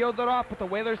Indians have killed it off, but the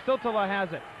Whalers, Siltala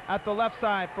has it at the left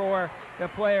side for the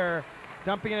player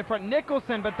dumping it in front.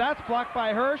 Nicholson, but that's blocked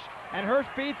by Hirsch, and Hirsch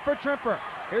feeds for Tripper.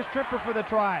 Here's Tripper for the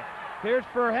try. Here's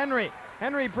for Henry.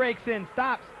 Henry breaks in,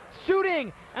 stops,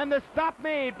 shooting, and the stop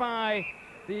made by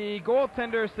the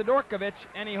goaltender Sidorkovich,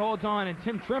 and he holds on, and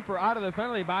Tim Tripper out of the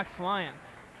penalty box flying.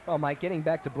 Well, Mike, getting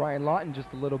back to Brian Lawton just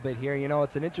a little bit here, you know,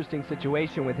 it's an interesting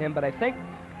situation with him, but I think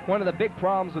one of the big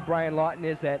problems with Brian Lawton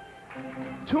is that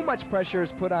too much pressure is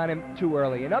put on him too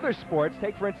early. In other sports,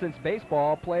 take for instance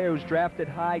baseball, a player who's drafted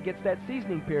high gets that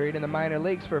seasoning period in the minor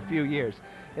leagues for a few years.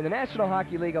 In the National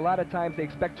Hockey League, a lot of times they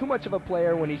expect too much of a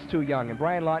player when he's too young. And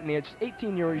Brian Lawton is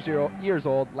 18 years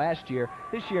old last year,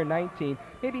 this year 19.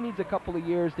 Maybe needs a couple of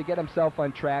years to get himself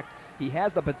on track. He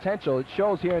has the potential. It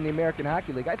shows here in the American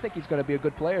Hockey League. I think he's going to be a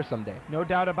good player someday. No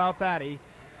doubt about that. He,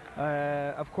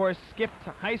 of course, skipped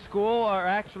high school, or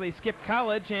actually skipped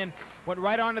college, and went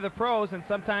right on to the pros, and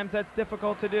sometimes that's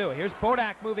difficult to do. Here's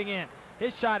Bodak moving in.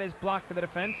 His shot is blocked for the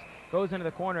defense, goes into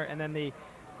the corner, and then the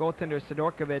goaltender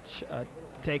Sidorkovich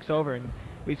takes over. And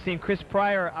we've seen Chris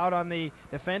Pryor out on the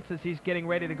defense as he's getting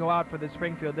ready to go out for the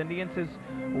Springfield Indians. His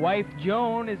wife,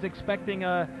 Joan, is expecting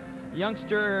a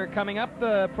youngster coming up,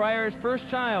 the Pryor's first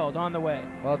child on the way.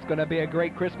 Well, it's going to be a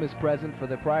great Christmas present for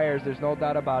the Pryors, there's no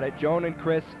doubt about it. Joan and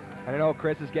Chris, I know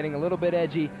Chris is getting a little bit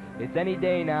edgy. It's any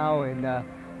day now, and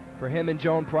for him and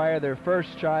Joan Pryor, their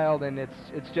first child, and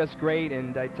it's just great.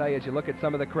 And I tell you, as you look at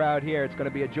some of the crowd here, it's going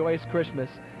to be a joyous Christmas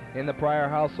in the Pryor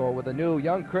household with a new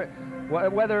young,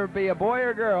 whether it be a boy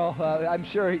or girl, I'm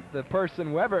sure the person,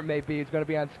 whoever it may be, is going to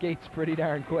be on skates pretty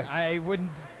darn quick. I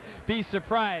wouldn't be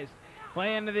surprised.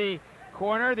 Play into the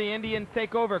corner, the Indians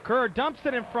take over. Kerr dumps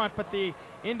it in front, but the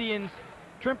Indians,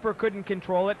 Tripper couldn't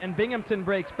control it, and Binghamton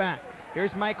breaks back.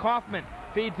 Here's Mike Hoffman,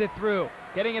 feeds it through.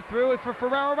 Getting it through is for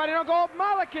Ferraro, ready to go.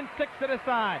 Malakin sticks it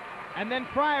aside. And then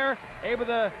Pryor able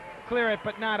to clear it,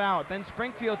 but not out. Then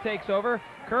Springfield takes over.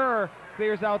 Kerr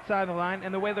clears outside the line,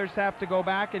 and the Whalers have to go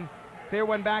back and clear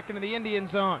one back into the Indian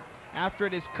zone. After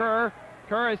it is Kerr.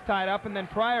 Kerr is tied up, and then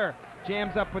Pryor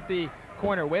jams up with the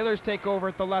corner. Whalers take over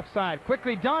at the left side.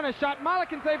 Quickly done, a shot.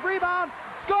 Malakin save, rebound,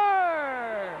 score!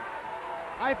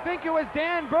 I think it was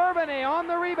Dan Bourbonnais on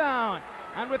the rebound.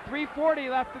 And with 3:40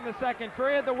 left in the second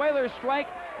period, the Whalers strike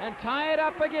and tie it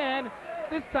up again,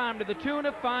 this time to the tune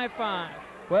of 5-5.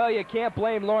 Well, you can't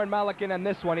blame Lauren Malakin on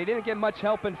this one. He didn't get much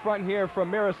help in front here from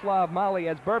Miroslav Mali,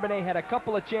 as Bourbonnais had a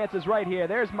couple of chances right here.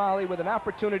 There's Mali with an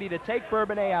opportunity to take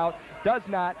Bourbonnais out. Does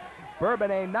not.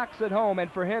 Bourbonnais knocks it home, and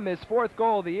for him, his fourth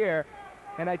goal of the year.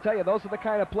 And I tell you, those are the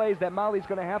kind of plays that Mali's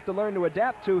going to have to learn to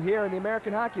adapt to here in the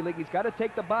American Hockey League. He's got to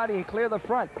take the body and clear the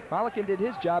front. Malakin did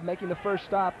his job making the first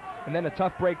stop, and then a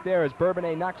tough break there as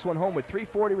Bourbonnais knocks one home with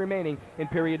 3:40 remaining in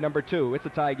period number 2. It's a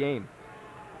tie game.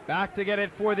 Back to get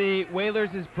it for the Whalers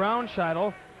is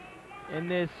Brownscheitel. in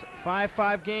this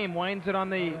 5-5 game. Winds it on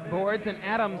the boards, and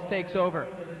Adams takes over.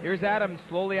 Here's Adams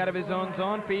slowly out of his own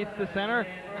zone, feeds to center,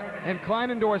 and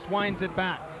Kleinendorf winds it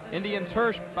back. Indians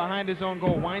Hirsch behind his own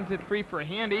goal, winds it free for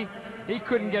Handy. He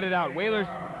couldn't get it out. Whalers,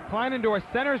 Kleinendorf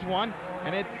centers one,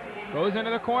 and it goes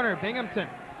into the corner. Binghamton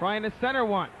trying to center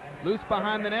one. Loose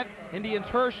behind the net. Indians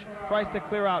Hirsch tries to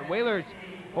clear out. Whalers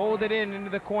hold it into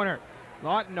the corner.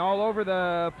 Lawton all over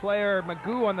the player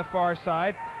Magoo on the far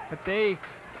side, but they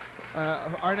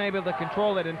aren't able to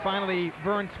control it, and finally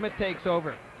Vern Smith takes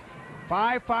over.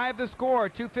 5-5 the score,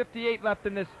 2:58 left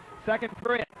in this second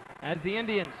period as the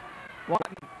Indians,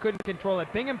 Lawton couldn't control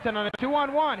it. Binghamton on a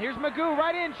 2-on-1. Here's Magoo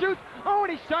right in, shoots. Oh,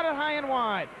 and he shot it high and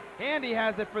wide. Handy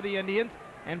has it for the Indians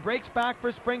and breaks back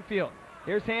for Springfield.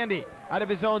 Here's Handy out of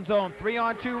his own zone.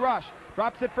 3-on-2 rush.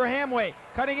 Drops it for Hamway.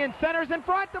 Cutting in, centers in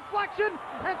front. Deflection.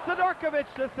 And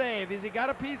Sidorkovich to save as he got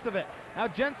a piece of it. Now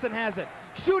Jensen has it.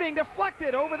 Shooting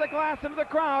deflected over the glass into the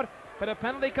crowd. But a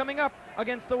penalty coming up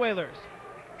against the Whalers.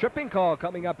 Tripping call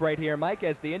coming up right here, Mike,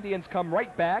 as the Indians come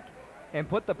right back and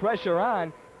put the pressure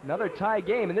on. Another tie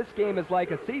game. And this game is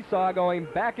like a seesaw going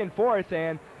back and forth.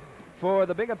 And for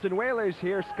the Binghamton Whalers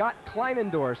here, Scott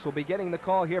Kleinendorf will be getting the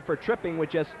call here for tripping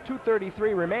with just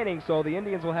 2:33 remaining, so the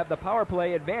Indians will have the power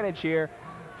play advantage here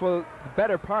for the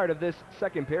better part of this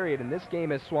second period. And this game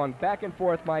has swung back and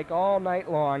forth, Mike, all night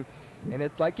long. And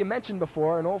it's like you mentioned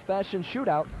before, an old-fashioned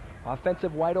shootout,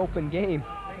 offensive wide-open game.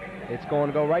 It's going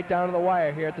to go right down to the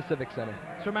wire here at the Civic Center.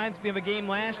 This reminds me of a game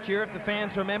last year, if the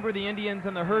fans remember, the Indians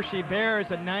and the Hershey Bears,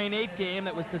 a 9-8 game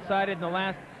that was decided in the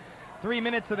last 3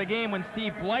 minutes of the game when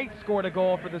Steve Blight scored a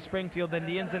goal for the Springfield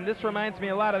Indians, and this reminds me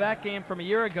a lot of that game from a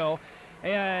year ago.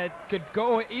 It could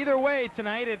go either way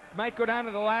tonight. It might go down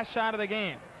to the last shot of the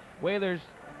game. Whalers,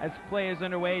 as play is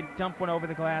underway, dump one over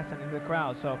the glass and into the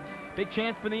crowd. So big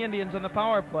chance for the Indians on the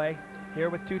power play here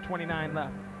with 2:29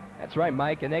 left. That's right,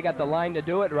 Mike, and they got the line to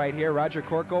do it right here. Roger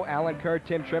Corco, Alan Kerr,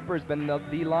 Tim Tripper has been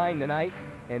the line tonight,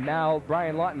 and now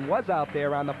Brian Lawton was out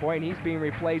there on the point. He's being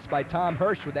replaced by Tom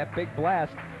Hirsch with that big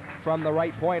blast from the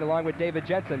right point, along with David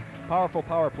Jensen. Powerful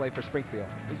power play for Springfield.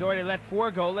 He's already let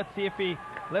 4 go. Let's see if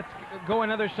let's go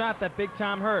another shot, that big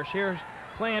Tom Hirsch. Here's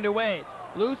play underway.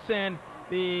 Loose, and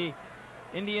the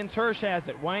Indians Hirsch has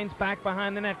it. Winds back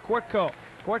behind the net. Kortko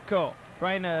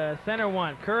trying to center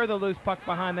one. Kerr the loose puck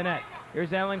behind the net.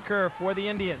 Here's Alan Kerr for the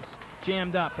Indians.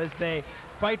 Jammed up as they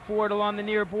fight for it along the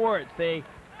near boards. They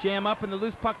jam up, and the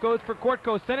loose puck goes for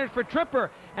Kortko. Centered for Tripper,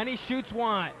 and he shoots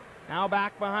wide. Now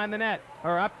back behind the net,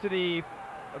 or up to the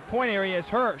point area is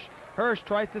Hirsch. Hirsch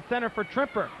tries to center for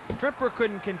Tripper. Tripper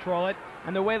couldn't control it,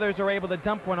 and the Whalers are able to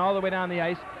dump one all the way down the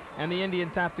ice, and the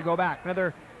Indians have to go back.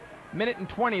 Another minute and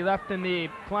 20 left in the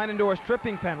Kleinendorf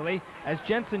tripping penalty as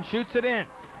Jensen shoots it in.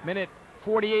 Minute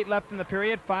 48 left in the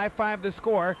period, 5-5 the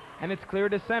score, and it's clear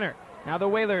to center. Now the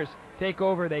Whalers take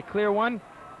over. They clear one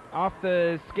off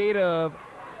the skate of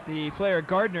the player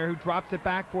Gardner, who drops it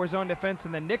back for his own defense,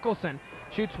 and then Nicholson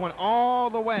shoots one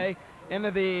all the way into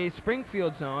the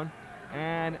Springfield zone,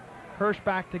 and Hirsch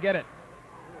back to get it.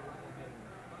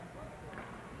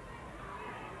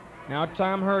 Now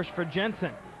Tom Hirsch for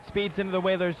Jensen. Speeds into the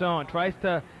Whalers zone. Tries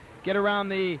to get around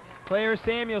the player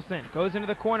Samuelson. Goes into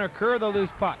the corner. Kerr the loose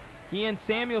puck. He and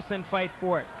Samuelson fight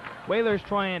for it. Whalers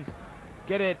try and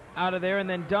get it out of there, and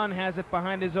then Dunn has it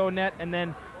behind his own net, and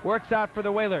then works out for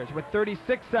the Whalers with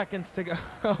 36 seconds to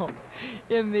go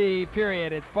in the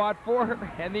period. It's fought for,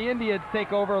 and the Indians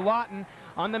take over. Lawton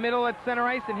on the middle at center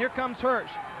ice, and here comes Hirsch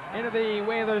into the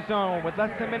Whalers zone with less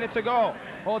than a minute to go.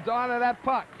 Holds on to that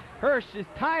puck. Hirsch is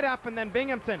tied up, and then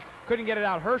Binghamton couldn't get it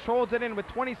out. Hirsch holds it in with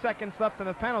 20 seconds left in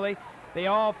the penalty. They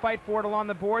all fight for it along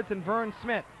the boards, and Vern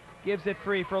Smith gives it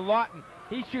free for Lawton.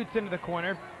 He shoots into the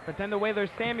corner, but then the Whalers'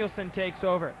 Samuelson takes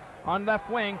over on left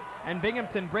wing, and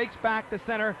Binghamton breaks back to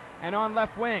center and on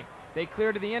left wing. They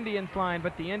clear to the Indians line,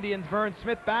 but the Indians' Vern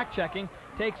Smith back checking,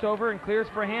 takes over and clears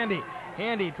for Handy.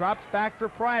 Handy drops back for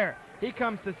Pryor. He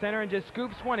comes to center and just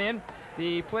scoops one in.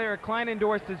 The player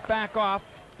Kleinendorf is back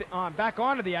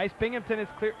onto the ice. Binghamton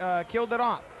has killed it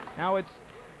off. Now it's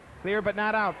clear but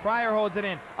not out. Pryor holds it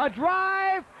in. A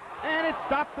drive, and it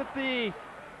stopped at the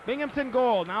Binghamton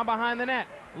goal. Now behind the net.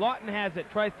 Lawton has it,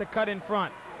 tries to cut in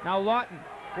front. Now Lawton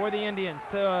for the Indians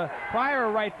to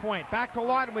Pryor right point. Back to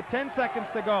Lawton with 10 seconds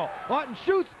to go. Lawton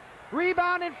shoots,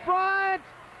 rebound in front.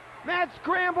 Mad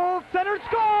scramble, center,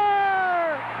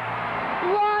 score!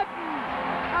 Lawton,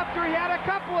 after he had a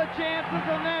couple of chances,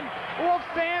 and then Wolf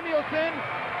Samuelson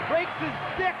breaks his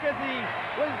stick as he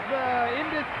was in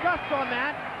disgust on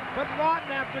that. But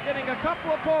Lawton, after getting a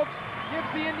couple of pokes, gives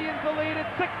the Indians the lead at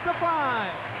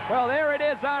 6-5. Well, there it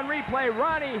is on replay.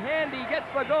 Ronnie Handy gets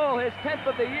the goal, his 10th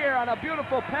of the year, on a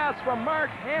beautiful pass from Mark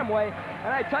Hamway. And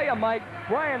I tell you, Mike,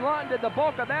 Brian Lawton did the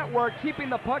bulk of that work, keeping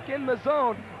the puck in the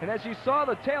zone. And as you saw,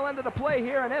 the tail end of the play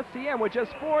here in SCM with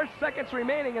just 4 seconds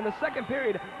remaining in the second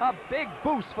period, a big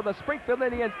boost for the Springfield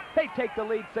Indians. They take the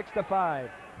lead 6-5.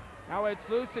 Now it's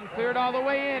loose and cleared all the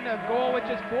way in. A goal with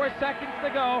just 4 seconds to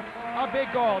go. A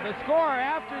big goal. The score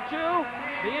after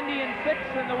 2, the Indians 6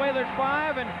 and the Whalers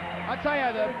 5. And I'll tell you,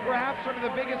 perhaps one of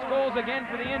the biggest goals again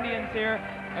for the Indians here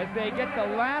as they get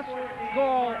the last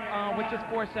goal with just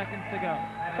 4 seconds to go.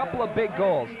 A couple of big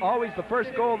goals. Always the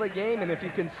first goal of the game, and if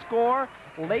you can score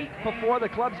late before the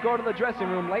clubs go to the dressing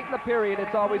room, late in the period,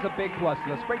 it's always a big plus.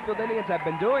 And the Springfield Indians have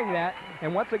been doing that,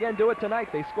 and once again do it tonight.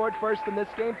 They scored first in this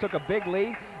game, took a big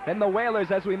lead. Then the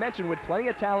Whalers, as we mentioned, with plenty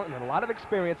of talent and a lot of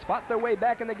experience, fought their way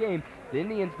back in the game. The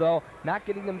Indians, though, not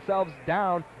getting themselves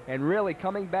down and really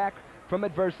coming back from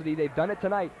adversity. They've done it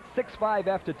tonight, 6-5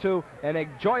 after 2, an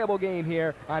enjoyable game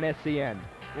here on SCN.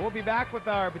 We'll be back with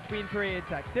our between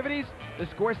periods activities. The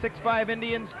score 6-5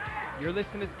 Indians. You're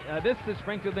listening to this is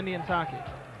Springfield Indians hockey.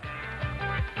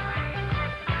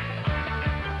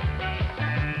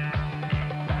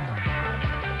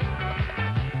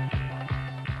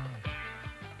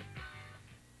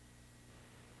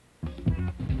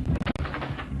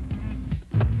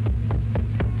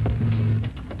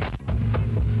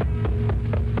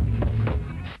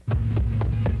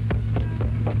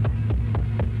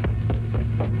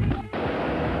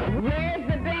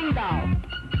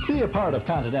 Be a part of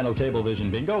Continental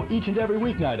Cablevision Bingo each and every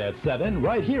weeknight at 7,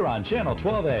 right here on Channel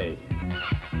 12A.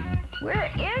 Where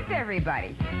is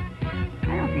everybody? I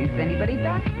don't see anybody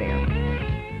back there.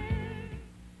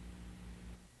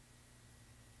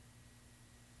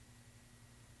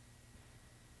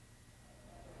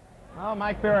 Well,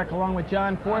 Mike Barrick along with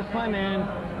John Forsland,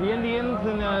 and the Indians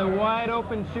in a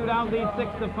wide-open shootout lead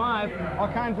 6-5. All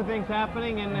kinds of things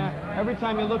happening, and every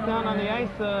time you look down on the ice,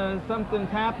 something's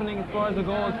happening as far as the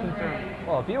goal is concerned.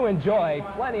 Well, if you enjoy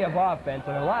plenty of offense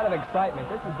and a lot of excitement,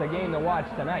 this is the game to watch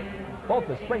tonight. Both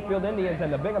the Springfield Indians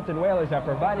and the Binghamton Whalers are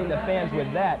providing the fans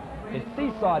with that. It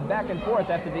seesawed back and forth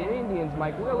after the Indians,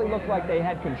 Mike, really looked like they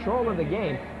had control of the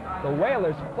game. The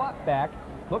Whalers fought back.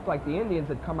 Looked like the Indians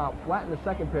had come out flat in the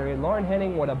second period. Lauren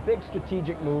Henning with a big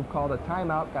strategic move, called a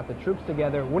timeout, got the troops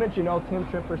together. Wouldn't you know, Tim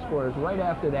Tripper scores right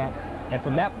after that. And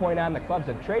from that point on, the clubs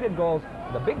have traded goals.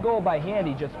 The big goal by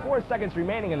Handy, just 4 seconds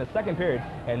remaining in the second period,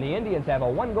 and the Indians have a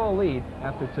 1-goal lead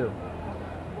after 2.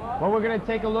 Well, we're going to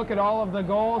take a look at all of the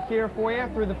goals here for you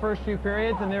through the first 2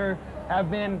 periods, and there have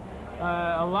been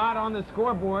a lot on the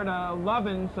scoreboard,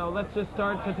 11, so let's just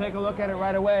start to take a look at it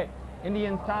right away.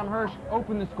 Indians, Tom Hirsch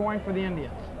opened the scoring for the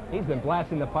Indians. He's been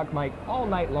blasting the puck, Mike, all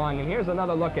night long, and here's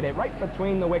another look at it right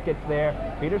between the wickets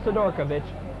there. Peter Sidorkovich,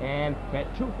 and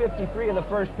at 2:53 of the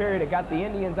first period, it got the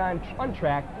Indians on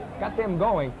track, got them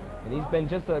going, and he's been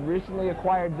just recently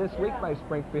acquired this week by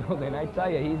Springfield, and I tell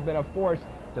you, he's been a force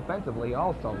defensively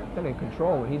also. Been in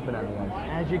control when he's been on the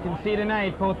ice. As you can see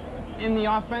tonight, both in the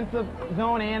offensive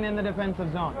zone and in the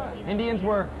defensive zone. Indians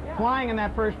were flying in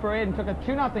that first period and took a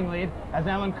 2-0 lead as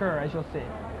Alan Kerr, as you'll see.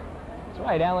 That's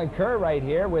right, Alan Kerr right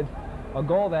here with a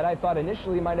goal that I thought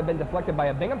initially might have been deflected by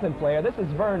a Binghamton player. This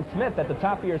is Vern Smith at the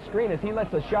top of your screen as he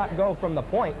lets a shot go from the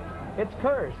point. It's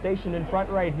Kerr stationed in front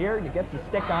right here. He gets a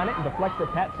stick on it and deflects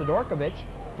it Pat Sidorkovich.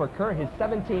 For Kerr, his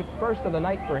 17th first of the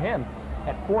night for him.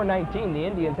 At 4:19, the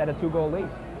Indians had a 2-goal lead.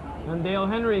 And Dale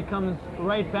Henry comes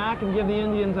right back and give the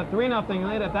Indians a 3-0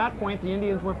 lead. At that point, the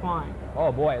Indians were flying.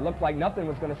 Oh, boy, it looked like nothing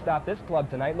was going to stop this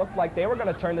club tonight. Looked like they were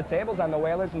going to turn the tables on the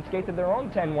Whalers and skate to their own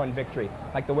 10-1 victory,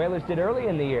 like the Whalers did early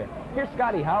in the year. Here's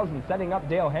Scotty Housen setting up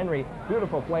Dale Henry.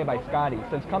 Beautiful play by Scotty.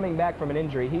 Since coming back from an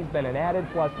injury, he's been an added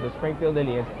plus to the Springfield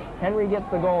Indians. Henry gets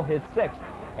the goal, his 6th.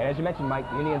 And as you mentioned, Mike,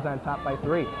 the Indians on top by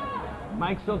 3.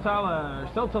 Mike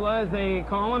Siltala, as they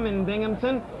call him in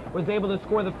Binghamton, was able to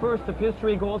score the first of his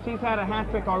 3 goals. He's had a hat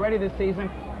trick already this season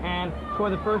and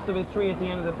scored the first of his 3 at the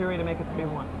end of the period to make it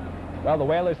 3-1. Well, the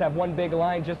Whalers have one big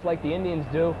line just like the Indians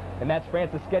do, and that's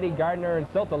Francischetti, Gardner,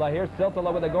 and Siltala. Here's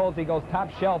Siltala with the goals. He goes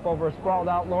top shelf over a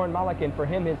sprawled-out Lauren Mulliken for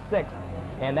him, his 6th.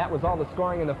 And that was all the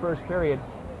scoring in the first period.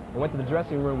 And went to the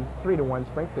dressing room 3-1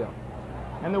 Springfield.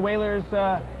 And the Whalers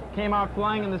came out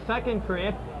flying in the second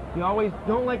period. You always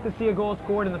don't like to see a goal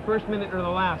scored in the first minute or the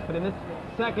last, but in this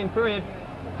second period,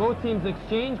 both teams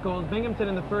exchanged goals. Binghamton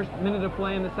in the first minute of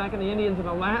play, and the second, the Indians in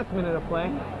the last minute of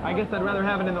play. I guess I'd rather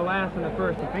have it in the last than the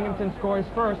first. If Binghamton scores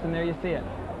first, and there you see it.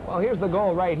 Well, here's the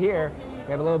goal right here.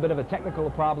 We have a little bit of a technical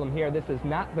problem here. This is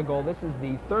not the goal. This is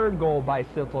the 3rd goal by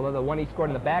Siltala, the one he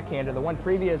scored in the backhander. The one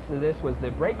previous to this was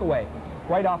the breakaway.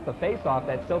 right off the face-off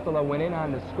that Siltala went in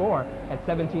on to score at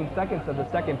 17 seconds of the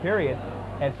second period.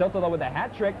 And Siltala with a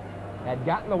hat trick had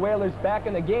gotten the Whalers back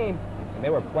in the game, and they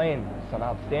were playing some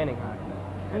outstanding hockey.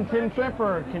 And Tim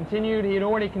Tripper continued, he had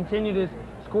already continued his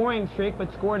scoring streak,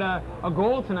 but scored a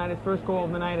goal tonight, his first goal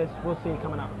of the night, as we'll see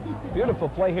coming up. Beautiful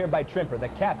play here by Tripper, the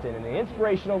captain and the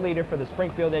inspirational leader for the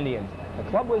Springfield Indians. The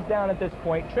club was down at this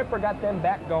point. Tripper got them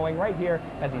back going right here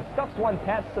as he stuffs one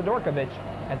past Sidorkovich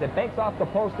as it banks off the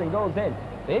post and goes in.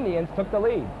 The Indians took the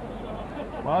lead.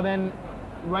 Well, then,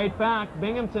 right back,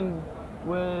 Binghamton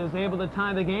was able to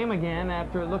tie the game again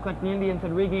after it looked like the Indians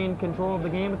had regained control of the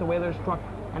game, but the Whalers struck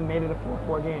and made it a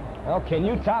 4-4 game. Well, can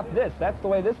you top this? That's the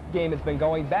way this game has been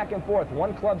going, back and forth.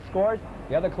 One club scores,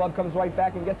 the other club comes right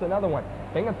back and gets another one.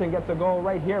 Binghamton gets a goal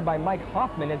right here by Mike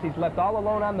Hoffman as he's left all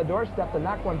alone on the doorstep to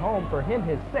knock one home, for him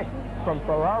his 6th from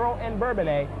Ferraro and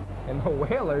Bourbonnais, and the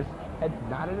Whalers had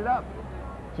knotted it up.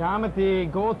 John, but the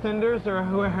goaltenders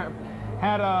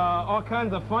had all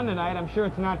kinds of fun tonight. I'm sure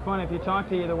it's not fun if you talk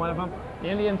to either one of them. The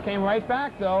Indians came right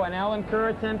back, though, and Alan Kerr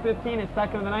at 10-15, his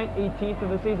second of the night, 18th of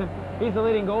the season. He's the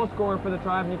leading goal scorer for the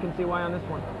Tribe, and you can see why on this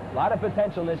one. A lot of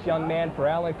potential in this young man for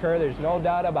Alan Kerr, there's no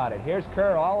doubt about it. Here's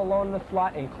Kerr all alone in the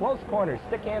slot in close corners,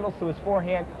 stick handles to his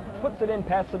forehand, puts it in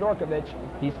past Sidorkovich.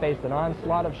 He's faced an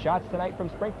onslaught of shots tonight from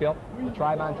Springfield. The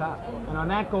Tribe on top. And on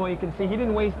that goal, you can see he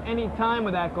didn't waste any time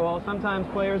with that goal. Sometimes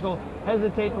players will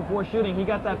hesitate before shooting. He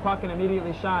got that puck and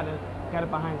immediately shot and got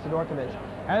it behind Sidorkovich.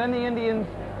 And then the Indians'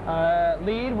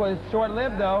 lead was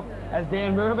short-lived, though, as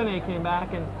Dan Bourbonnais came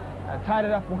back and tied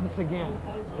it up once again.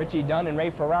 Richie Dunn and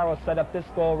Ray Ferraro set up this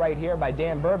goal right here by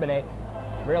Dan Bourbonnais.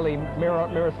 Really,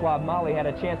 Miroslav Mali had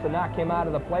a chance to knock him out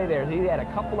of the play there. He had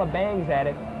a couple of bangs at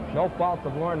it. No fault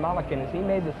of Lauren Mollican as he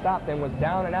made the stop, then was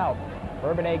down and out.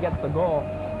 Bourbonnais gets the goal.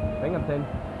 Binghamton,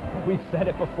 we've said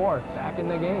it before, back in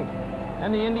the game.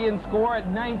 And the Indians score at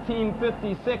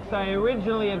 19:56. I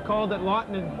originally had called it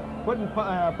Lawton and putting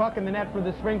puck in the net for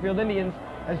the Springfield Indians.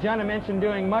 As John mentioned,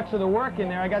 doing much of the work in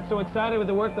there. I got so excited with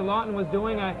the work that Lawton was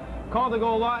doing, I called the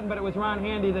goal Lawton, but it was Ron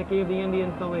Handy that gave the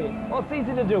Indians the lead. Well, it's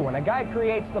easy to do. When a guy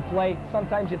creates the play,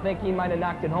 sometimes you think he might have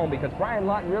knocked it home, because Brian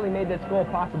Lawton really made this goal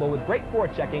possible with great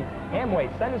forechecking. Hamway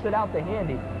sends it out to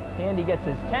Handy. Handy gets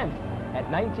his 10th at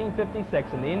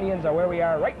 19:56, and the Indians are where we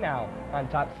are right now, on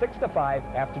top 6-5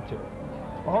 after 2.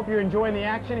 I hope you're enjoying the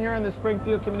action here on the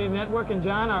Springfield Community Network. And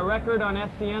John, our record on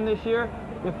SCN this year,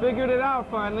 you figured it out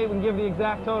finally. We can give the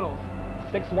exact totals.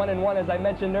 6-1-1, as I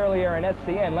mentioned earlier, in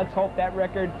SCN. Let's hope that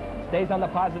record stays on the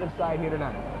positive side here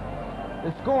tonight.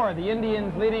 The score, the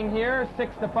Indians leading here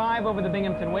 6-5 over the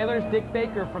Binghamton Whalers. Dick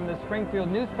Baker from the Springfield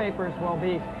newspapers will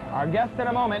be our guest in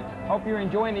a moment. Hope you're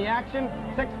enjoying the action.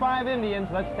 6-5 Indians.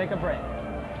 Let's take a break.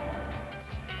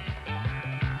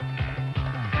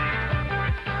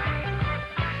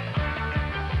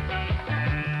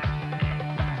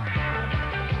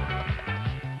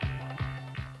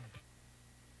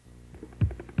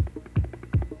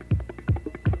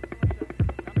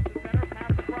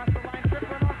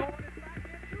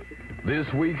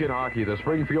 This week in hockey, the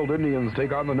Springfield Indians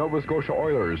take on the Nova Scotia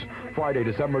Oilers Friday,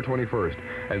 December 21st.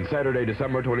 And Saturday,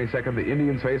 December 22nd, the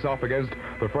Indians face off against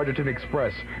the Fredericton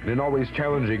Express in an always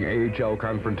challenging AHL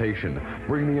confrontation.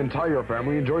 Bring the entire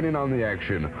family and join in on the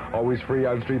action. Always free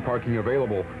on-street parking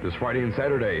available this Friday and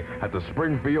Saturday at the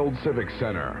Springfield Civic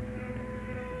Center.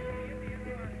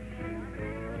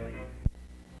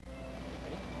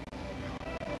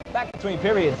 Back between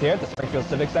periods here at the Springfield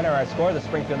Civic Center. Our score, the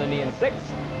Springfield Indians 6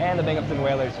 and the Binghamton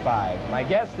Whalers 5. My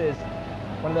guest is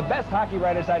one of the best hockey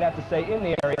writers, I'd have to say, in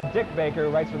the area. Dick Baker,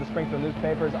 writes for the Springfield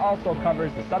newspapers, also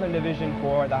covers the Southern Division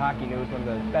for the Hockey News, one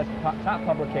of the best top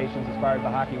publications as far as the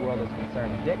hockey world is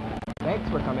concerned. Dick, thanks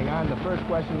for coming on. The first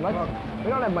question, we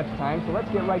don't have much time, so let's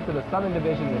get right to the Southern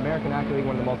Division of the American Hockey League,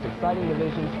 one of the most exciting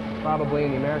divisions probably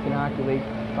in the American Hockey League.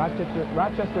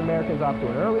 Rochester Americans off to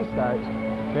an early start.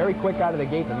 Very quick out of the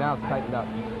gate, but now it's tightened up.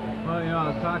 Well, you know, I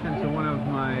was talking to one of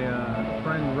my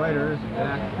friend writers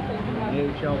back in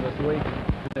the AHL this week.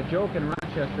 The joke in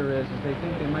Rochester is they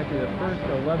think they might be the first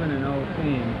 11-0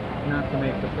 team not to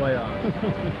make the playoffs.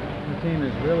 The team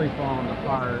is really falling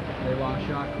apart. They lost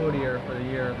Jacques Coutier for the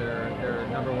year, their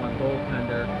 #1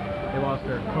 goaltender. They lost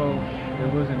their coach.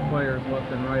 They're losing players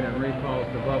left and right on recalls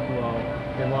to Buffalo.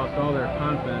 They lost all their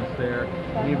confidence there.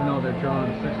 And even though they're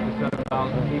drawing 6,000 to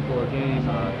 7,000 people a game,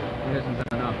 it hasn't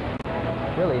been enough.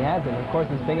 It really hasn't. Of course,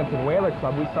 this Binghamton Whaler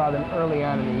Club, we saw them early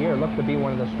on in the year, looked to be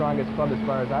one of the strongest clubs as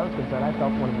far as I was concerned. I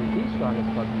felt one of the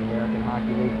strongest clubs in the American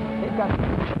Hockey League. They've got,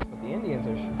 but the Indians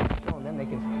are showing them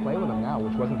they can play with them now,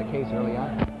 which wasn't the case early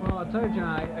on. Well, I'll tell you,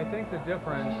 John, I think the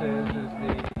difference is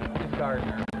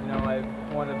Gardner. You know,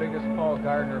 I'm one of the biggest Paul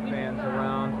Gardner fans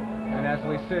around. And as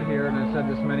we sit here, and I've said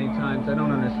this many times, I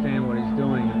don't understand what he's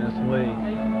doing in this league.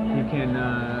 He can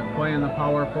play in the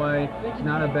power play. He's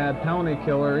not a bad penalty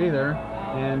killer either.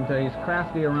 And he's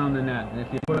crafty around the net. And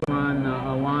if you put him on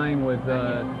a line with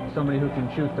somebody who can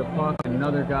shoot the puck and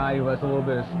another guy who has a little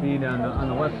bit of speed on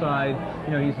the left side,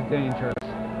 you know, he's dangerous.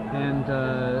 And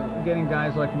getting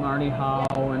guys like Marty Howe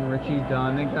and Richie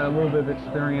Dunn, they've got a little bit of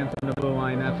experience in the blue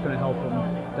line. That's going to help them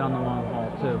down the long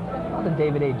haul, too. How the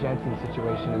David A. Jensen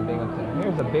situation in Binghamton?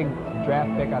 Here's a big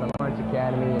draft pick out of Lawrence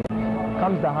Academy. And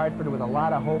comes to Hartford with a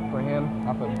lot of hope for him,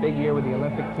 off a big year with the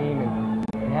Olympic team, and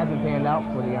it hasn't panned out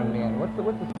for the young man. What's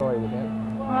the story with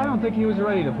him? Well, I don't think he was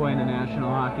ready to play in the National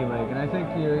Hockey League, and I think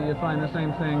you find the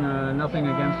same thing.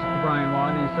 Nothing against Brian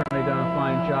Lawton. He's certainly done a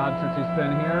fine job since he's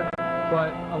been here.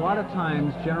 But a lot of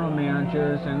times, general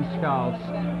managers and scouts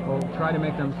will try to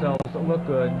make themselves look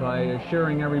good by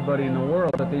assuring everybody in the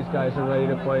world that these guys are ready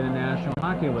to play in the National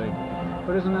Hockey League.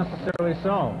 But it isn't necessarily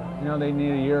so. You know, they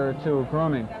need a year or two of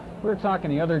grooming. We were talking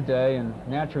the other day, and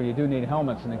naturally you do need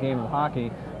helmets in the game of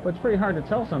hockey, but it's pretty hard to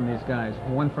tell some of these guys,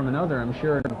 one from another. I'm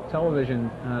sure in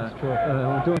television,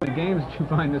 doing the games, you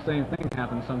find the same thing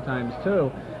happen sometimes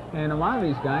too. And a lot of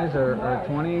these guys are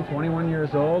 20, 21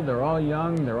 years old. They're all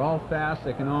young, they're all fast,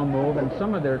 they can all move, and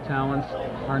some of their talents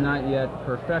are not yet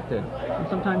perfected. And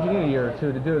sometimes you need a year or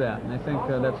two to do that, and I think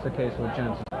that's the case with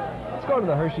Jensen. Let's go to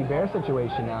the Hershey Bear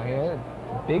situation now here.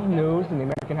 Big news in the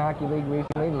American Hockey League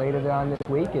recently, later on this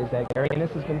week, is that Gary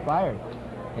Innes has been fired.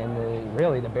 And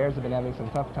really, the Bears have been having some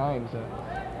tough times.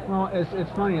 Well,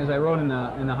 it's funny, as I wrote in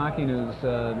the Hockey News,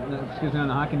 not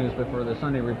the Hockey News, but for the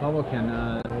Sunday Republican,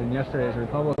 in yesterday's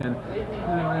Republican,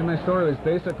 and my story was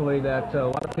basically that a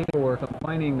lot of people were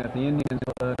complaining that the Indians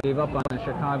gave up on the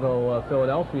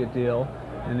Chicago-Philadelphia deal,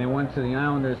 and they went to the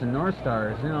Islanders and North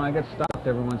Stars. You know, I get stopped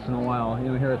every once in a while, you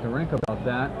know, here at the rink about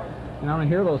that, and I don't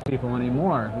hear those people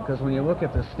anymore, because when you look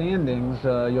at the standings,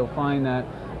 you'll find that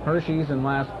Hershey's in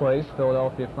last place,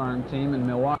 Philadelphia Farm Team, and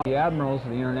Milwaukee Admirals,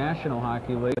 the International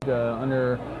Hockey League,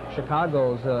 under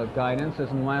Chicago's guidance, is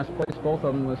in last place, both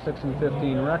of them with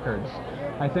 6-15 records.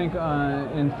 I think,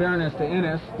 in fairness to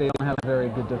Innes, they don't have a very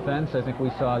good defense. I think we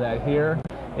saw that here.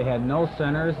 They had no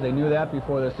centers. They knew that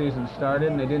before the season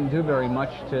started, and they didn't do very much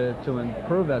to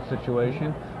improve that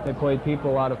situation. They played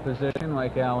people out of position,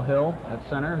 like Al Hill at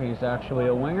center. He's actually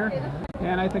a winger,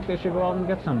 and I think they should go out and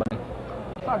get somebody.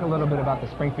 Let's talk a little bit about the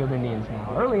Springfield Indians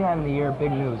now. Early on in the year,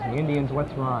 big news. The Indians,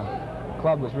 what's wrong? The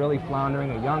club was really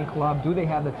floundering, a young club. Do they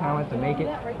have the talent to make it?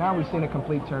 Now we've seen a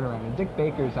complete turnaround. In Dick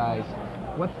Baker's eyes,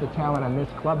 what's the talent on this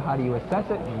club? How do you assess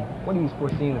it? And what do you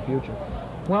foresee in the future?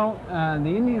 Well, the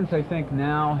Indians, I think,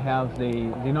 now have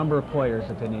the number of players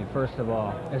that they need, first of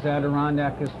all. As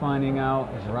Adirondack is finding out,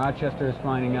 as Rochester is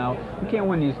finding out, you can't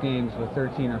win these games with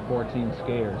 13 or 14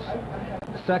 skaters.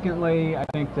 Secondly, I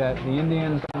think that the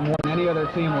Indians, more than any other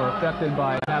team, were affected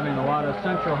by having a lot of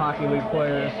Central Hockey League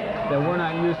players that were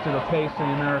not used to the pace of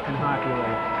the American Hockey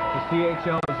League. The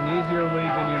CHL is an easier league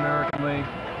than the American League.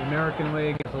 The American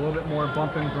League is a little bit more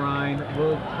bump and grind, a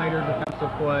little tighter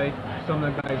defensive play. Some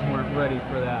of the guys weren't ready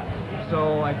for that.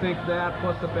 So I think that,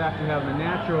 plus the fact you have the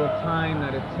natural time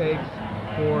that it takes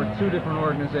for two different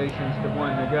organizations to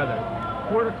blend together.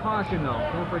 Word of caution, though,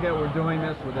 don't forget we're doing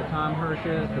this with the Tom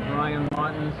Hirsches, the Brian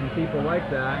Laughtons, and people like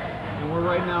that, and we're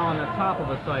right now on the top of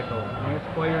a cycle. Most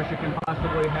players you can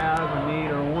possibly have or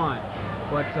need or want,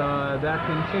 but that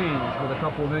can change with a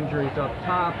couple of injuries up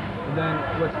top. And then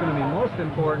what's going to be most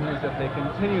important is if they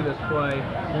continue this play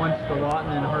once the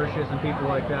Lawton and Hirsches and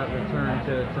people like that return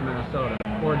to Minnesota,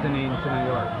 or Deneen to New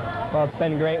York. Well, it's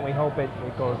been great. We hope it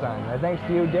goes on. Thanks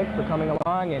to you, Dick, for coming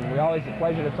along, and we always a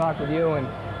pleasure to talk with you, and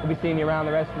we'll be seeing you around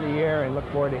the rest of the year and look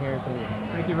forward to hearing from you.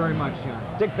 Thank you very much,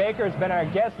 John. Dick Baker has been our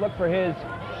guest. Look for his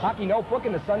hockey notebook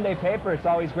in the Sunday paper. It's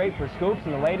always great for scoops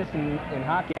and the latest in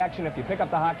hockey action. If you pick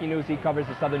up the Hockey News, he covers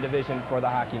the Southern Division for the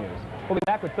Hockey News. We'll be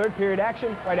back with third period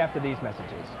action right after these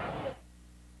messages.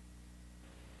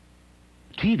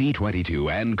 TV 22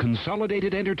 and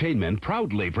Consolidated Entertainment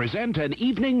proudly present An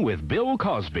Evening with Bill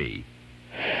Cosby.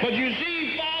 But you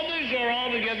see, fathers are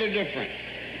altogether different.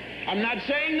 I'm not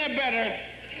saying they're better.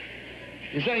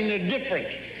 I'm saying they're different.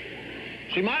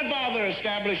 See, my father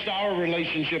established our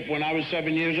relationship when I was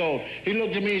 7 years old. He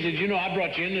looked at me and said, you know, I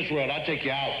brought you in this world. I'll take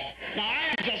you out. Now,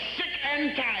 I am just sick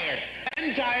and tired.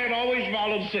 And tired always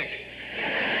followed sick.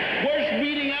 Worst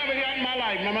beating I ever got in my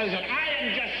life. My mother said, I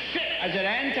am just sick. I said,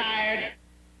 and tired.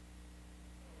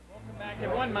 Welcome back,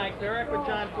 everyone. Mike Barrett with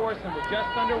John Forson. We're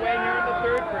just underway here in the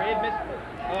third period. Missed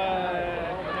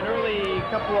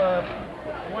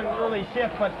one early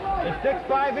shift, but it's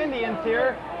 6-5 Indians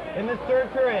here in this third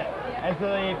period as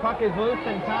the puck is loose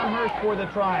and Tom Hirsch for the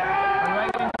try.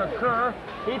 right wing for Kerr.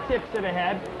 He tips it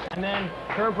ahead, and then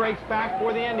Kerr breaks back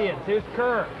for the Indians. Here's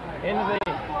Kerr into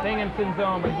the Binghamton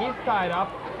zone, but he's tied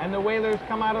up, and the Whalers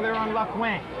come out of there on left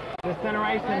wing. The center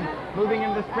ice and moving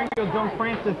into the Springfield zone,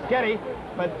 Francis Getty,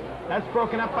 but that's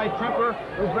broken up by Trimper,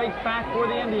 who breaks back for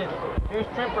the Indians. Here's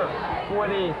Trimper for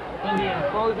the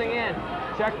Indians, closing in.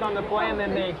 Checked on the play, and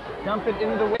then they dump it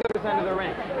into the Whalers' end of the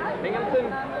rink.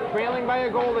 Binghamton trailing by a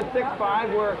goal at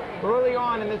 6-5. We're early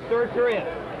on in this third period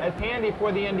as Handy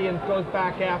for the Indians goes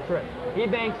back after it. He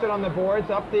banks it on the boards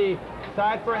up the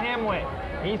side for Hamway.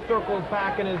 He circles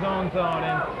back in his own zone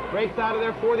and breaks out of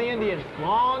there for the Indians.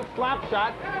 Long slap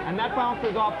shot, and that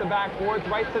bounces off the backboards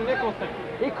right to Nicholson.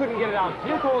 He couldn't get it out.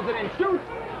 He holds it and shoots,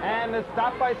 and the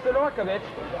stop by Sidorkovich,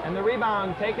 and the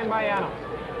rebound taken by Adams.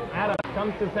 Adams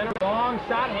comes to center, long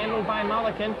shot handled by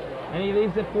Mulliken, and he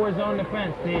leaves it for zone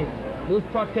defense. The loose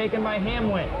puck taken by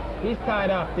Hamway. He's tied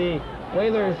up. The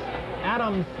Whalers,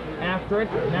 Adams after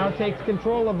it, now takes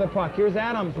control of the puck. Here's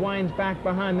Adams, winds back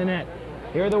behind the net.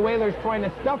 Here are the Whalers trying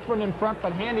to stuff one in front,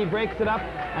 but Handy breaks it up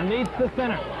and leads to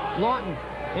center. Lawton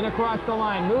in across the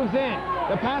line, moves in.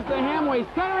 The pass to Hamway,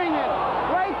 centering it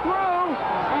right through,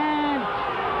 and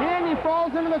Handy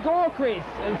falls into the goal crease,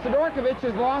 and Sidorkovich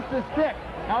has lost his stick.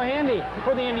 Now Handy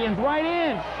for the Indians, right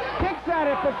in, kicks at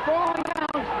it, but falling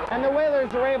down, and the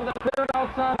Whalers are able to clear it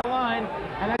outside the line,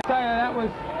 and I tell you, that was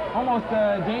almost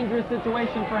a dangerous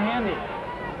situation for Handy.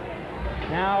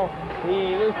 Now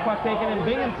the loose puck taken, and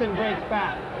Binghamton breaks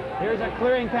back. Here's a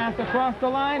clearing pass across the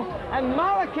line, and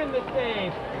Mulliken the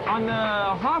save on the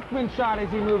Hoffman shot as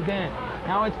he moved in.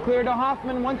 Now it's clear to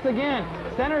Hoffman once again.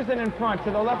 Centers it in front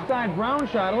to the left side. Brown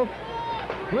shuttle.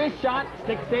 His shot,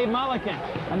 stick save Mulliken.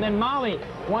 And then Molly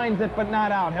winds it but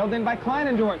not out. Held in by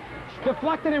Kleinendorf.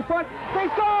 Deflected in front. They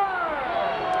score!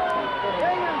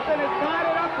 Binghamton has tied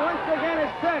it up once again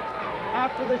at 6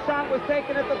 after the shot was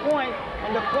taken at the point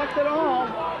and deflected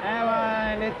home.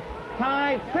 And it's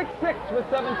tied 6-6 with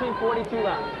 17:42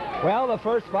 left. Well, the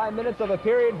first 5 minutes of the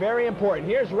period, very important.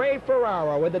 Here's Ray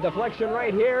Ferraro with the deflection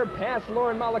right here, past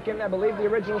Lauren Mulliken. I believe the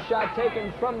original shot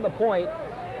taken from the point.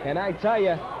 And I tell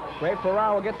you, Ray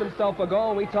Ferraro gets himself a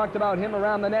goal. We talked about him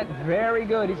around the net. Very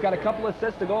good. He's got a couple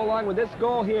assists to go along with this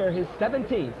goal here, his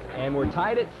 17th. And we're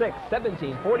tied at 6,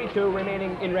 17:42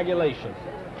 remaining in regulation.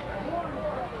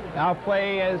 Now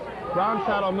play as Brown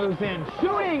shuttle moves in.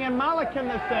 Shooting, and Mulliken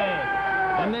the save.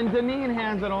 And then Deneen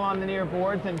hands it along the near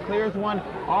boards and clears one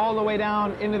all the way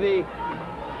down into the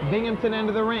Binghamton end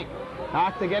of the rink.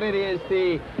 Out to get it is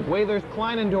the Whalers'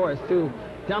 Kleinendorf, who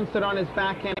dumps it on his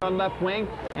backhand on left wing.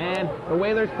 And the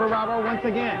Whalers' Ferraro once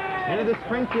again into the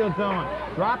Springfield zone.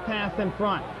 Drop pass in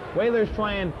front. Whalers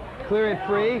try and clear it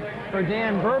free for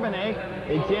Dan Bourbonnais.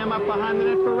 They jam up behind the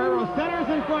net. Ferraro centers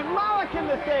in front. Mulliken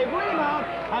the save. Rebound.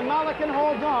 And Mulliken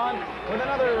holds on with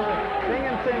another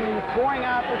Binghamton scoring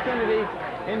opportunity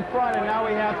in front. And now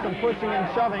we have some pushing and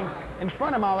shoving in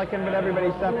front of Mulliken, but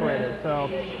everybody's separated. So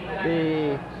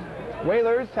the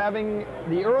Whalers having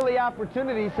the early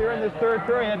opportunities here in this third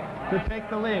period to take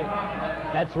the lead.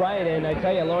 That's right, and I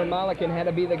tell you, Lauren Mulliken had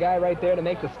to be the guy right there to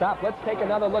make the stop. Let's take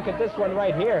another look at this one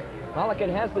right here. Mulliken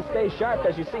has to stay sharp.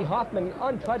 As you see, Hoffman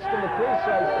untouched in the crease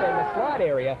in the slot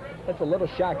area. That's a little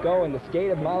shot going. The skate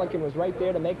of Mulliken was right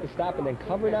there to make the stop and then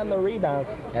covered on the rebound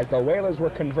as the Whalers were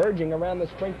converging around the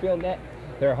Springfield net.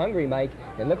 They're hungry, Mike.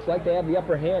 It looks like they have the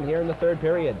upper hand here in the third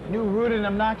period. New rude and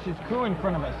obnoxious crew in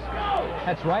front of us.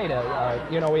 That's right.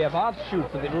 You know, we have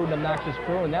offshoots of the rude and obnoxious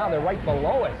crew, and now they're right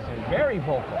below us and very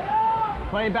vocal.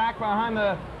 Play back behind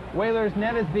the Whalers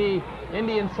net as the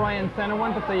Indians try and center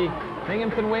one, but the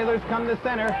Binghamton Whalers come to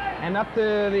center, and up to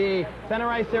the center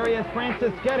ice area is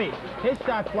Francis Getty. His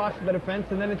shot's lost to the defense,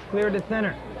 and then it's cleared to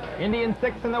center. Indians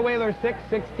 6 and the Whalers 6,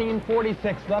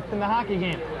 16:46 left in the hockey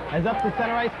game. As up to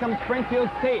center ice comes Springfield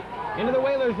State into the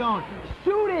Whalers zone.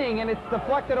 Shooting, and it's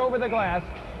deflected over the glass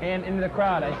and into the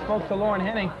crowd. I spoke to Lauren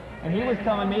Henning, and he was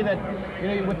telling me that, you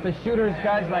know, with the shooters,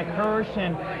 guys like Hirsch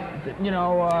and, you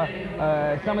know,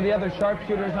 some of the other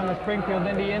sharpshooters on the Springfield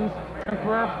Indians,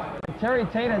 Terry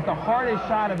Tate has the hardest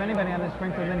shot of anybody on the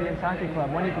Springfield Indians Hockey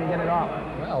Club when he can get it off.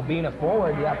 Well, being a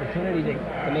forward, the opportunity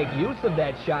to make use of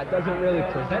that shot doesn't really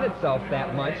present itself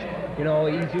that much. You know,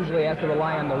 he's usually has to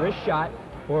rely on the wrist shot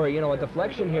or, you know, a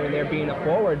deflection here and there being a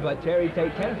forward, but Terry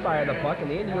Tate can fire the puck,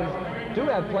 and the Indians do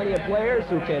have plenty of players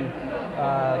who can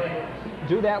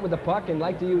do that with the puck and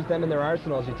like to use them in their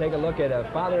arsenals. You take a look at a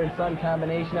father and son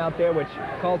combination out there, which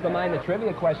calls to mind the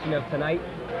trivia question of tonight,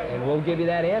 and we'll give you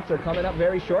that answer coming up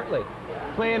very shortly.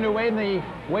 Play underway in the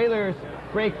Whalers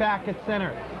break back at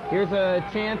center. Here's a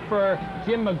chance for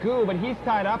Jim Magoo, but he's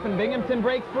tied up, and Binghamton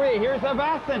breaks free. Here's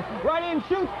Avassan, right in,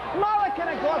 shoots, Malik, and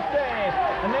a glove save.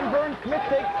 And then Vern Smith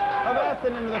takes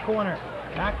Avassan into the corner.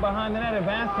 Back behind the net,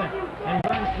 Avassan, and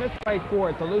Vern Smith fight for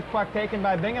it. The loose puck taken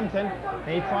by Binghamton.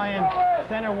 They try and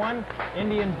center one.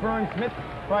 Indians, Vern Smith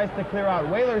tries to clear out.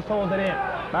 Whalers hold it in.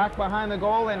 Back behind the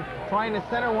goal and trying to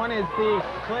center one is the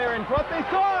player in front. They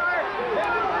score!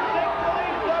 Binghamton takes the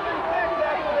lead 7-6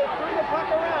 after they threw the puck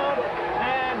around.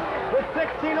 And with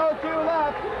 16:02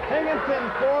 left, Binghamton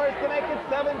scores to make it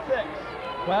 7-6.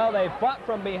 Well, they fought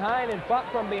from behind and fought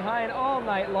from behind all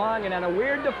night long, and on a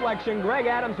weird deflection, Greg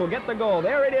Adams will get the goal.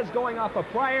 There it is, going off a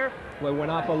Pryor. It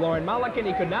went off of Lauren Mulliken.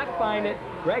 He could not find it.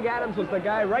 Greg Adams was the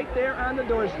guy right there on the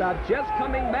doorstop, just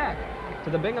coming back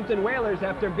to the Binghamton Whalers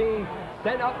after being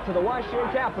sent up to the Washington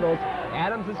Capitals.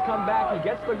 Adams has come back. He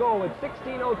gets the goal with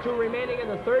 16:02 remaining in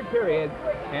the third period,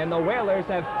 and the Whalers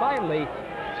have finally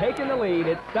taken the lead.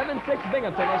 It's 7-6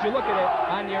 Binghamton as you look at it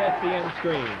on your SCN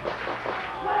screen.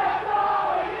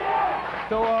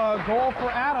 So a goal for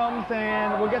Adams,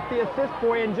 and we'll get the assist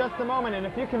for you in just a moment. And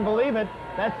if you can believe it,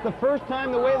 that's the first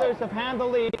time the Whalers have had the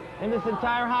lead in this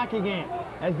entire hockey game,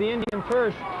 as the Indian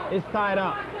Hirsch is tied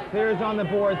up. Clears on the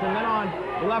boards, and then on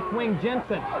left wing,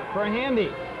 Jensen for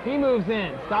Handy. He moves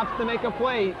in, stops to make a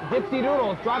play. Dipsy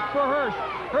Doodles drops for Hirsch.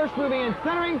 Hirsch moving in,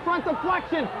 centering front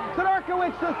deflection.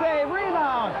 Sidorkiewicz the save,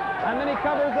 rebound, and then he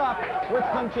covers up with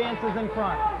some chances in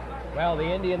front. Well, the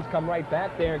Indians come right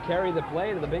back there and carry the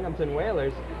play to the Binghamton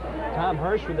Whalers. Tom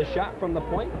Hirsch with a shot from the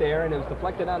point there, and it was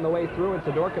deflected on the way through, and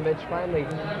Sidorkiewicz finally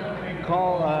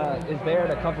is there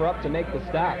to cover up to make the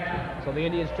stop. So the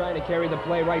Indians trying to carry the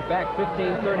play right back.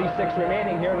 15:36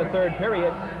 remaining here in the third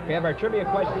period. We have our trivia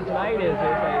question tonight. Is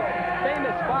a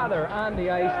famous father on the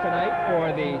ice tonight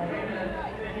for the...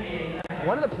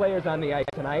 One of the players on the ice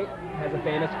tonight has a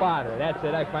famous father. That's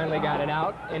it. I finally got it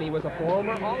out. And he was a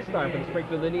former All-Star for the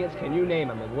Springfield Indians. Can you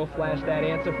name him? And we'll flash that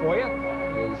answer for you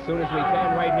as soon as we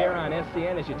can right here on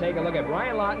SCN as you take a look at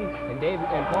Brian Lawton and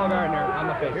Paul Gardner on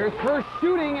the face. Here's first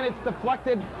shooting, and it's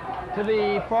deflected to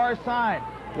the far side.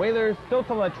 Whalers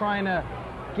Stotala trying to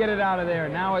get it out of there.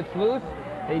 Now it's loose.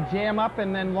 They jam up,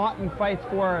 and then Lawton fights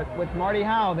for it with Marty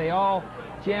Howe. They all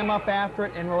jam up after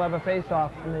it, and we'll have a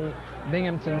face-off in the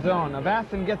Binghamton zone.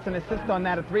 Avassan gets an assist on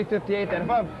that at 3:58. And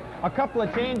above, a couple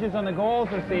of changes on the goals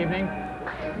this evening.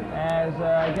 As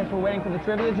I guess we're waiting for the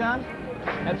trivia, John?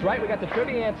 That's right. We got the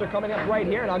trivia answer coming up right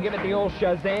here, and I'll give it the old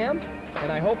Shazam.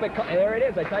 And I hope it... There it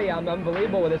is. I tell you, I'm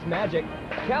unbelievable with this magic.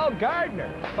 Cal Gardner,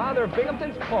 father of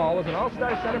Binghamton's Paul, was an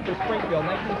all-star center for Springfield,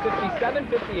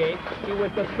 1957-58. He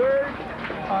was the third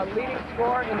leading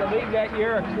scorer in the league that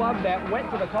year, a club that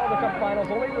went to the Calder Cup Finals,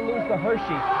 only to lose to Hershey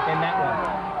in that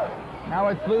one. Now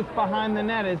it's loose behind the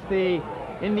net as the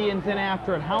Indians in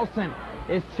after it. Housen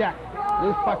is checked.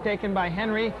 Loose puck taken by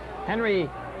Henry. Henry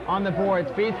on the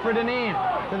boards, feeds for Deneen.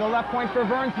 To the left point for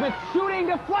Vern Smith. Shooting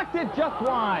deflected just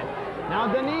wide. Now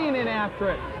Deneen in after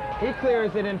it. He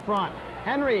clears it in front.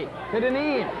 Henry to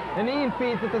Deneen. Deneen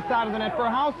feeds at the side of the net for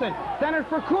Housen. Centered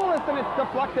for Coolis, and it's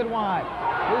deflected wide.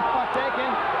 Loose puck taken,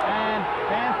 and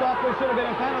fans thought there should have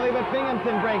been a penalty, but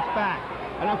Binghamton breaks back.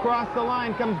 And across the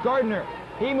line comes Gardner.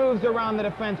 He moves around the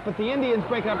defense, but the Indians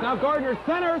break it up. Now Gardner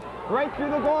centers right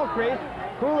through the goal crease.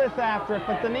 Coolis after it,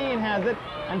 but Deneen has it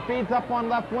and feeds up on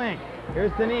left wing.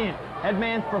 Here's Deneen.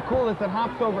 Headman's for Coolis that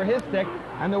hops over his stick,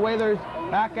 and the Whalers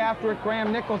back after it.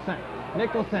 Graham Nicholson.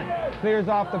 Nicholson clears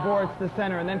off the boards to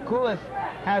center, and then Coolis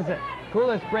has it.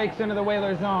 Coolis breaks into the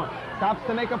Whalers zone. Stops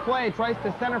to make a play, tries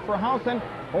to center for Housen,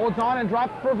 holds on and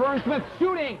drops for Vern Smith.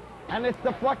 Shooting, and it's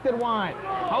deflected wide.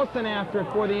 Housen after it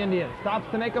for the Indians. Stops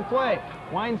to make a play,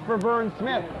 winds for Vern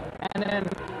Smith, and then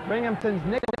Binghamton's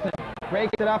Nicholson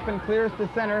breaks it up and clears to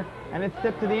center, and it's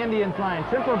tipped to the Indians line.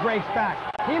 Trimper breaks back.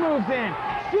 He moves in,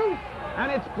 shoots,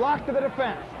 and it's blocked to the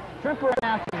defense. Trimper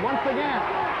after once again.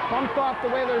 Bumps off the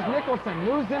Whalers. Nicholson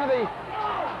moves into the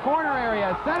corner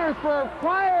area. Centers for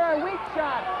Pryor, a weak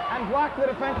shot, and blocked the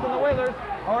defense, and the Whalers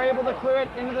are able to clear it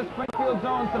into the Springfield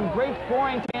zone. Some great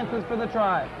scoring chances for the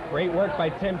Tribe. Great work by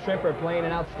Tim Trimper, playing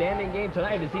an outstanding game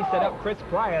tonight as he set up Chris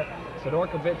Pryor.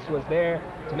 Sidorkiewicz was there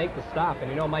to make the stop. And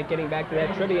you know, Mike, getting back to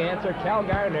that trivia answer, Cal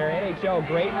Gardner, NHL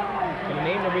great, and a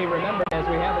name to be remembered as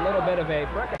we have a little bit of a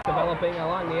fracas developing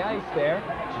along the ice there.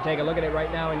 You should take a look at it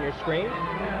right now on your screen.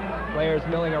 Players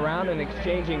milling around and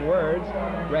exchanging words.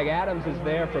 Greg Adams is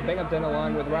there for Binghamton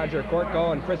along with Roger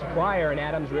Kortko, and Chris Pryor and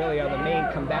Adams really are the main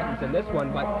combatants in this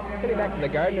one. But getting back to the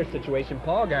Gardner situation,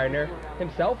 Paul Gardner,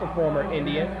 himself a former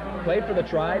Indian, played for the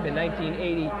Tribe in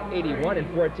 1980-81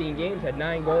 in 14 games, had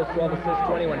 9 goals, 12 assists,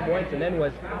 21 points, and then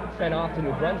was sent off to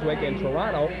New Brunswick and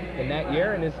Toronto in that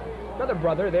year, and is another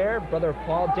brother there, brother of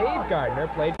Paul, Dave Gardner,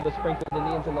 played for the Springfield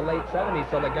Indians in the late 70s.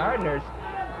 So the Gardners,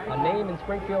 a name in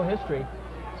Springfield history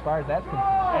as far as that's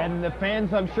concerned. And the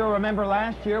fans, I'm sure, remember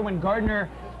last year when Gardner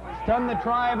stunned the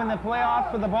Tribe in the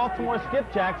playoffs for the Baltimore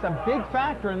Skipjacks, a big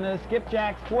factor in the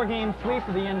Skipjacks' 4-game sweep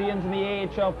for the Indians in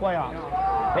the AHL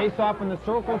playoffs. Face off in the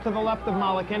circle to the left of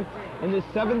Mulliken in this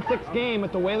 7-6 game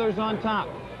with the Whalers on top.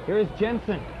 Here's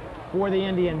Jensen for the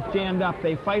Indians, jammed up.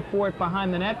 They fight for it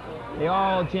behind the net. They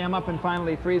all jam up and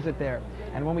finally freeze it there.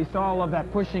 And when we saw all of that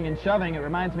pushing and shoving, it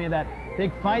reminds me of that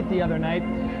big fight the other night.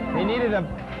 They needed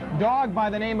a dog by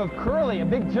the name of Curly, a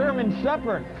big German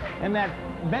Shepherd, and that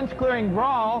bench-clearing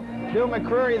brawl. Bill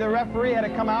McCreary, the referee, had to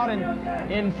come out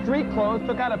in street clothes,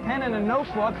 took out a pen and a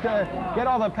notebook to get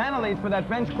all the penalties for that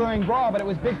bench-clearing brawl, but it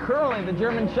was Big Curly, the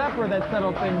German Shepherd, that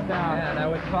settled things down. Yeah, and I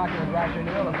was talking with Roger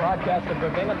Neal, the broadcaster for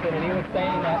Binghamton, and he was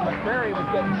saying that McCreary was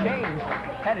getting changed,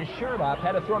 had his shirt off,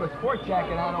 had to throw the sport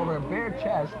jacket on over a bare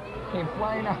chest, came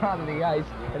flying out onto the ice,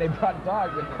 and they brought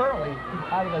Dog with Curly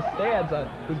out of the stands,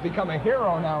 who's become a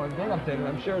hero now in Binghamton, and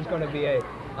I'm sure it's going to be a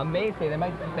amazing. They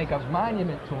might make a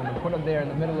monument to him and put him there in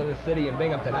the middle of the city in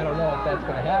Binghamton. I don't know if that's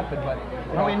going to happen, but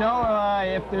well, we know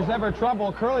if there's ever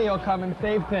trouble, Curly will come and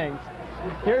save things.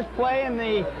 Here's play in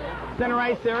the center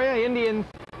ice area. Indians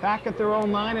back at their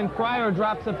own line, and Pryor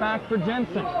drops it back for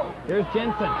Jensen. Here's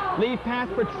Jensen. Lead pass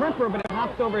for Tripper, but it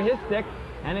hops over his stick,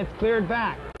 and it's cleared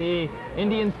back. The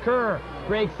Indians' Kerr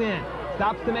breaks in.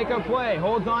 Stops to make a play.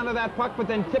 Holds on to that puck, but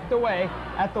then tipped away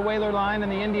at the Whaler line,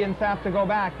 and the Indians have to go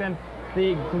back. Then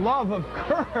the glove of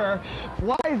Kerr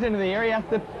flies into the air. He has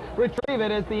to retrieve it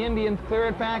as the Indians clear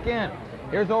it back in.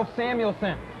 Here's Ulf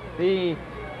Samuelsson, the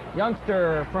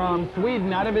youngster from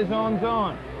Sweden, out of his own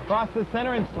zone. Across the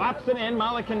center and slaps it in.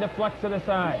 Mulliken deflects it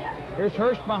aside. Here's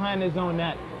Hirsch behind his own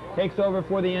net. Takes over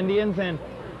for the Indians and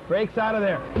breaks out of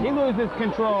there. He loses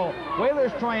control.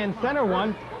 Whalers try and center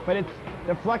one, but it's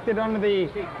deflected onto the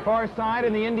far side,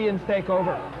 and the Indians take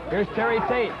over. Here's Terry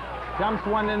Tate. Dumps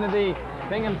one into the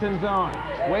Binghamton zone.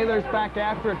 Whalers back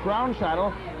after it. Ground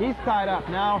shuttle. He's tied up.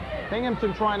 Now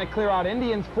Binghamton trying to clear out.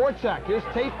 Indians forecheck. Here's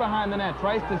Tate behind the net.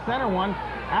 Tries to center one.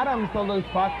 Adams the loose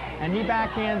puck, and he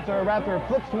backhands, or rather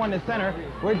flips one to center,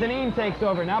 where Deneen takes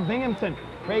over. Now Binghamton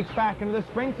breaks back into the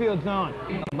Springfield zone.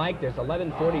 Mike, there's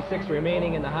 11:46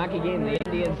 remaining in the hockey game. The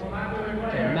Indians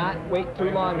cannot wait too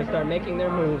long to start making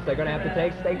their moves. They're going to have to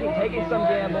taking some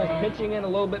gambles, pitching in a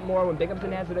little bit more when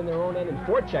Binghamton has it in their own end, and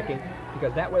forechecking,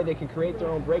 because that way they can create their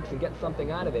own breaks and get something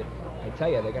out of it. I tell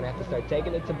you, they're going to have to start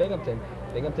taking it to Binghamton.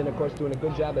 Binghamton, of course, doing a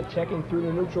good job of checking through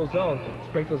the neutral zone.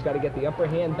 Springfield's got to get the upper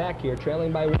hand back here,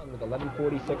 trailing by 1 with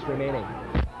 11:46 remaining.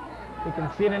 You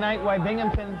can see tonight why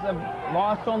Binghamton's have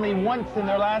lost only once in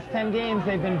their last 10 games.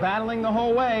 They've been battling the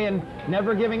whole way and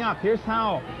never giving up. Here's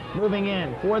Howell moving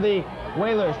in for the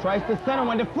Whalers. Tries to center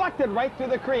one, deflected right through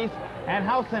the crease, and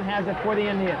Howson has it for the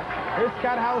Indians. Here's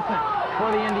Scott Howson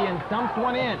for the Indians. Dumps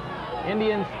one in.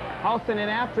 Indians Howson in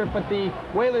after it, but the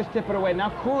Whalers tip it away. Now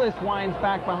Koulis winds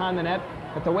back behind the net,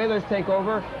 but the Whalers take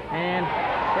over, and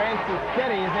Francis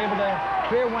Sketty is able to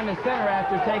clear one to center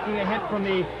after taking a hit from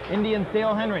the Indians'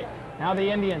 Dale Henry. Now the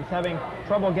Indians having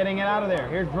trouble getting it out of there.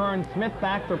 Here's Vern Smith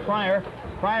back for Pryor.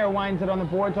 Pryor winds it on the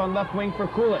boards on left wing for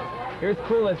Koulis. Here's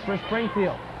Koulis for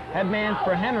Springfield. Headman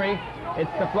for Henry.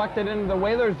 It's deflected into the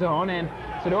Whaler zone, and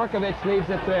Sidorkovich leaves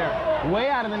it there. Way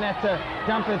out of the net to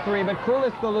dump it three, but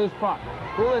Koulis the loose puck.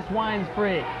 Koulis winds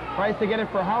free. Tries to get it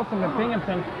for Howson, but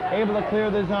Binghamton able to clear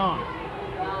the zone.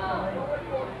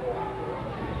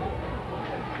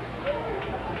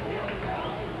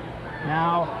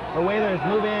 Now the Whalers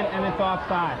move in, and it's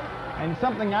offside. And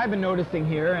something I've been noticing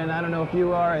here, and I don't know if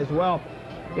you are as well,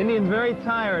 Indians very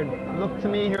tired. Look to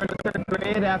me here in the third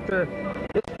period after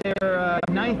their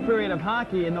ninth period of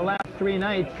hockey in the last 3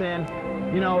 nights, and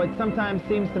you know, it sometimes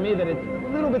seems to me that it's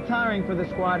a little bit tiring for the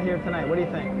squad here tonight. What do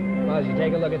you think? Well, as you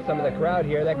take a look at some of the crowd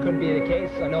here, that could be the case.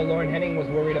 I know Lauren Henning was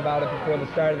worried about it before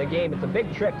the start of the game. It's a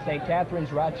big trip, St.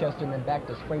 Catharines, Rochester, and then back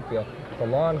to Springfield. It's a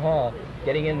long haul,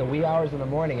 getting in the wee hours of the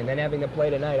morning and then having to play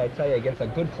tonight, I tell you, against a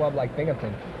good club like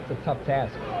Binghamton. It's a tough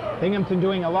task. Binghamton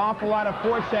doing an awful lot of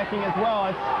forechecking as well.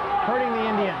 It's hurting the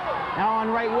Indians. Now on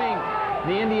right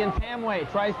wing, the Indians'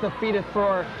 Hamway tries to feed it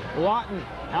for Lawton.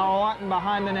 Now Lawton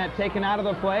behind the net, taken out of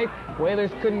the play.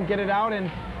 Whalers couldn't get it out, and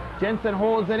Jensen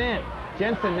holds it in.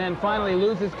 Jensen then finally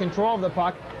loses control of the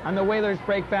puck, and the Whalers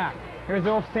break back. Here's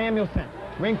Ulf Samuelsson.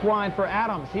 Rink wide for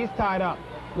Adams. He's tied up.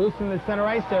 Loose in the center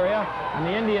ice area, and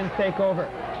the Indians take over.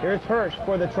 Here's Hirsch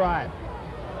for the Tribe.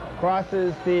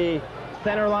 Crosses the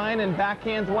center line and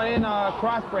backhands one in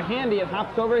across for Handy. It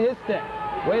hops over his stick.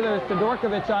 Whalers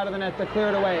Sidorkovich out of the net to clear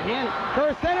it away.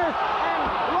 Kerr centers,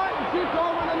 and Lawton shoots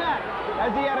over the net.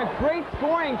 as he had a great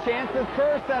scoring chance as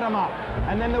Kerr set him up.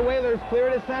 And then the Whalers clear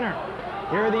to center.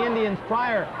 Here are the Indians.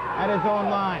 Pryor at his own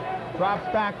line. Drops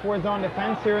back for his own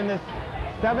defense here in this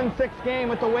 7-6 game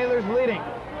with the Whalers leading.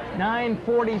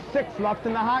 9:46 left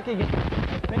in the hockey game.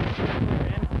 The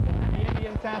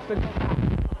Indians have to go back.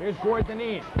 Here's Gord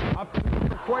Deneen. Up to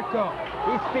Courtco.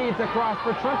 He speeds across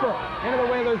for Trimper into the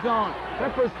Whalers zone.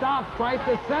 Trimper stops, tries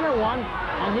to center one,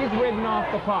 and he's ridden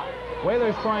off the puck.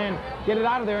 Whalers try and get it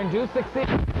out of there and do succeed.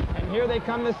 And here they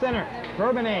come to center.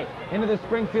 Bourbonnais into the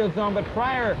Springfield zone, but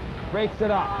Pryor breaks it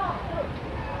up.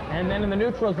 And then in the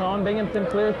neutral zone, Binghamton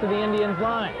clears to the Indians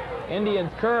line.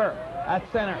 Indians, Kerr at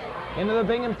center. Into the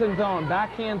Binghamton zone.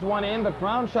 Backhands one in, but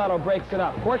Brownshadow breaks it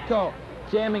up. Courtco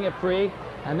jamming it free.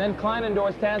 And then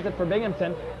Kleinendorst has it for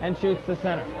Binghamton and shoots to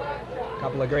center. A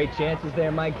couple of great chances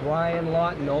there, Mike. Brian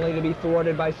Lawton only to be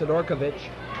thwarted by Sidorkovich.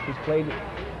 He's played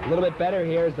a little bit better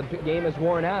here as the game is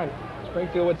worn out.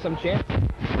 Springfield with some chances.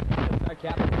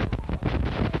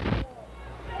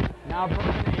 Now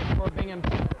Bourbonnais for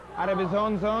Binghamton. Out of his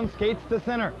own zone, skates to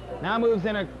center. Now moves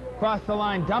in across the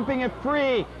line, dumping it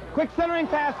free. Quick centering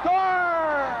pass,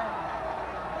 score!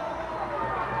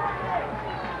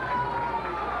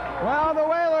 Well, the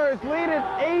Whalers lead it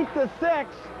 8-6,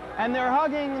 and they're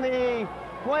hugging the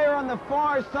player on the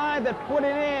far side that put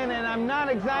it in, and I'm not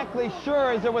exactly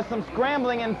sure as there was some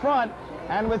scrambling in front,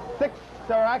 and with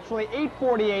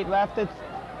 8:48 left, it's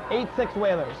 8-6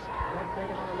 Whalers.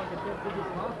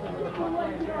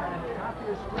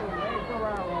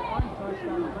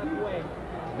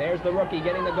 There's the rookie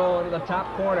getting the goal into the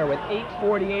top corner with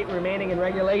 8:48 remaining in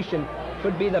regulation.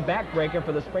 Could be the backbreaker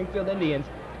for the Springfield Indians,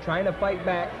 trying to fight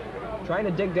back, trying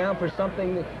to dig down for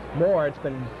something more. It's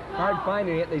been hard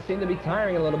finding it. They seem to be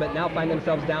tiring a little bit now, find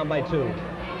themselves down by 2.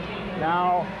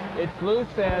 Now it's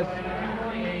loose as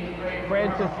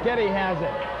Francischetti has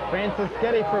it.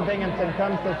 Francischetti for Binghamton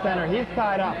comes to center. He's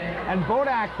tied up, and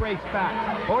Bodak breaks back.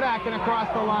 Bodak and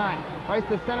across the line. Tries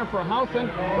to center for Housen,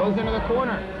 goes into the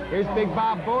corner. Here's Big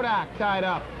Bob Bodak tied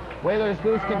up. Whalers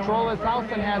lose control as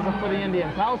Housen has it for the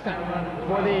Indians. Housen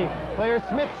for the player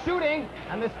Smith shooting,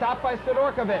 and the stop by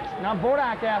Sidorkovich. Now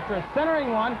Bodak after it,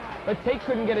 centering one, but Tate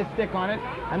couldn't get his stick on it,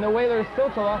 and the Whalers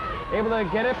Siltala able to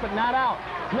get it, but not out.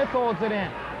 Smith holds it in.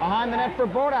 Behind the net for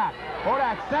Bodak.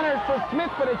 Bodak centers for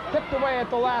Smith, but it's tipped away at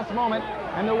the last moment,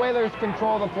 and the Whalers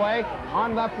control the play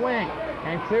on left wing.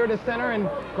 And clear to center, and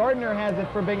Gardner has it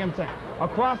for Binghamton.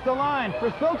 Across the line for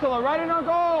Siltala, right in our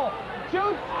goal.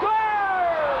 Shoots, scores!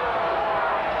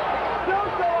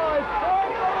 Siltala is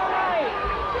scored for the night,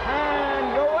 and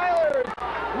the Whalers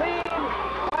lead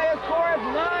by a score of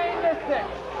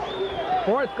 9-6.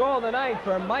 Fourth goal of the night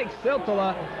for Mike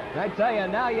Siltala. And I tell you,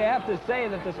 now you have to say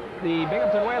that the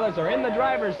Binghamton Whalers are in the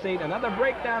driver's seat. Another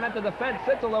breakdown at the defense.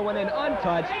 Siltala went in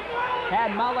untouched,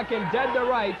 had Malakin dead to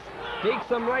rights, peeks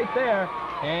him right there.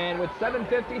 And with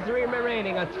 7:53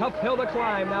 remaining, a tough hill to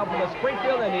climb now for the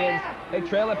Springfield Indians. They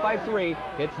trail it by 3.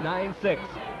 It's 9-6,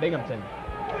 Binghamton.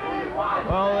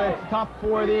 Well, it's tough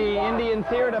for the Indians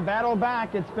here to battle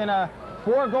back. It's been a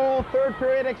 4-goal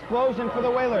third-period explosion for the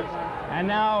Whalers. And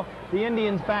now the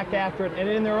Indians back after it, and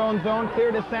in their own zone,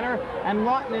 clear to center, and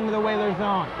Lawton into the Whalers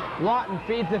zone. Lawton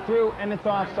feeds it through, and it's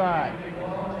offside.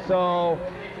 So,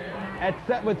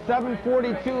 with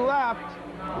 7:42 left,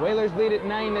 Whalers lead at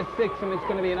 9-6, and it's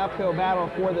going to be an uphill battle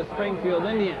for the Springfield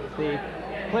Indians. The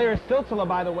player Siltala,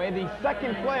 by the way, the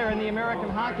second player in the American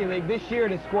Hockey League this year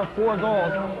to score 4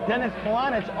 goals. Dennis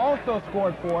Polonich also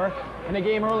scored 4 in a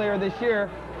game earlier this year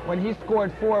when he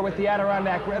scored 4 with the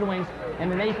Adirondack Red Wings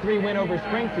in an 8-3 win over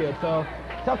Springfield. So,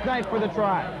 tough night for the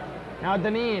Tribe. Now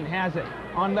Deneen has it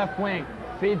on left wing.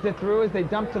 Feeds it through as they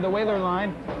dump to the Whaler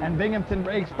line, and Binghamton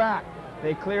breaks back.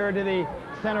 They clear to the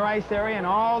center ice area and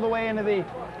all the way into the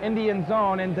Indian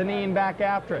zone, and Deneen back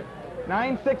after it.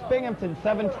 9-6 Binghamton,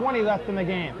 7:20 left in the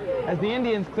game as the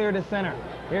Indians clear to center.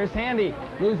 Here's Handy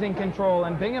losing control,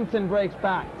 and Binghamton breaks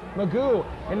back. Magoo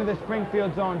into the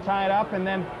Springfield zone, tied up, and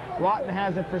then Lawton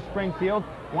has it for Springfield.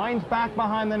 Winds back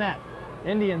behind the net.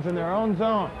 Indians in their own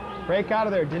zone. Break out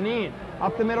of there. Deneen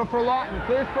up the middle for Lawton.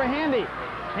 Clears for Handy.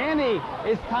 Handy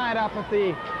is tied up with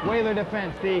the Whaler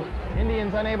defense. The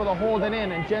Indians unable to hold it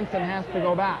in, and Jensen has to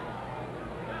go back.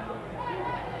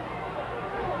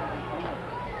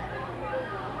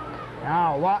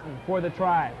 Now Lawton for the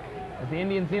Tribe. As the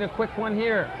Indians need a quick one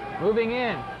here. Moving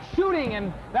in. Shooting,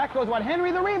 and that goes what?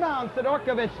 Henry the rebound.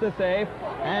 Sidorkovich to save.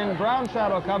 And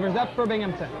Brownshadow covers up for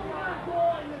Binghamton.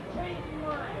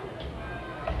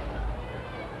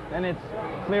 Then it's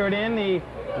cleared in. The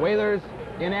Whalers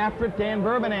in after it. Dan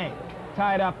Bourbonnais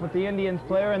tied up with the Indians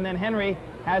player, and then Henry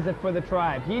has it for the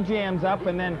Tribe. He jams up,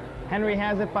 and then Henry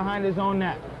has it behind his own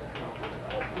net.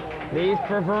 Leaves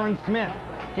for Vern Smith.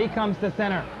 He comes to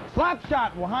center. Slap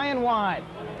shot, high and wide.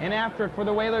 And after it for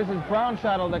the Whalers is Brown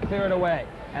Shuttle to clear it away.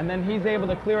 And then he's able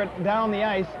to clear it down the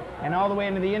ice and all the way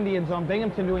into the Indian zone.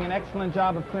 Binghamton doing an excellent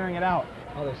job of clearing it out.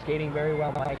 Well, they're skating very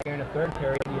well Mike, here in the third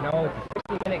period. You know, it's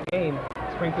a 60-minute game.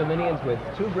 Springfield Indians with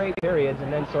 2 great periods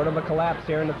and then sort of a collapse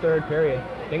here in the third period.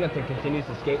 Binghamton continues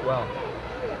to skate well.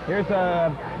 Here's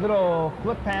a little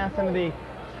flip pass into the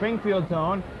Springfield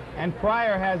zone, and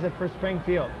Pryor has it for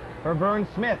Springfield. For Vern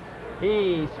Smith,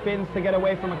 he spins to get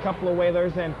away from a couple of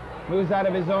Whalers and moves out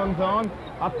of his own zone.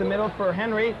 Up the middle for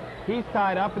Henry. He's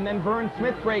tied up, and then Vern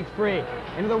Smith breaks free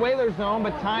into the Whalers zone,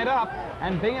 but tied up,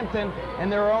 and Binghamton in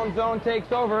their own zone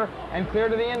takes over and clear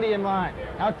to the Indian line.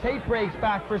 Now Tate breaks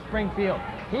back for Springfield.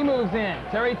 He moves in.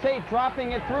 Terry Tate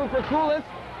dropping it through for Coolis.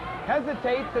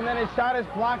 Hesitates, and then his shot is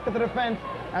blocked at the defense,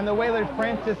 and the Whalers'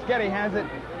 Francis Getty has it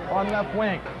on left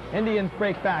wing. Indians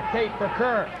break back. Tate for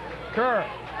Kerr. Kerr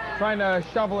trying to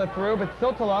shovel it through, but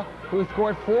Siltala, who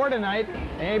scored 4 tonight,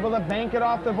 able to bank it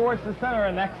off the boards to center.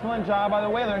 An excellent job by the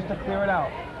Whalers to clear it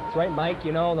out. That's right, Mike.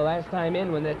 You know, the last time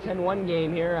in, when the 10-1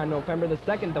 game here on November the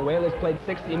 2nd, the Whalers played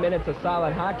 60 minutes of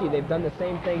solid hockey. They've done the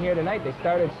same thing here tonight. They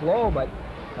started slow, but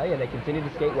I tell you, they continue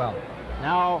to skate well.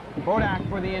 Now Bodak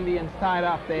for the Indians tied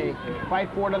up. They fight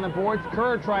for it on the boards.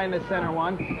 Kerr trying to center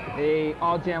one. They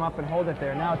all jam up and hold it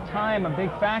there. Now time, a big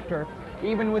factor.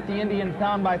 Even with the Indians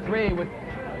down by 3, with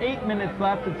 8 minutes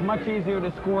left, it's much easier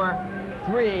to score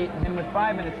 3 than with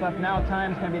 5 minutes left. Now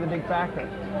time's going to be the big factor.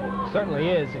 Certainly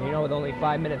is, and you know, with only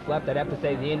 5 minutes left, I'd have to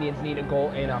say the Indians need a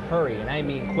goal in a hurry, and I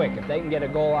mean quick. If they can get a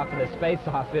goal off of this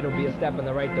face-off, it'll be a step in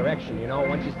the right direction. You know,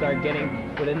 once you start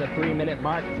getting within the 3-minute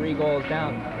mark, 3 goals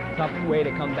down, tough way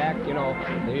to come back. You know,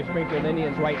 the Springfield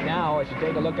Indians right now, as you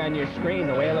take a look on your screen,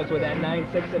 the Whalers with that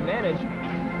 9-6 advantage.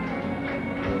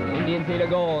 Indians need a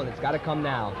goal, and it's got to come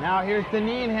now. Now here's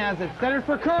Deneen has it. Centered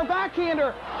for Kerr,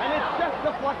 backhander, and it's just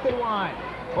deflected wide.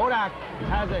 Bodak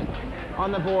has it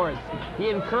on the boards. He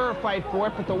and Kerr fight for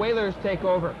it, but the Whalers take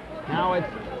over. Now it's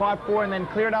fought for and then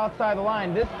cleared outside the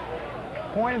line. This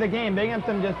point of the game,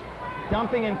 Binghamton just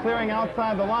dumping and clearing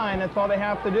outside the line. That's all they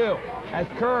have to do. As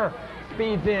Kerr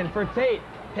speeds in for Tate.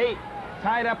 Tate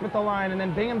tied up at the line, and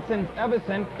then Binghamton's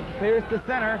Evison clears to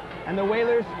center, and the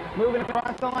Whalers moving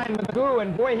across the line. Magoo,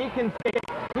 and boy, he can skate.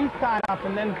 He's tied up,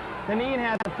 and then Deneen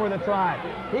has it for the Tribe.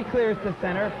 He clears to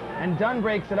center, and Dunn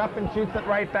breaks it up and shoots it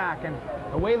right back, and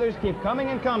the Whalers keep coming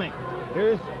and coming.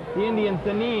 Here's the Indians,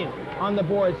 Deneen on the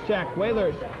boards, check.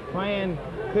 Whalers try and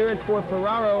clear it for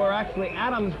Ferraro, or actually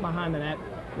Adams behind the net.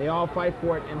 They all fight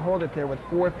for it and hold it there with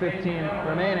 4:15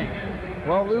 remaining.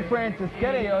 Well, Lou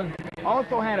Francisquetti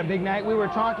also had a big night. We were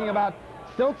talking about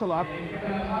Siltala.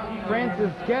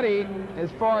 Francisquetti,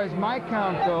 as far as my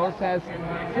count goes, has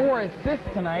 4 assists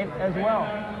tonight as well.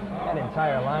 That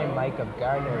entire line, Mike, of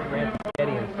Gardner,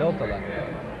 Francisquetti, and Siltala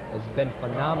has been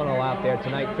phenomenal out there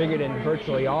tonight. Figured in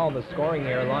virtually all the scoring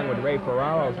here, along with Ray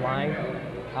Ferraro's line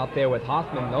out there with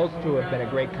Hoffman. Those two have been a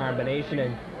great combination,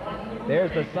 and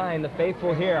there's the sign. The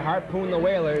faithful here harpoon the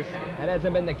Whalers. That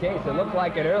hasn't been the case. It looked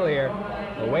like it earlier.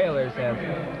 The Whalers have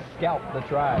scalped the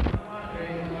Tribe.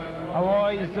 I've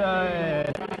always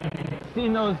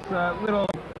seen those little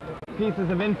pieces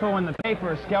of info in the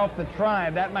paper, scalp the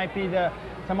Tribe. That might be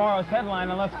tomorrow's headline,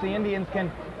 unless the Indians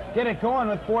can get it going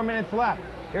with 4 minutes left.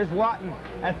 Here's Lawton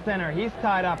at center. He's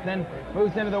tied up, then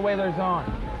moves into the Whalers zone.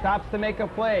 Stops to make a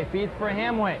play, feeds for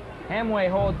Hamway.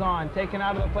 Hamway holds on, taken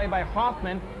out of the play by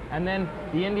Hoffman, and then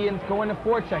the Indians go into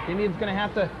forecheck. The Indians going to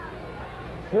have to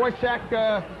forecheck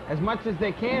as much as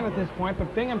they can at this point,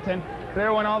 but Binghamton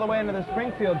clear one all the way into the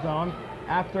Springfield zone.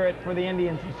 After it for the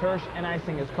Indians is Hirsch, and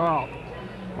icing is called.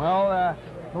 Well,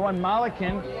 the one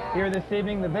Malakin here this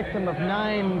evening, the victim of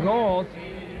 9 goals.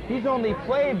 He's only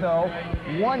played, though,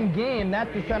 1 game,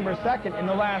 that December 2nd, in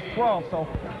the last 12, so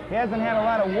he hasn't had a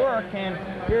lot of work, and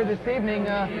here this evening,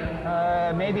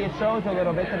 maybe it shows a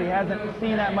little bit that he hasn't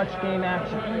seen that much game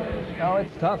action. Oh,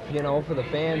 it's tough, you know, for the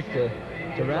fans to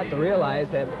have to realize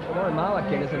that Warren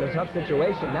Malakin is in a tough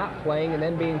situation, not playing and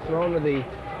then being thrown to the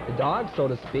dogs, so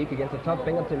to speak, against a tough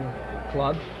Binghamton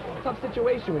club. Tough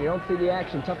situation when you don't see the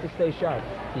action, tough to stay sharp.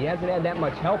 He hasn't had that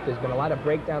much help. There's been a lot of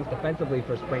breakdowns defensively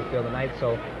for Springfield tonight,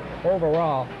 so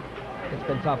overall, it's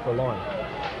been tough for Lauren.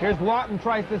 Here's Lawton,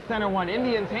 tries to center one.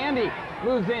 Indians handy,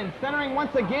 moves in, centering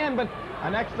once again, but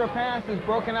an extra pass is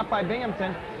broken up by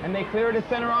Binghamton, and they clear to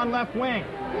center on left wing.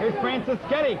 Here's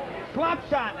Francisquetti, slap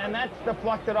shot, and that's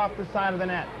deflected off the side of the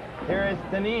net. Here is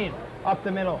Deneen up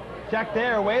the middle. Check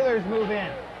there, Whalers move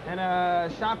in. And a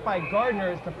shot by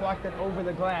Gardner is deflected over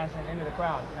the glass and into the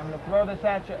crowd. I'm going to throw this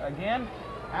at you again,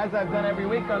 as I've done every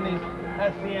week on these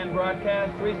SCN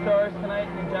broadcasts. 3 stars tonight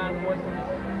to John Forsyth.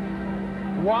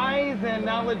 wise and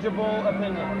knowledgeable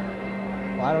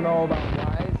opinion? Well, I don't know about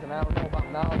wise and I don't know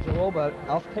about knowledgeable, but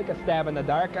I'll take a stab in the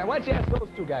dark. Why don't you ask those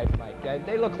two guys, Mike?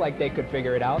 They look like they could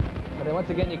figure it out. But then once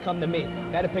again, you come to me.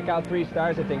 Had to pick out 3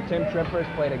 stars. I think Tim Trippers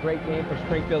played a great game for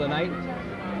Springfield tonight.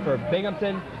 For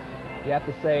Binghamton, you have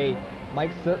to say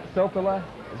Mike Siltala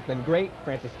has been great.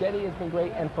 Francischetti has been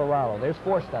great. And Ferraro. There's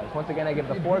 4 stars. Once again, I give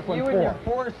the fourth one 4. You and your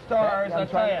 4 stars, Yeah, I'll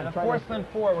tell you, the fourth and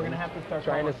 4, we're going to have to start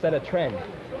trying to set a trend.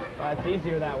 It's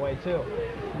easier that way, too.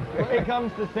 Here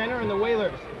comes the center and the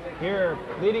Whalers. Here,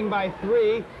 leading by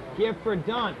 3, give for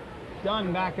Dunn.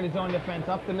 Dunn back in his own defense,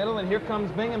 up the middle, and here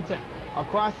comes Binghamton.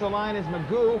 Across the line is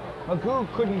Magoo.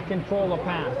 Magoo couldn't control the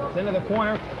pass. It's into the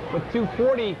corner with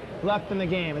 2:40 left in the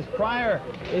game as Pryor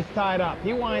is tied up.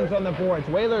 He winds on the boards.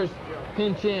 Whalers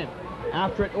pinch in.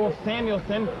 After it, Ulf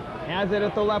Samuelson has it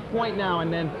at the left point now,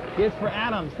 and then gives for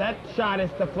Adams. That shot is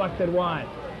deflected wide.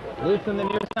 Loose on the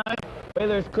near side.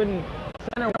 Whalers couldn't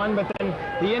center one, but then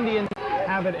the Indians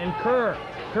have it, and Kerr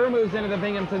moves into the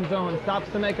Binghamton zone, stops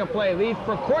to make a play, leads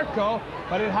for Kortko,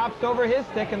 but it hops over his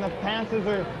stick, and the passes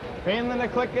are failing to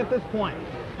click at this point,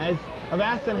 as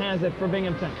Avastin has it for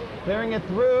Binghamton. Clearing it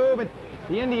through, but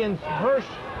the Indians, Hirsch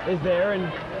is there and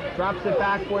drops it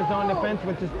back for his own defense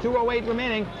with just 2:08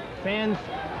 remaining. Fans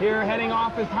here heading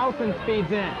off as Housen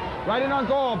speeds in. Right in on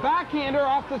goal, backhander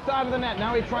off the side of the net.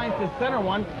 Now he tries to center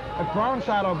one, but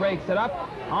Brownshadow breaks it up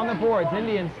on the boards.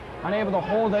 Indians unable to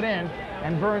hold it in,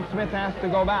 and Vern Smith has to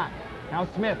go back. Now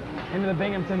Smith into the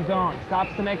Binghamton zone,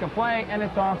 stops to make a play, and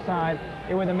it's offside.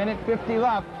 Here with 1:50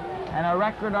 left, and a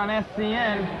record on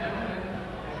SCN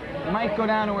might go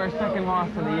down to our 2nd loss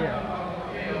of the year.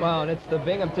 Well, and it's the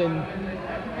Binghamton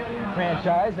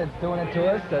franchise that's doing it to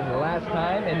us as the last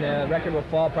time, and the record will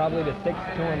fall probably to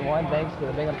 6-2-1 thanks to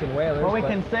the Binghamton Whalers. Well, we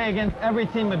can say against every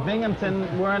team but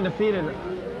Binghamton, we're undefeated.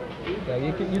 So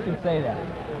you can say that.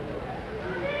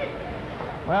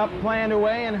 Well, play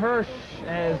underway, and Hirsch,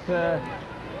 as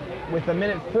with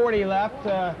 1:40 left,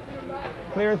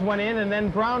 clears one in, and then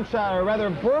Brownshot, or rather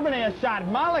Bourbonnais shot.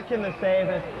 Malikin the save,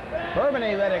 as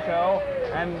Bourbonnais let it go,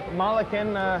 and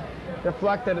Malikin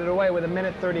deflected it away with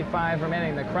 1:35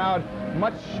 remaining. The crowd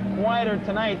much quieter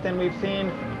tonight than we've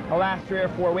seen the last 3 or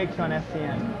 4 weeks on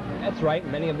SCN. That's right.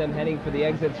 Many of them heading for the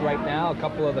exits right now. A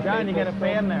couple of the John, you get a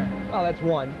fan there. Well, that's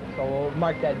one, so we'll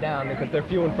mark that down because they're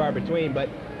few and far between. But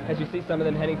as you see some of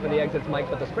them heading for the exits, Mike,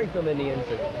 but the Springfield Indians,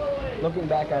 looking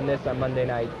back on this on Monday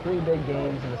night, 3 big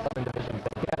games in the Southern Division.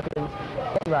 St. Catharines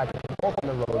and Rochester, both on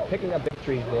the road, picking up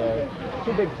victories there.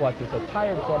 2 big pluses, a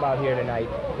tired club out here tonight.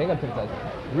 Binghamton's a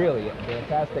really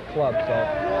fantastic club, so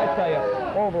I tell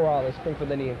you, overall, the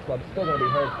Springfield Indians club still going to be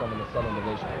heard from in the Southern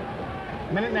Division.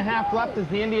 1:30 left as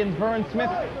the Indians, Vern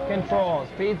Smith controls.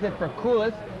 Feeds it for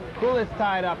Koulis. Koulis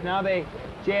tied up. Now they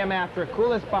jam after it.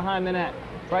 Koulis behind the net.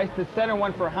 Tries to center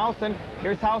one for Housen.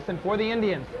 Here's Housen for the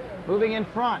Indians. Moving in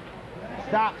front.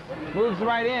 Stops. Moves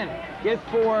right in. Gets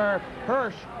for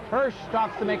Hirsch. Hirsch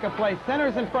stops to make a play.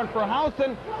 Centers in front for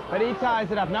Housen, but he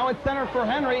ties it up. Now it's center for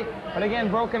Henry, but again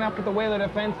broken up with the Whaler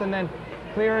defense, and then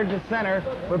cleared to center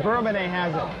where Bourbonnais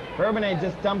has it. Bourbonnais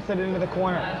just dumps it into the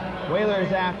corner.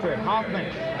 Whalers after it. Hoffman,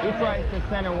 he tries to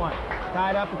center one.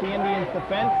 Tied up at the Indians'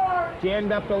 defense.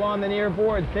 Jammed up along the near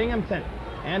boards. Binghamton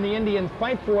and the Indians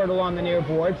fight for it along the near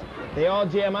boards. They all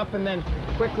jam up and then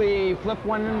quickly flip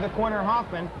one into the corner.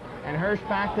 Hoffman, and Hirsch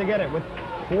back to get it with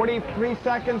 43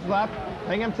 seconds left.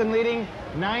 Binghamton leading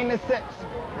 9-6.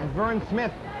 And Vern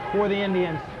Smith for the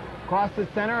Indians. Across the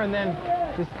center and then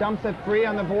just dumps it free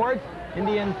on the boards.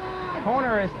 Indians'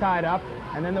 corner is tied up,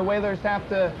 and then the Whalers have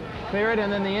to clear it, and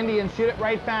then the Indians shoot it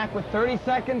right back with 30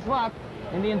 seconds left.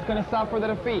 Indians going to suffer the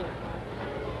defeat.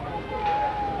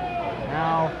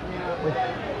 Now, with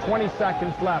 20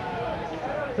 seconds left,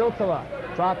 Siltala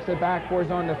drops it back for his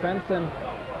own defense, and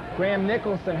Graham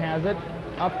Nicholson has it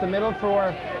up the middle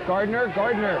for Gardner.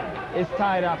 Gardner is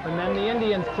tied up, and then the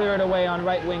Indians clear it away on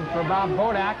right wing for Bob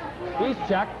Bodak. He's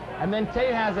checked. And then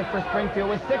Tate has it for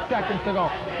Springfield with 6 seconds to go.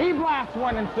 He blasts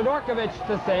one, and Sidorkovich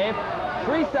to save.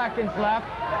 3 seconds left.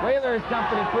 Whalers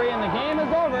dumping it free, and the game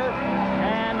is over.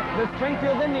 And the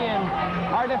Springfield Indians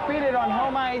are defeated on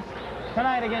home ice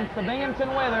tonight against the Binghamton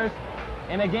Whalers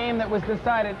in a game that was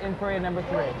decided in period number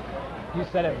 3. You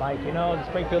said it, Mike. You know, the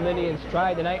Springfield Indians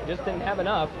tried tonight, just didn't have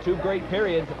enough. 2 great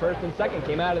periods. The first and second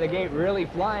came out of the gate really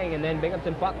flying, and then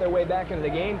Binghamton fought their way back into the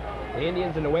game. The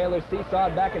Indians and the Whalers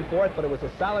seesawed back and forth, but it was a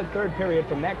solid 3rd period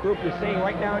from that group you're seeing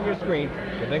right now on your screen.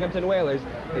 The Binghamton Whalers,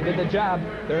 they did the job.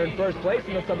 They're in 1st place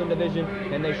in the Southern Division,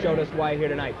 and they showed us why here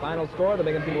tonight. Final score, the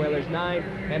Binghamton Whalers 9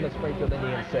 and the Springfield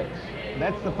Indians 6.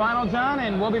 That's the final, John,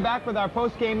 and we'll be back with our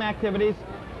post-game activities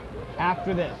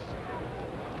after this.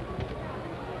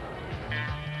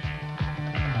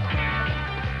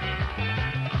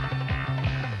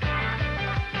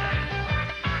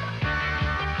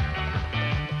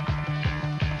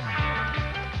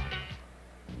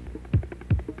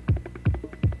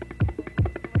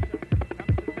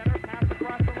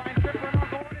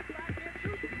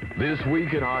 This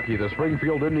week in hockey, the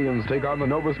Springfield Indians take on the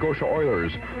Nova Scotia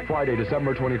Oilers Friday,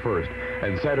 December 21st.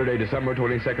 And Saturday, December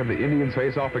 22nd, the Indians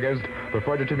face off against the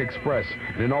Fredericton Express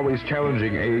in an always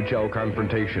challenging AHL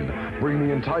confrontation. Bring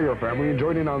the entire family and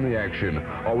join in on the action.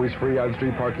 Always free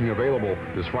on-street parking available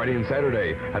this Friday and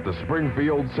Saturday at the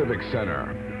Springfield Civic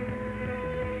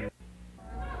Center.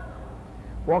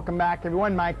 Welcome back,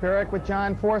 everyone. Mike Barrick with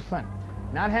John Forslund.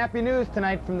 Not happy news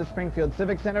tonight from the Springfield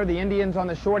Civic Center. The Indians on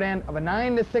the short end of a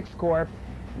 9-6 score.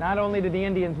 Not only did the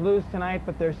Indians lose tonight,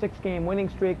 but their 6-game winning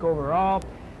streak overall.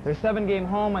 Their 7-game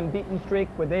home unbeaten streak,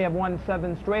 where they have won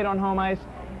 7 straight on home ice.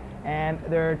 And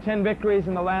their 10 victories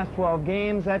in the last 12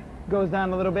 games. That goes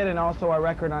down a little bit, and also our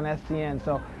record on SCN.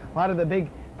 So a lot of the big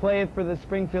play for the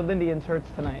Springfield Indians hurts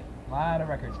tonight. A lot of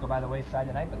records go by the wayside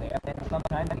tonight, but they have been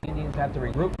sometimes the Indians have to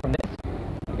regroup from this.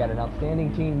 They got an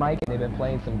outstanding team, Mike, and they've been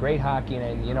playing some great hockey,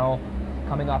 and you know,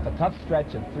 coming off a tough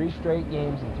stretch of 3 straight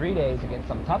games in 3 days against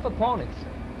some tough opponents.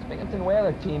 This Binghamton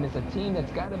Whaler team is a team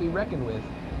that's got to be reckoned with.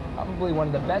 Probably one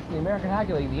of the best in the American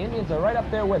Hockey League. The Indians are right up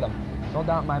there with them. No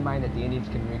doubt in my mind that the Indians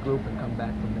can regroup and come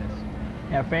back from this.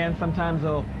 Yeah, fans sometimes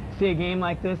will see a game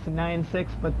like this, 9-6,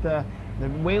 but the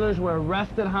Whalers were a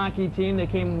rested hockey team. They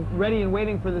came ready and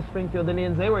waiting for the Springfield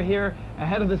Indians. They were here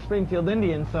ahead of the Springfield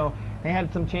Indians, so they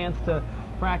had some chance to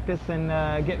practice and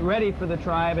get ready for the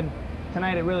Tribe, and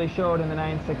tonight it really showed in the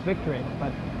 9-6 victory.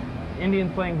 But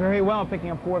Indians playing very well,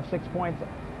 picking up 4 of 6 points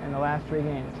in the last 3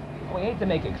 games. We hate to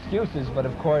make excuses, but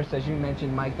of course, as you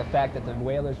mentioned, Mike, the fact that the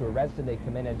Whalers were rested, they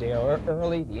come in a day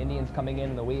early, the Indians coming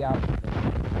in the wee hours.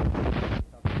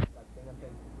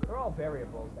 They're all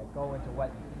variables that go into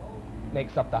what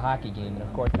makes up the hockey game, and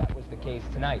of course that was the case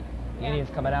tonight. The Indians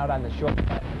coming out on the short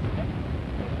side.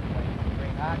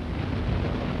 Great hockey.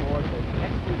 Of course,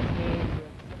 next week's game here at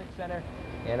the Civic Center,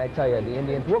 and I tell you, the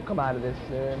Indians will come out of this.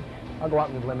 I'll go out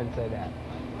on the limb and say that.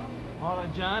 Well,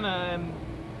 John,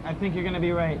 I think you're going to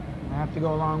be right. I have to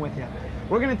go along with you.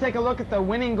 We're going to take a look at the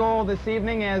winning goal this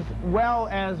evening, as well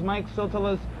as Mike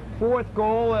Siltala's 4th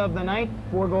goal of the night.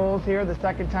 4 goals here, the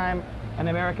 2nd time an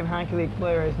American Hockey League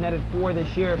player has netted 4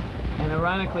 this year, and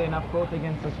ironically enough, both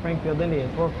against the Springfield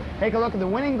Indians. We'll take a look at the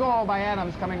winning goal by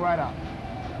Adams coming right up.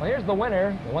 Well, here's the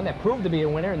winner, the one that proved to be a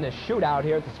winner in this shootout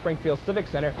here at the Springfield Civic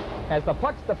Center. As the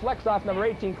puck deflects off number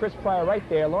 18, Chris Pryor, right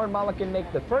there. Lauren Mulligan makes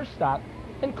the first stop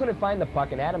and couldn't find the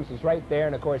puck, and Adams was right there.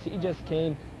 And of course, he just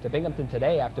came to Binghamton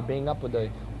today after being up with the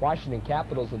Washington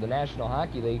Capitals of the National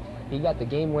Hockey League. He got the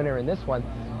game winner in this one,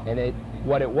 and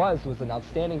what it was an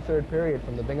outstanding 3rd period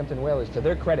from the Binghamton Whalers. To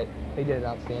their credit, they did an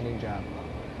outstanding job.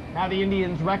 Now the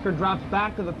Indians' record drops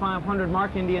back to the 500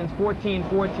 mark. Indians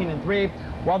 14-14-3.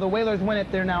 While the Whalers win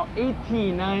it, they're now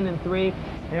 18-9-3.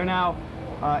 They're now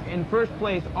in first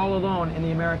place all alone in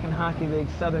the American Hockey League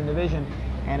Southern Division,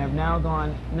 and have now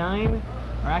gone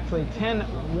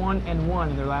 10-1-1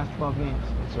 in their last 12 games.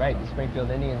 That's right. The Springfield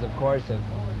Indians, of course, have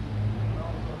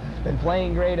been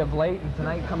playing great of late, and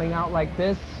tonight coming out like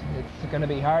this, it's going to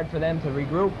be hard for them to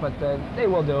regroup, but they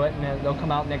will do it, and they'll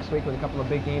come out next week with a couple of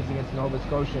big games against Nova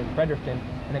Scotia and Fredericton.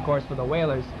 And of course, for the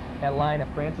Whalers, that line of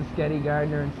Francis, Getty,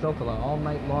 Gardner, and Siltala all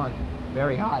night long.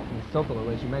 Very hot, and Siltala,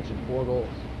 as you mentioned, 4 goals.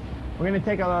 We're going to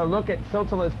take a look at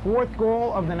Siltala's 4th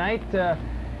goal of the night.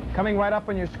 Coming right up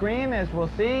on your screen, as we'll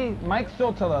see, Mike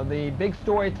Siltala, the big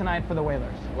story tonight for the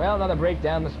Whalers. Well, another break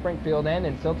down the Springfield end,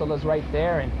 and Siltala's right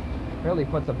there, and really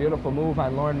puts a beautiful move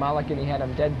on Lauren Mulligan. He had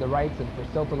him dead to the rights, and for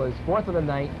Siltala's 4th of the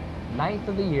night, 9th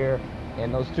of the year,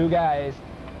 and those 2 guys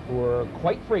who were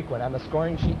quite frequent on the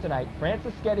scoring sheet tonight,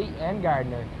 Francis, Getty, and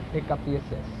Gardner, pick up the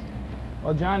assists.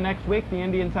 Well, John, next week the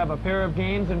Indians have a pair of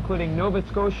games, including Nova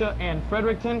Scotia and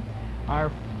Fredericton.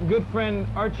 Our good friend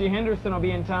Archie Henderson will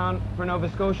be in town for Nova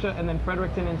Scotia, and then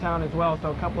Fredericton in town as well.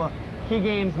 So a couple of key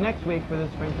games next week for the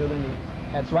Springfield Indians.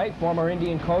 That's right. Former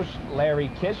Indian coach Larry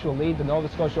Kish will lead the Nova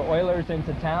Scotia Oilers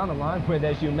into town, along with,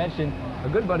 as you mentioned, a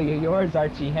good buddy of yours,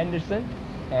 Archie Henderson.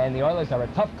 And the Oilers are a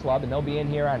tough club, and they'll be in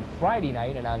here on Friday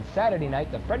night. And on Saturday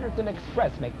night, the Fredericton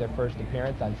Express make their first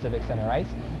appearance on Civic Center ice.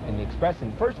 And the Express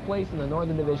in first place in the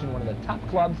Northern Division, one of the top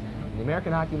clubs in the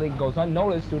American Hockey League, goes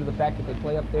unnoticed due to the fact that they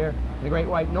play up there in the Great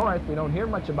White North. We don't hear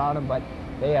much about them, but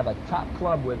they have a top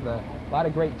club with a lot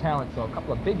of great talent. So a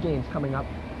couple of big games coming up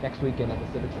next weekend at the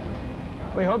Civic Center.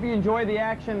 We hope you enjoyed the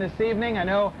action this evening. I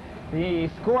know the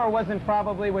score wasn't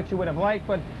probably what you would have liked,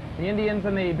 but the Indians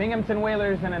and the Binghamton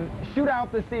Whalers in a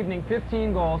shootout this evening,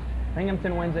 15 goals.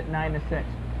 Binghamton wins it 9-6.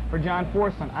 For John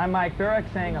Forslund, I'm Mike Barrick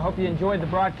saying I hope you enjoyed the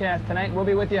broadcast tonight. We'll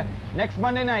be with you next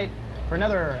Monday night for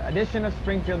another edition of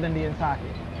Springfield Indians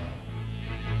Hockey.